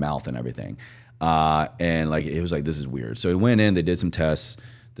move my mouth and everything. And like, it was like, this is weird. So he went in, they did some tests,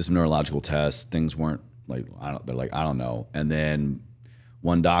 did some neurological tests. Things weren't like, they're like, I don't know. And then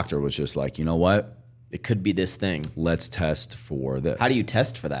one doctor was just like, you know what? It could be this thing. Let's test for this. How do you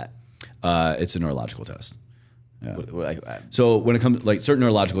test for that? It's a neurological test. Yeah. So when it comes like certain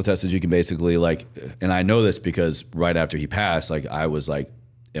neurological tests, you can basically like, and I know this because right after he passed, like I was like,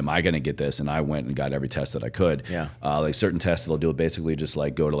 am I going to get this? And I went and got every test that I could. Yeah. Like certain tests they'll do basically just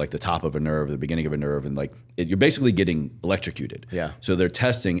like go to like the top of a nerve, the beginning of a nerve, and like you're basically getting electrocuted. Yeah. So they're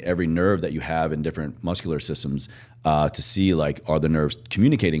testing every nerve that you have in different muscular systems to see like, are the nerves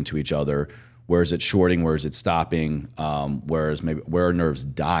communicating to each other? Where is it shorting? Where is it stopping? Where are nerves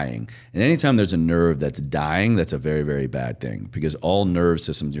dying? And anytime there's a nerve that's dying, that's a very, very bad thing, because all nerve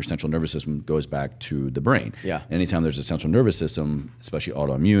systems, your central nervous system goes back to the brain. Yeah. Anytime there's a central nervous system, especially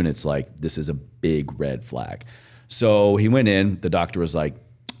autoimmune, it's like, this is a big red flag. So he went in, the doctor was like,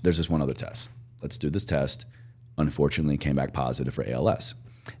 there's this one other test. Let's do this test. Unfortunately, came back positive for ALS.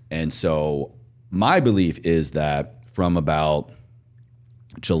 And so my belief is that from about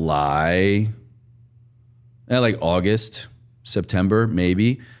July, like August, September,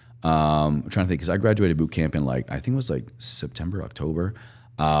 maybe. I'm trying to think, because I graduated boot camp in like, I think it was like September, October.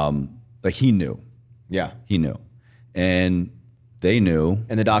 Like he knew. Yeah. He knew. And they knew.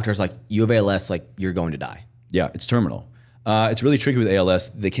 And the doctor's like, you have ALS, like you're going to die. Yeah, it's terminal. It's really tricky with ALS.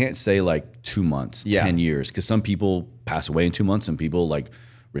 They can't say like 2 months, 10 years, because some people pass away in 2 months. Some people like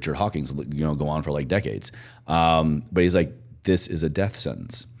Richard Hawkins, you know, go on for like decades. But he's like, this is a death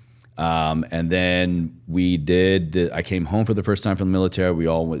sentence. And then I came home for the first time from the military. We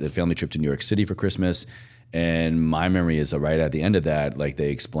all went a family trip to New York City for Christmas. And my memory is that right at the end of that, like they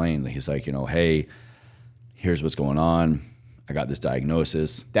explained, he's like, you know, hey, here's what's going on. I got this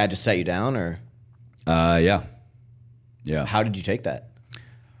diagnosis. Dad just sat you down, or? Yeah. Yeah. How did you take that?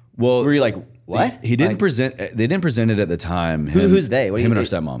 Well, were you like, what? He didn't present, they didn't present it at the time. Who's they? What do him you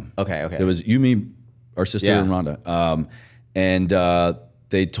and our stepmom. Okay. Okay. It was you, me, our sister, and Rhonda. And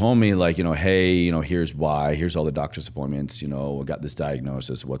they told me like, you know, hey, you know, here's why, here's all the doctor's appointments, you know, I got this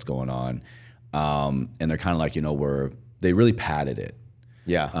diagnosis, what's going on. And they're kind of like, you know, they really padded it.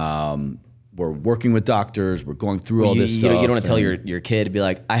 Yeah. We're working with doctors, we're going through all this stuff. You don't want to tell your kid to be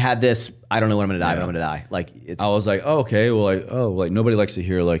like, I had this, I don't know when I'm going to die, but I'm going to die. Like it's. I was like, oh, okay, well, like nobody likes to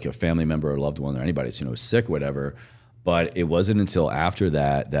hear like a family member or loved one or anybody that's, you know, sick or whatever. But it wasn't until after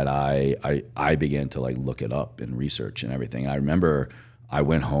that I began to like look it up and research and everything. I remember I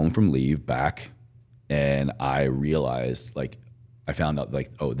went home from leave back, and I realized like I found out like,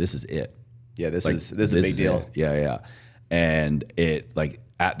 oh, this is it. Yeah, this is a big deal. Yeah, yeah. And it like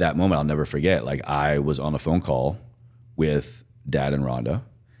at that moment I'll never forget. Like I was on a phone call with Dad and Rhonda,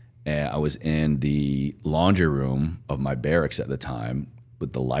 and I was in the laundry room of my barracks at the time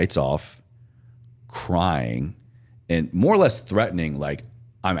with the lights off, crying, and more or less threatening, like,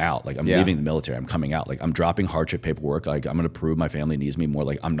 I'm out. Like, I'm leaving the military. I'm coming out. Like, I'm dropping hardship paperwork. Like, I'm going to prove my family needs me more.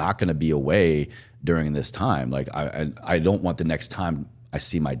 Like, I'm not going to be away during this time. Like, I don't want the next time I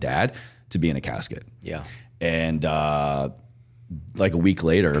see my dad to be in a casket. Yeah. And like a week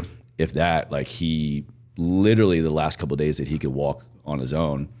later, if that, like, he literally the last couple of days that he could walk on his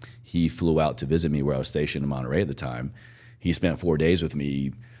own, he flew out to visit me where I was stationed in Monterey at the time. He spent 4 days with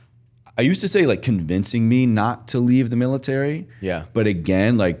me. I used to say, like, convincing me not to leave the military. Yeah. But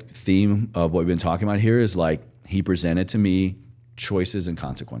again, like, theme of what we've been talking about here is, like, he presented to me choices and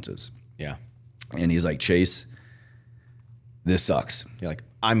consequences. Yeah. And he's like, Chase, this sucks. You're like,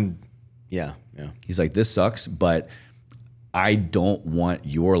 yeah. He's like, this sucks, but I don't want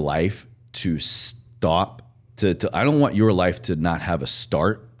your life to stop. I don't want your life to not have a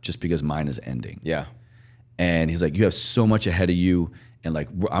start just because mine is ending. Yeah. And he's like, you have so much ahead of you. And like,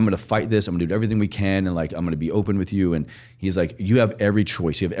 I'm going to fight this. I'm going to do everything we can. And like, I'm going to be open with you. And he's like, you have every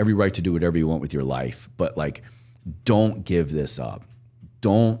choice. You have every right to do whatever you want with your life. But like, don't give this up.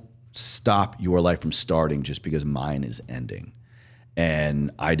 Don't stop your life from starting just because mine is ending.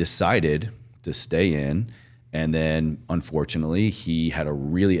 And I decided to stay in. And then unfortunately, he had a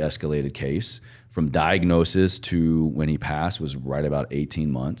really escalated case. From diagnosis to when he passed was right about 18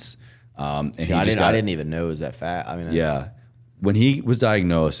 months. And See, I didn't even know it was that fat. I mean, that's, yeah. When he was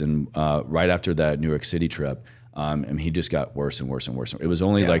diagnosed and right after that New York City trip, and he just got worse and worse and worse. It was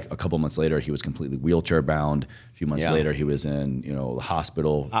only like a couple months later, he was completely wheelchair bound. A few months later, he was in, the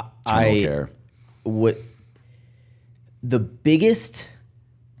hospital, terminal care. What the biggest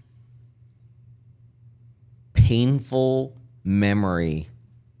painful memory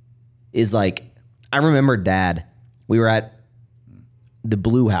is, like, I remember Dad, we were at the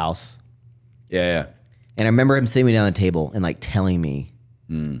Blue House. Yeah. And I remember him sitting me down at the table and like telling me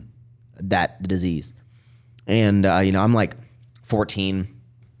that disease. And, I'm like 14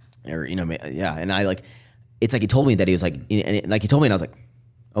 or, and I like, it's like he told me that he was like, and like he told me and I was like,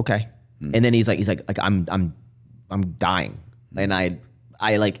 okay. And then he's like, I'm dying. And I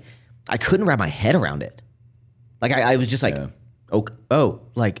couldn't wrap my head around it. Like I was just like, oh,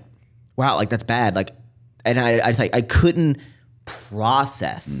 like, wow, like that's bad. Like, and I just like, I couldn't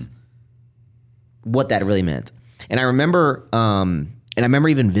process what that really meant. And I remember,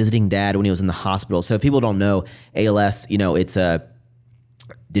 even visiting Dad when he was in the hospital. So if people don't know, ALS, it's a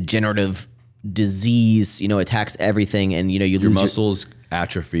degenerative disease, attacks everything. And, you your lose muscles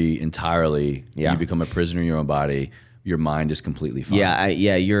atrophy entirely. Yeah. You become a prisoner in your own body. Your mind is completely fine.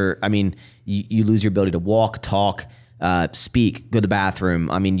 You lose your ability to walk, talk, speak, go to the bathroom.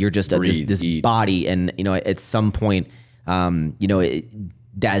 I mean, you're just Breathe, this body. And, at some point,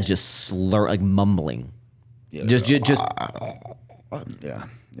 Dad's just mumbling. Yeah,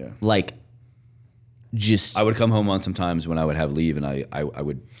 Like, just. I would come home on sometimes when I would have leave, and I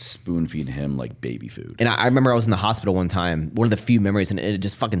would spoon feed him like baby food. And I remember I was in the hospital one time, one of the few memories, and it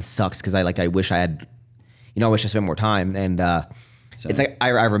just fucking sucks because I wish I had, I wish I spent more time. And it's like I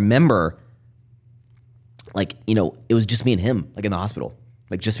remember, like, it was just me and him, like in the hospital,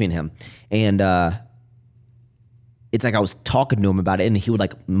 like just me and him. And it's like I was talking to him about it, and he would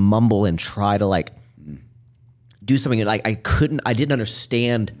like mumble and try to like do something. And like I didn't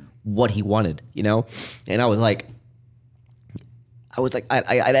understand what he wanted, And I was like,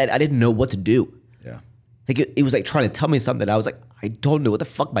 I didn't know what to do. Yeah. Like it was like trying to tell me something. I was like, I don't know what the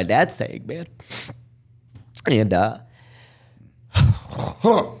fuck my dad's saying, man. And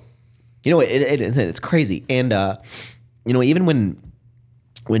it's crazy. And even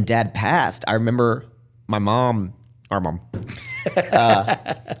when Dad passed, I remember mom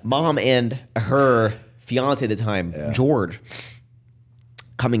and her fiance at the time, George,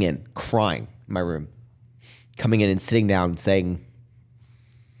 coming in, crying in my room, coming in and sitting down saying,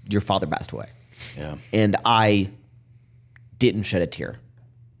 your father passed away. Yeah. And I didn't shed a tear.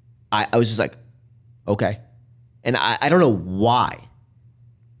 I was just like, okay. And I don't know why.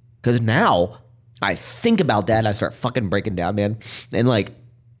 Because now I think about that and I start fucking breaking down, man. And like,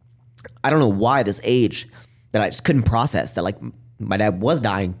 I don't know why this age that I just couldn't process that like my dad was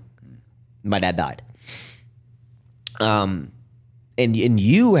dying. My dad died. And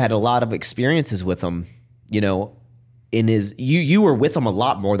you had a lot of experiences with him, you were with him a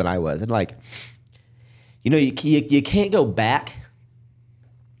lot more than I was. And like, you can't go back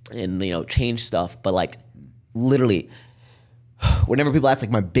and, change stuff, but like literally whenever people ask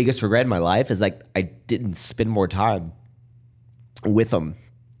like my biggest regret in my life is like, I didn't spend more time with him,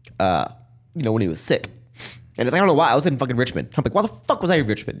 when he was sick. And it's like, I don't know why I was in fucking Richmond. I'm like, why the fuck was I in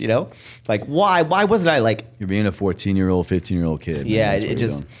Richmond? You know, like why wasn't I like? You're being a 14-year-old, 15-year-old kid. Yeah,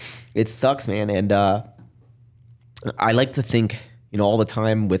 it sucks, man. And I like to think, you know, all the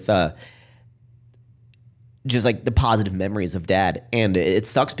time with just like the positive memories of dad. And it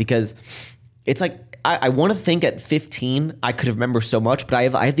sucks because it's like I want to think at 15 I could remember so much, but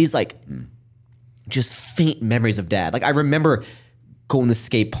I have these like just faint memories of dad. Like I remember going to the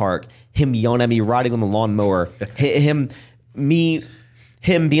skate park, him yelling at me, riding on the lawnmower, him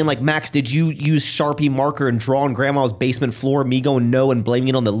being like, Max, did you use Sharpie marker and draw on grandma's basement floor? Me going no and blaming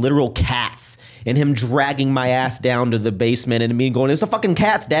it on the literal cats, and him dragging my ass down to the basement and me going, it's the fucking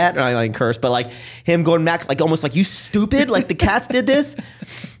cats, dad. And I like curse, but like him going, Max, like almost like, you stupid, like the cats did this.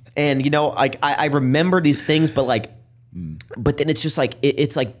 And you know, like I remember these things, but like, but then it's just like,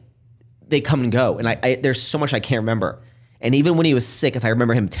 it's like they come and go. And I there's so much I can't remember. And even when he was sick, as I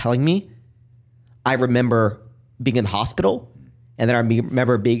remember him telling me, I remember being in the hospital, and then I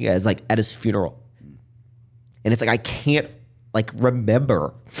remember being as like at his funeral. And it's like I can't like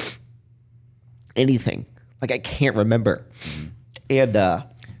remember anything. Like I can't remember. And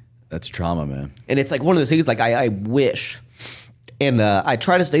that's trauma, man. And it's like one of those things like I wish. And I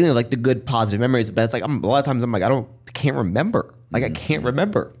try to stay there like the good positive memories, but it's like a lot of times I'm like I can't remember. Like I can't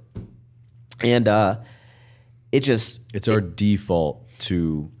remember. And it's our default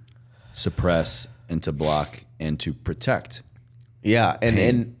to suppress and to block and to protect. Yeah,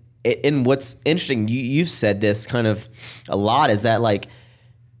 and what's interesting, you've said this kind of a lot, is that like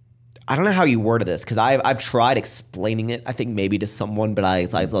I don't know how you worded this because I've tried explaining it, I think maybe to someone, but I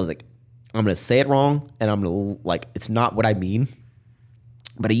was like, I'm gonna say it wrong and I'm gonna like it's not what I mean.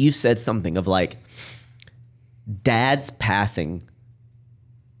 But you said something of like dad's passing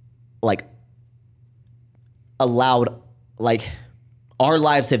like allowed, like our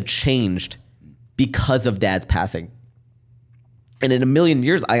lives have changed because of dad's passing. And in a million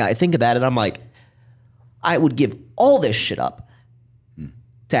years, I think of that and I'm like, I would give all this shit up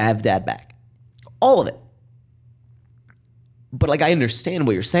to have dad back. All of it. But like, I understand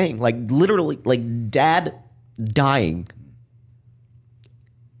what you're saying. Like literally, like dad dying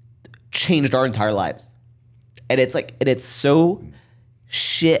changed our entire lives. And it's like, and it's so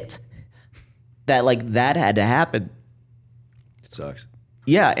shit that like that had to happen. It sucks.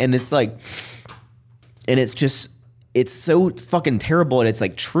 Yeah, and it's like, and it's just, it's so fucking terrible, and it's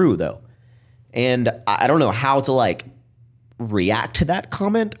like true though. And I don't know how to like react to that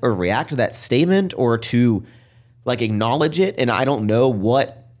comment or react to that statement or to like acknowledge it. And I don't know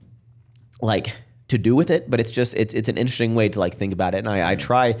what like to do with it, but it's just, it's an interesting way to like think about it. And I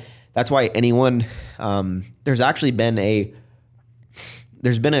try, that's why anyone, there's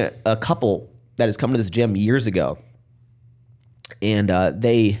been a couple that has come to this gym years ago, and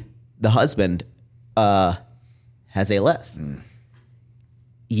the husband has ALS.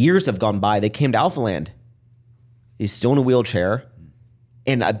 Years have gone by. They came to Alpha Land. He's still in a wheelchair,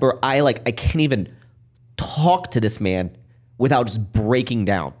 and I can't even talk to this man without just breaking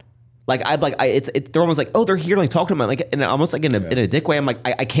down. They're almost like, oh, they're here, like talk to them, like, and almost like in a dick way. I'm like,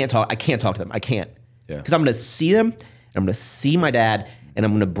 I can't talk to them. I can't, because I'm gonna see them, and I'm gonna see my dad, and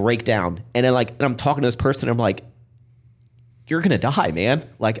I'm gonna break down, and then and I'm talking to this person, and I'm like, you're gonna die, man.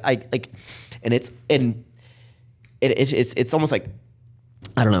 It's almost like,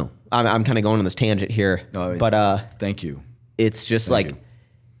 I don't know. I'm kind of going on this tangent here, but thank you. It's just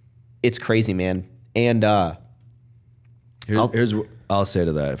it's crazy, man. And here's what I'll say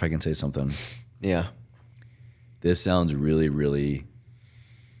to that, if I can say something. Yeah. This sounds really, really,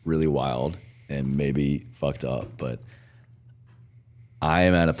 really wild and maybe fucked up, but I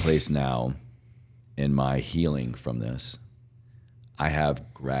am at a place now in my healing from this. I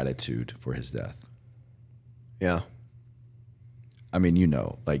have gratitude for his death. Yeah. I mean, you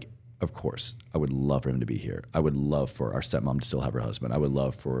know, like, of course, I would love for him to be here. I would love for our stepmom to still have her husband. I would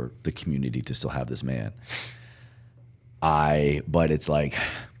love for the community to still have this man. But it's like,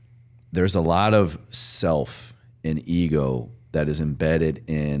 there's a lot of self and ego that is embedded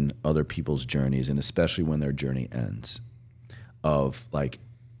in other people's journeys, and especially when their journey ends, of like,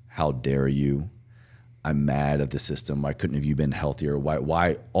 how dare you? I'm mad at the system. Why couldn't have you been healthier?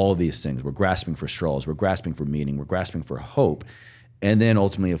 Why all these things? We're grasping for straws. We're grasping for meaning. We're grasping for hope. And then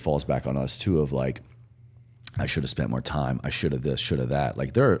ultimately it falls back on us too, of like, I should have spent more time. I should have this, should have that.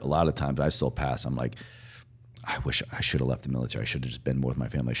 Like, there are a lot of times I still pass. I'm like, I wish I should have left the military. I should have just been more with my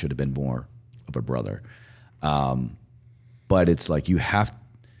family. I should have been more of a brother. But it's like, you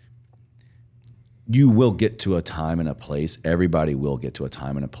will get to a time and a place. Everybody will get to a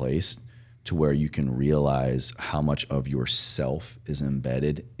time and a place to where you can realize how much of yourself is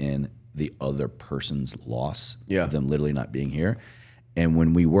embedded in the other person's loss Yeah. of them literally not being here. And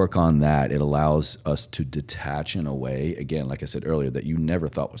when we work on that, it allows us to detach in a way, again, like I said earlier, that you never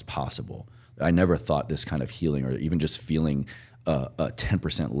thought was possible. I never thought this kind of healing or even just feeling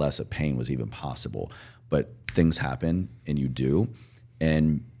 10% less of pain was even possible. But things happen and you do.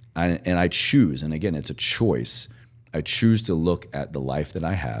 And I choose, and again, it's a choice. I choose to look at the life that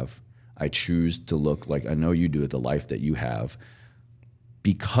I have. I choose to look like I know you do at the life that you have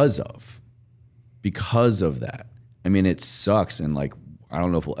because of that. I mean, it sucks, and like I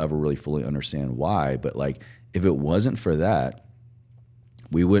don't know if we'll ever really fully understand why, but like if it wasn't for that,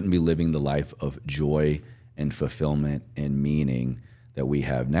 we wouldn't be living the life of joy and fulfillment and meaning that we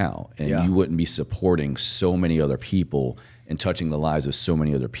have now. And you wouldn't be supporting so many other people and touching the lives of so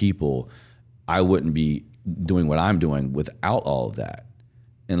many other people. I wouldn't be doing what I'm doing without all of that.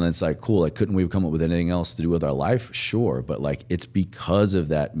 And then it's like, cool, like couldn't we come up with anything else to do with our life? Sure, but like it's because of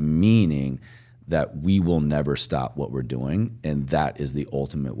that meaning that we will never stop what we're doing. And that is the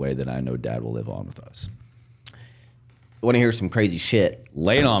ultimate way that I know Dad will live on with us. Want to hear some crazy shit?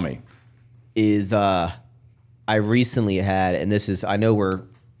 Lay it on me. I recently had, and this is, I know this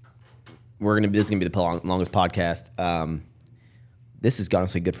is gonna be the longest podcast. This is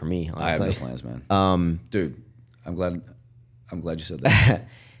honestly good for me. Honestly. I have no plans, man. Dude, I'm glad you said that.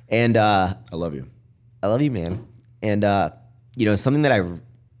 And I love you. I love you, man. And you know, something that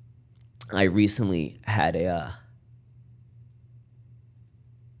I recently had a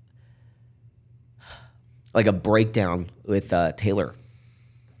breakdown with Taylor.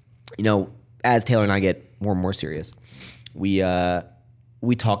 You know, as Taylor and I get more and more serious, we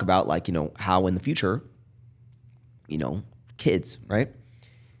talk about like, you know, how in the future, you know, kids, right?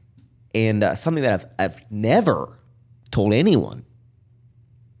 And something that I've never told anyone,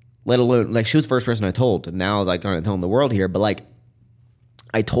 let alone like she was the first person I told, and now I was like I'm telling the world here, but like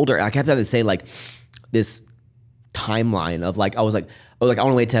I told her, I kept having to say like this timeline of like I was like, oh, like I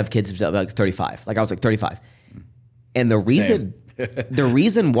want to wait to have kids until like 35. Like I was like 35. And the reason the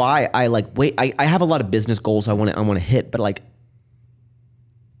reason why I like wait, I have a lot of business goals I want to hit, but like,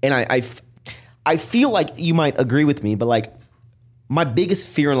 and I feel like you might agree with me, but like my biggest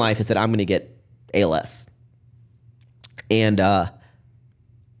fear in life is that I'm going to get ALS. And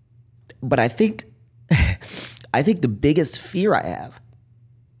but I think the biggest fear I have,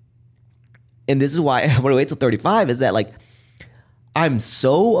 and this is why I want to wait till 35, is that like I'm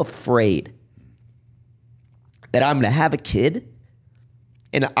so afraid that I'm gonna have a kid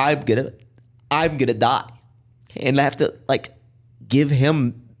and I'm gonna die, and I have to like give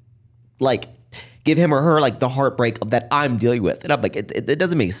him or her like the heartbreak of that I'm dealing with, and I'm like it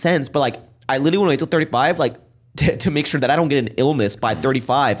doesn't make sense, but like I literally want to wait till 35 like to make sure that I don't get an illness by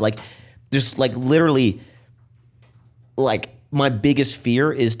 35, like just like literally like my biggest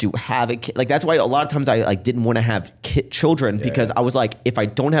fear is to have a kid. Like that's why a lot of times I like didn't want to have children because I was like, if I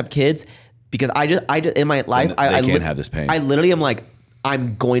don't have kids, because I just in my life I can't have this pain. I literally am like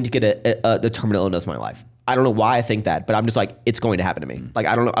I'm going to get the terminal illness in my life. I don't know why I think that, but I'm just like it's going to happen to me. Like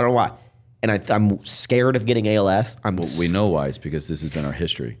I don't know why, and I'm scared of getting ALS. We know why. It's because this has been our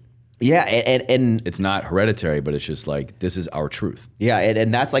history. Yeah, and it's not hereditary, but it's just like this is our truth. Yeah,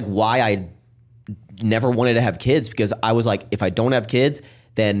 and that's like why I never wanted to have kids, because I was like, if I don't have kids,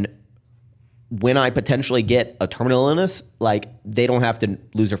 then when I potentially get a terminal illness, like they don't have to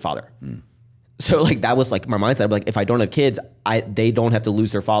lose their father. So like that was like my mindset. I'm like, if I don't have kids, they don't have to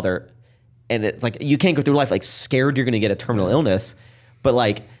lose their father. And it's like you can't go through life like scared you're gonna get a terminal illness, but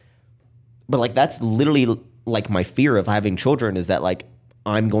like that's literally like my fear of having children is that like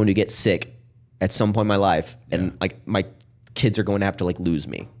I'm going to get sick at some point in my life, and like my kids are going to have to like lose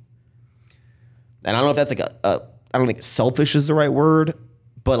me. And I don't know if that's like I don't think selfish is the right word,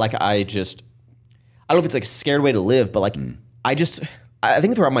 but like I don't know if it's like a scared way to live, but like I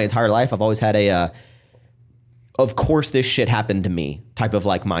think throughout my entire life I've always had a of course this shit happened to me type of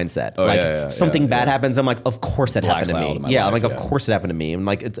like mindset. Something bad happens, I'm like, of course that happened to me. Yeah, I'm like, of course it happened to me. I'm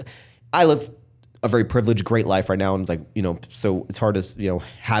like, I live a very privileged, great life right now, and it's like, you know, so it's hard to, you know,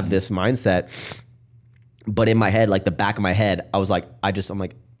 have this mindset. But in my head, like the back of my head, I was like, I'm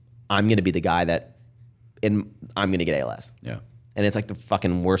like, I'm gonna be the guy I'm gonna get ALS. Yeah. And it's like the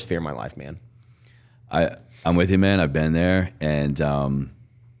fucking worst fear of my life, man. I'm with you, man. I've been there. And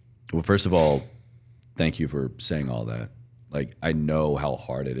well, first of all, thank you for saying all that. Like, I know how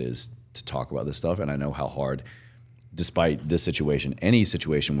hard it is to talk about this stuff, and I know how hard, despite this situation, any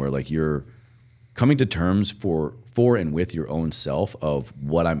situation where like you're coming to terms for and with your own self of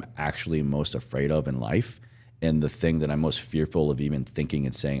what I'm actually most afraid of in life and the thing that I'm most fearful of even thinking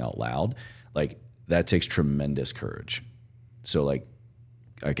and saying out loud, like that takes tremendous courage. So like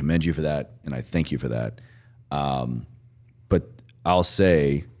I commend you for that, and I thank you for that. But I'll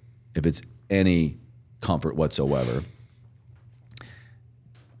say, if it's any comfort whatsoever,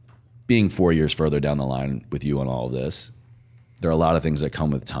 being 4 years further down the line with you on all of this, there are a lot of things that come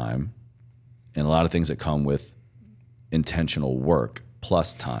with time and a lot of things that come with intentional work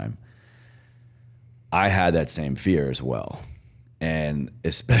plus time. I had that same fear as well. And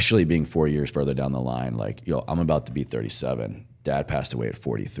especially being 4 years further down the line, like, I'm about to be 37. Dad passed away at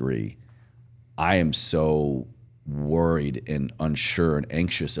 43. I am so worried and unsure and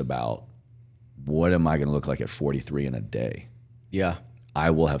anxious about what am I going to look like at 43 in a day? Yeah.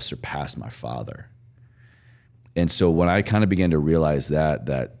 I will have surpassed my father. And so when I kind of began to realize that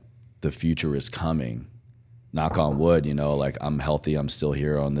the future is coming, knock on wood, like I'm healthy, I'm still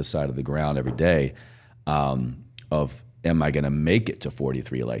here on this side of the ground every day, of am I going to make it to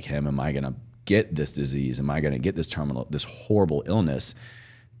 43 like him? Am I going to get this disease? Am I going to get this horrible illness?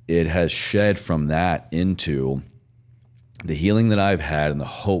 It has shed from that into the healing that I've had and the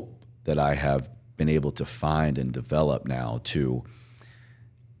hope that I have been able to find and develop now to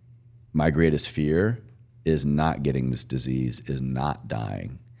my greatest fear is not getting this disease, is not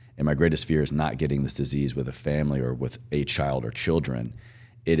dying. And my greatest fear is not getting this disease with a family or with a child or children.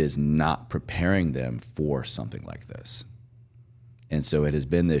 It is not preparing them for something like this. And so it has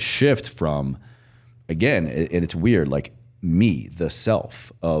been this shift from, again, and it's weird, like me, the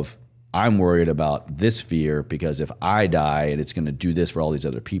self of, I'm worried about this fear because if I die and it's going to do this for all these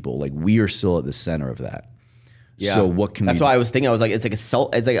other people, like we are still at the center of that. Yeah. So what can That's why I was thinking, I was like, is it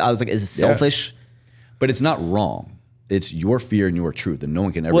selfish? But it's not wrong. It's your fear and your truth, and no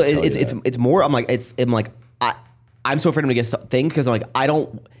one can ever tell you that. It's more. I'm so afraid I'm gonna get something because I'm like, I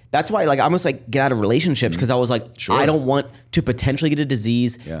don't. That's why, like, I almost like get out of relationships because I was like, I don't want to potentially get a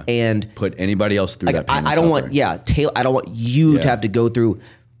disease and put anybody else through that pain. I don't want, I don't want you to have to go through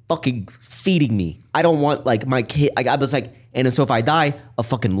fucking feeding me. I don't want like my kid. Like, I was like, and so if I die, a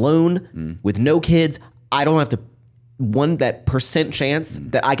fucking loan with no kids, I don't have to. That percent chance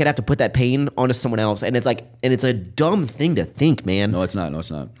that I could have to put that pain onto someone else. And it's like, and it's a dumb thing to think, man. No, it's not. No,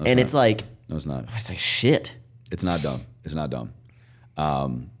 it's not. No, and it's like, no, it's not. I say shit. It's not dumb. It's not dumb.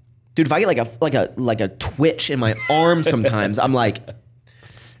 Dude, if I get like a twitch in my arm sometimes, I'm like,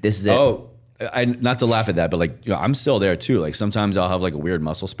 this is it. Oh, not to laugh at that, but like, I'm still there too. Like sometimes I'll have like a weird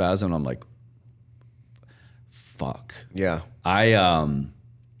muscle spasm and I'm like, fuck. Yeah. I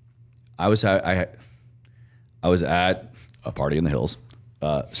was at a party in the hills,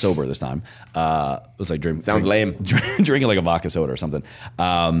 sober this time. It was like sounds lame. Drinking like a vodka soda or something.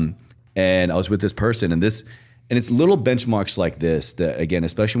 And I was with this person, and it's little benchmarks like this that, again,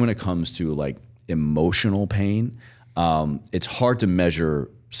 especially when it comes to like emotional pain, it's hard to measure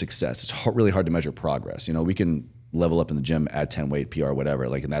success. It's really hard to measure progress. We can level up in the gym, add 10 weight, PR, whatever,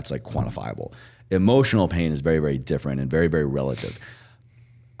 like, and that's like quantifiable. Emotional pain is very, very different and very, very relative.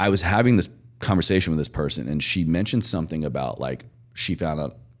 I was having this conversation with this person, and she mentioned something about like she found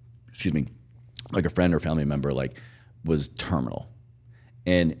out, like a friend or family member like was terminal,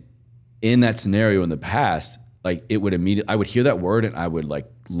 and in that scenario in the past, like it would I would hear that word and I would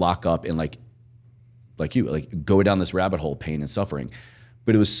like lock up and like go down this rabbit hole, pain and suffering.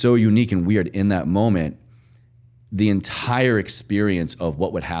 But it was so unique and weird in that moment. The entire experience of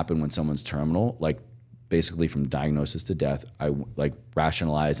what would happen when someone's terminal, like basically from diagnosis to death, I like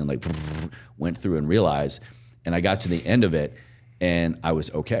rationalized and like went through and realized, and I got to the end of it and I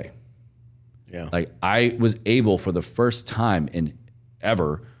was okay. Yeah. Like I was able for the first time in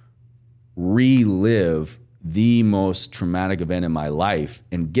ever relive the most traumatic event in my life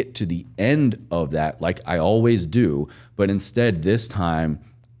and get to the end of that like I always do, but instead this time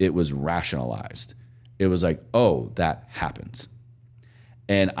it was rationalized. It was like, oh, that happens.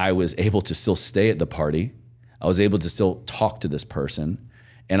 And I was able to still stay at the party. I was able to still talk to this person.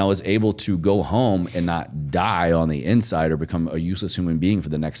 And I was able to go home and not die on the inside or become a useless human being for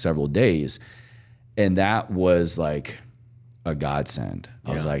the next several days. And that was like a godsend.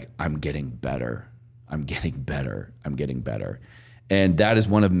 I was like, I'm getting better. I'm getting better. I'm getting better. And that is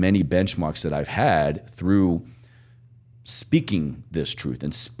one of many benchmarks that I've had through speaking this truth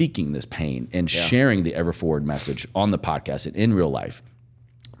and speaking this pain and sharing the Ever Forward message on the podcast and in real life.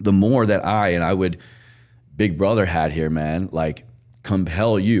 The more that I would, Big Brother had here, man, like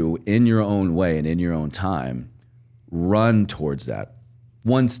compel you in your own way and in your own time, run towards that.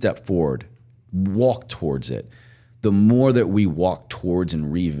 One step forward, walk towards it. The more that we walk towards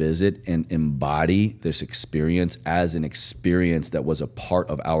and revisit and embody this experience as an experience that was a part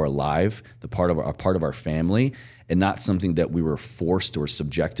of our life, a part of our family, and not something that we were forced or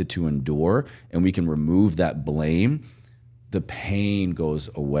subjected to endure, and we can remove that blame, the pain goes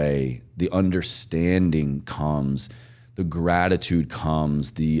away, the understanding comes, the gratitude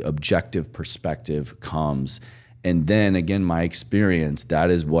comes, the objective perspective comes. And then again, my experience,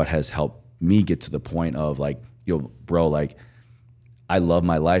 that is what has helped me get to the point of like, yo, bro, like I love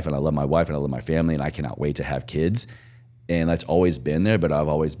my life and I love my wife and I love my family and I cannot wait to have kids. And that's always been there, but I've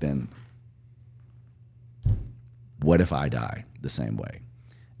always been, what if I die the same way?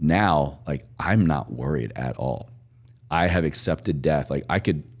 Now, like I'm not worried at all. I have accepted death. Like I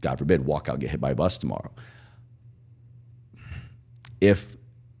could, God forbid, walk out and get hit by a bus tomorrow. If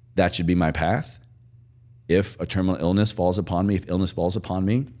that should be my path, if a terminal illness falls upon me, if illness falls upon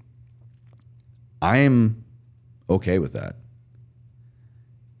me, I am okay with that.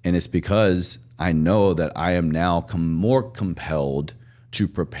 And it's because I know that I am now more compelled to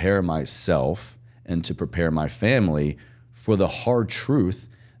prepare myself and to prepare my family for the hard truth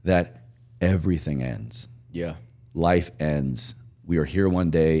that everything ends. Yeah. Life ends. We are here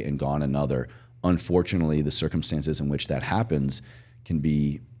one day and gone another. Unfortunately, the circumstances in which that happens can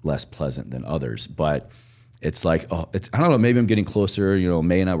be less pleasant than others. But it's like, oh, I don't know, maybe I'm getting closer. You know,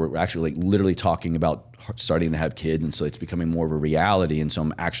 May and I were actually like literally talking about starting to have kids. And so it's becoming more of a reality. And so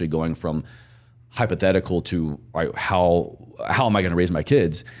I'm actually going from hypothetical to how am I going to raise my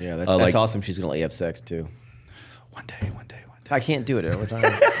kids? Yeah, that's like, awesome. She's going to let you have sex too. One day. I can't do it every time.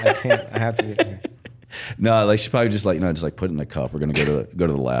 I can't. I have to get there. No, like she's probably just like, just like put it in a cup. We're gonna go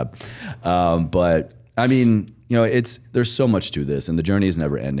to the lab. But I mean, there's so much to this, and the journey is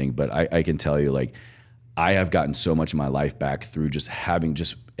never ending. But I can tell you, like, I have gotten so much of my life back through just having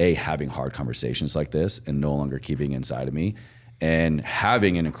hard conversations like this, and no longer keeping it inside of me, and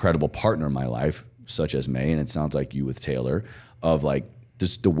having an incredible partner in my life, such as May, and it sounds like you with Taylor, of like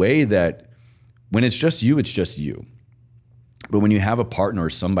this, the way that when it's just you, it's just you. But when you have a partner or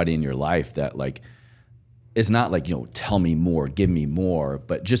somebody in your life that like, it's not like, tell me more, give me more,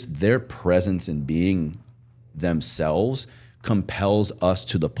 but just their presence and being themselves compels us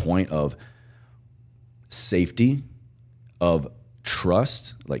to the point of safety, of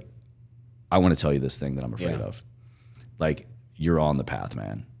trust. Like, I want to tell you this thing that I'm afraid of. Like, you're on the path,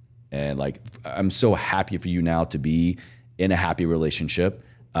 man. And like, I'm so happy for you now to be in a happy relationship.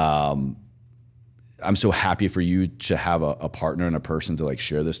 I'm so happy for you to have a partner and a person to like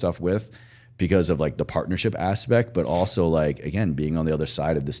share this stuff with, because of like the partnership aspect, but also like, again, being on the other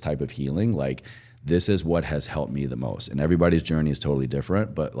side of this type of healing, like this is what has helped me the most. And everybody's journey is totally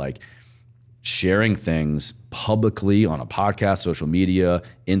different, but like sharing things publicly on a podcast, social media,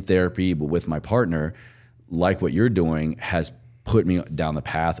 in therapy, but with my partner, like what you're doing, has put me down the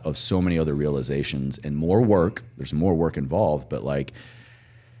path of so many other realizations and more work. There's more work involved, but like,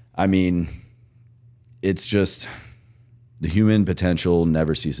 I mean, it's just, the human potential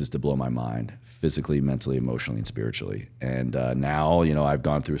never ceases to blow my mind, physically, mentally, emotionally, and spiritually. And now, I've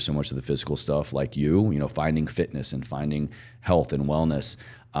gone through so much of the physical stuff like you, finding fitness and finding health and wellness.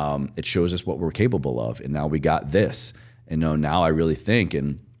 It shows us what we're capable of. And now we got this. And now I really think,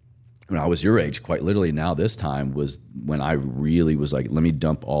 and when I was your age, quite literally now this time was when I really was like, let me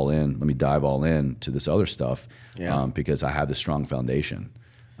dive all in to this other stuff, because I have this strong foundation.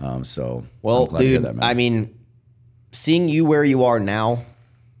 So well, I'm glad to hear that, man. I mean, seeing you where you are now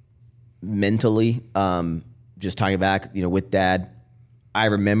mentally, just talking back, with Dad, I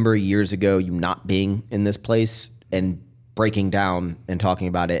remember years ago you not being in this place and breaking down and talking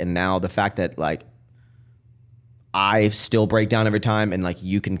about it. And now the fact that like I still break down every time and like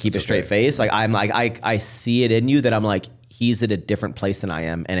you can keep a straight face. Like I'm like, I see it in you that I'm like, he's at a different place than I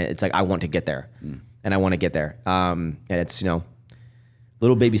am. And it's like, I want to get there and I want to get there. And it's,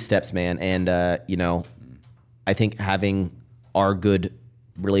 little baby steps, man. And, I think having our good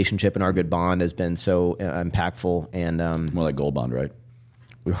relationship and our good bond has been so impactful. And more like Gold Bond, right?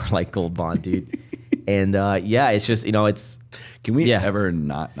 We were like Gold Bond, dude. And it's just, it's. Can we ever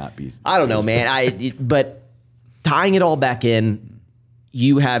not be? I don't know, man. But tying it all back in,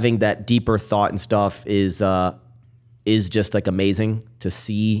 you having that deeper thought and stuff is just like amazing to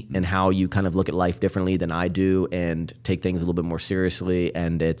see, and how you kind of look at life differently than I do and take things a little bit more seriously.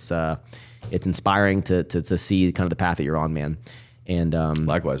 And it's inspiring to see kind of the path that you're on, man. And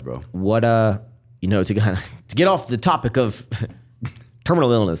likewise, bro. What to get off the topic of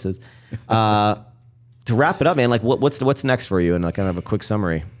terminal illnesses, to wrap it up, man. Like what's next for you, and like kind of a quick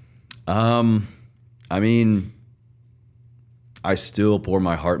summary. I mean, I still pour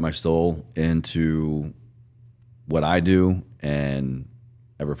my heart, my soul into what I do and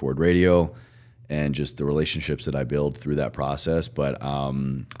Everforward Radio, and just the relationships that I build through that process. But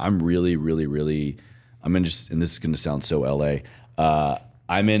I'm really, really, really, and this is going to sound so LA,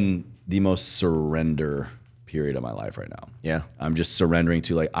 I'm in the most surrender period of my life right now. Yeah. I'm just surrendering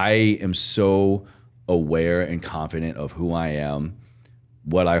to, like, I am so aware and confident of who I am,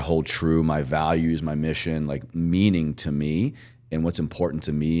 what I hold true, my values, my mission, like meaning to me and what's important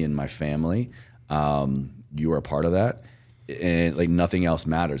to me and my family. You are a part of that, and like nothing else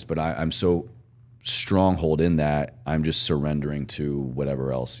matters. But I'm so stronghold in that I'm just surrendering to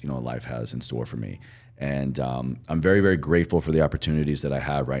whatever else, you know, life has in store for me. And I'm very, very grateful for the opportunities that I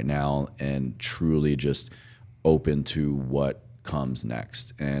have right now, and truly just open to what comes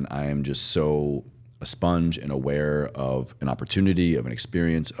next. And I am just so a sponge and aware of an opportunity, of an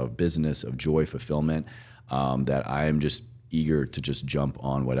experience, of business, of joy, fulfillment, that I am just eager to just jump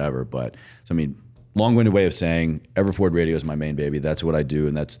on whatever. But so, I mean, long-winded way of saying Everford Radio is my main baby. That's what I do,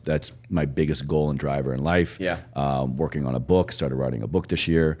 and that's my biggest goal and driver in life. Yeah. Working on a book, started writing a book this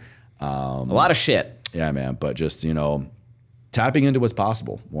year. A lot of shit. Yeah, man. But just, you know, tapping into what's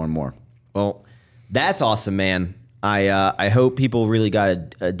possible more and more. Well, that's awesome, man. I hope people really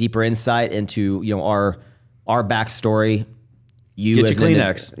got a deeper insight into, you know, our backstory. You Get as your an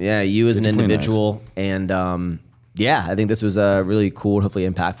Kleenex. Yeah, you as an Get your individual, and yeah, I think this was really cool and hopefully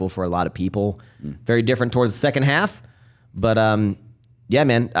impactful for a lot of people. Very different towards the second half, but yeah,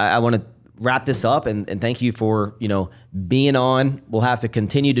 man, I want to wrap this up and thank you for, you know, being on. We'll have to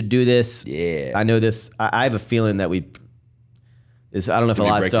continue to do this. Yeah, I know this. I have a feeling that I don't know if a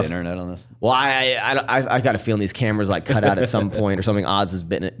lot of stuff. The internet on this. Well, I got a feeling these cameras like cut out at some point or something. Oz has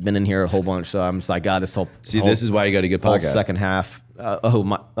been in here a whole bunch, so I'm just like, God, this whole this is why you got a good whole podcast. second half.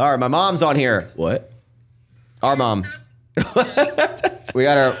 All right, my mom's on here. What? Our mom. we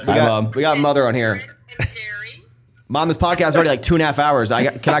got mother on here. Mom, this podcast is already like 2.5 hours.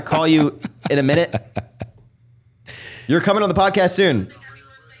 Can I call you in a minute? You're coming on the podcast soon. We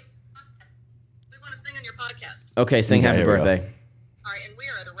want to sing on your podcast. Okay, sing happy birthday. All right, and we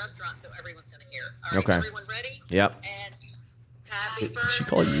are at a restaurant, so everyone's going to hear. All right, Okay. everyone ready? Yep. And happy birthday Did she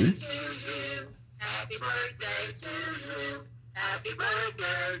call you? to you. Happy birthday to you. Happy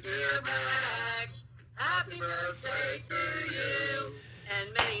birthday, dear Max. Happy birthday to you. And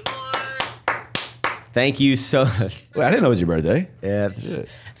many more. Thank you so much. Wait, I didn't know it was your birthday. Yeah. Shit.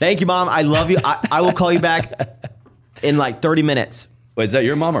 Thank you, Mom. I love you. I will call you back in like 30 minutes. Wait, is that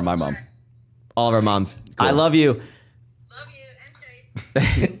your mom or my mom? All of our moms. Cool. I love you. Love you,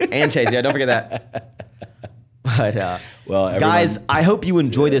 and Chase. And Chase, yeah, don't forget that. But Well, everyone, guys, I hope you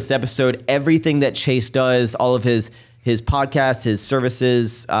enjoy this episode. Everything that Chase does, all of his podcast, his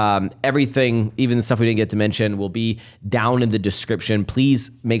services, everything, even the stuff we didn't get to mention, will be down in the description.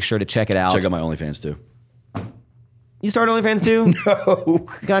 Please make sure to check it out. check out my OnlyFans too. You started OnlyFans too? No.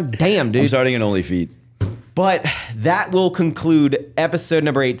 God damn, dude. I'm starting an OnlyFeet. But that will conclude episode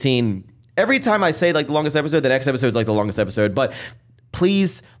number 18. Every time I say like the longest episode, the next episode is like the longest episode. But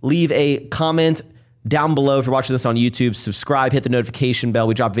please leave a comment down below if you're watching this on YouTube. Subscribe, hit the notification bell.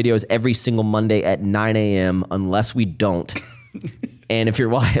 We drop videos every single Monday at 9 a.m. unless we don't. And if you're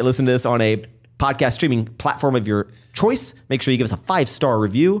listening to this on a podcast streaming platform of your choice, make sure you give us a 5-star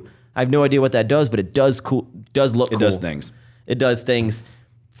review. I have no idea what that does, but it does look cool. It does things. It does things.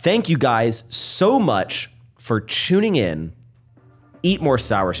 Thank you guys so much for tuning in. Eat more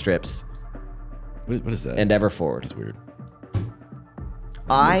sour strips. What is that? And ever forward. It's weird.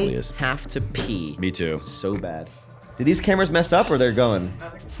 I nucleus. have to pee. Me too. So bad. Did these cameras mess up or they're going?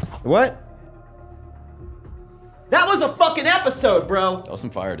 What? That was a fucking episode, bro. That was some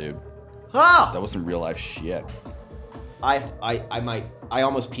fire, dude. Ah! That was some real life shit. I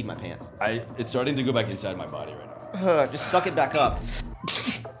almost peed my pants. It's starting to go back inside my body right now. Just suck it back up.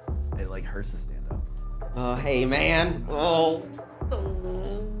 It like hurts to stand up. Hey, man. Oh.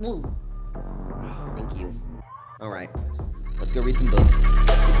 Thank you. All right. Let's go read some books.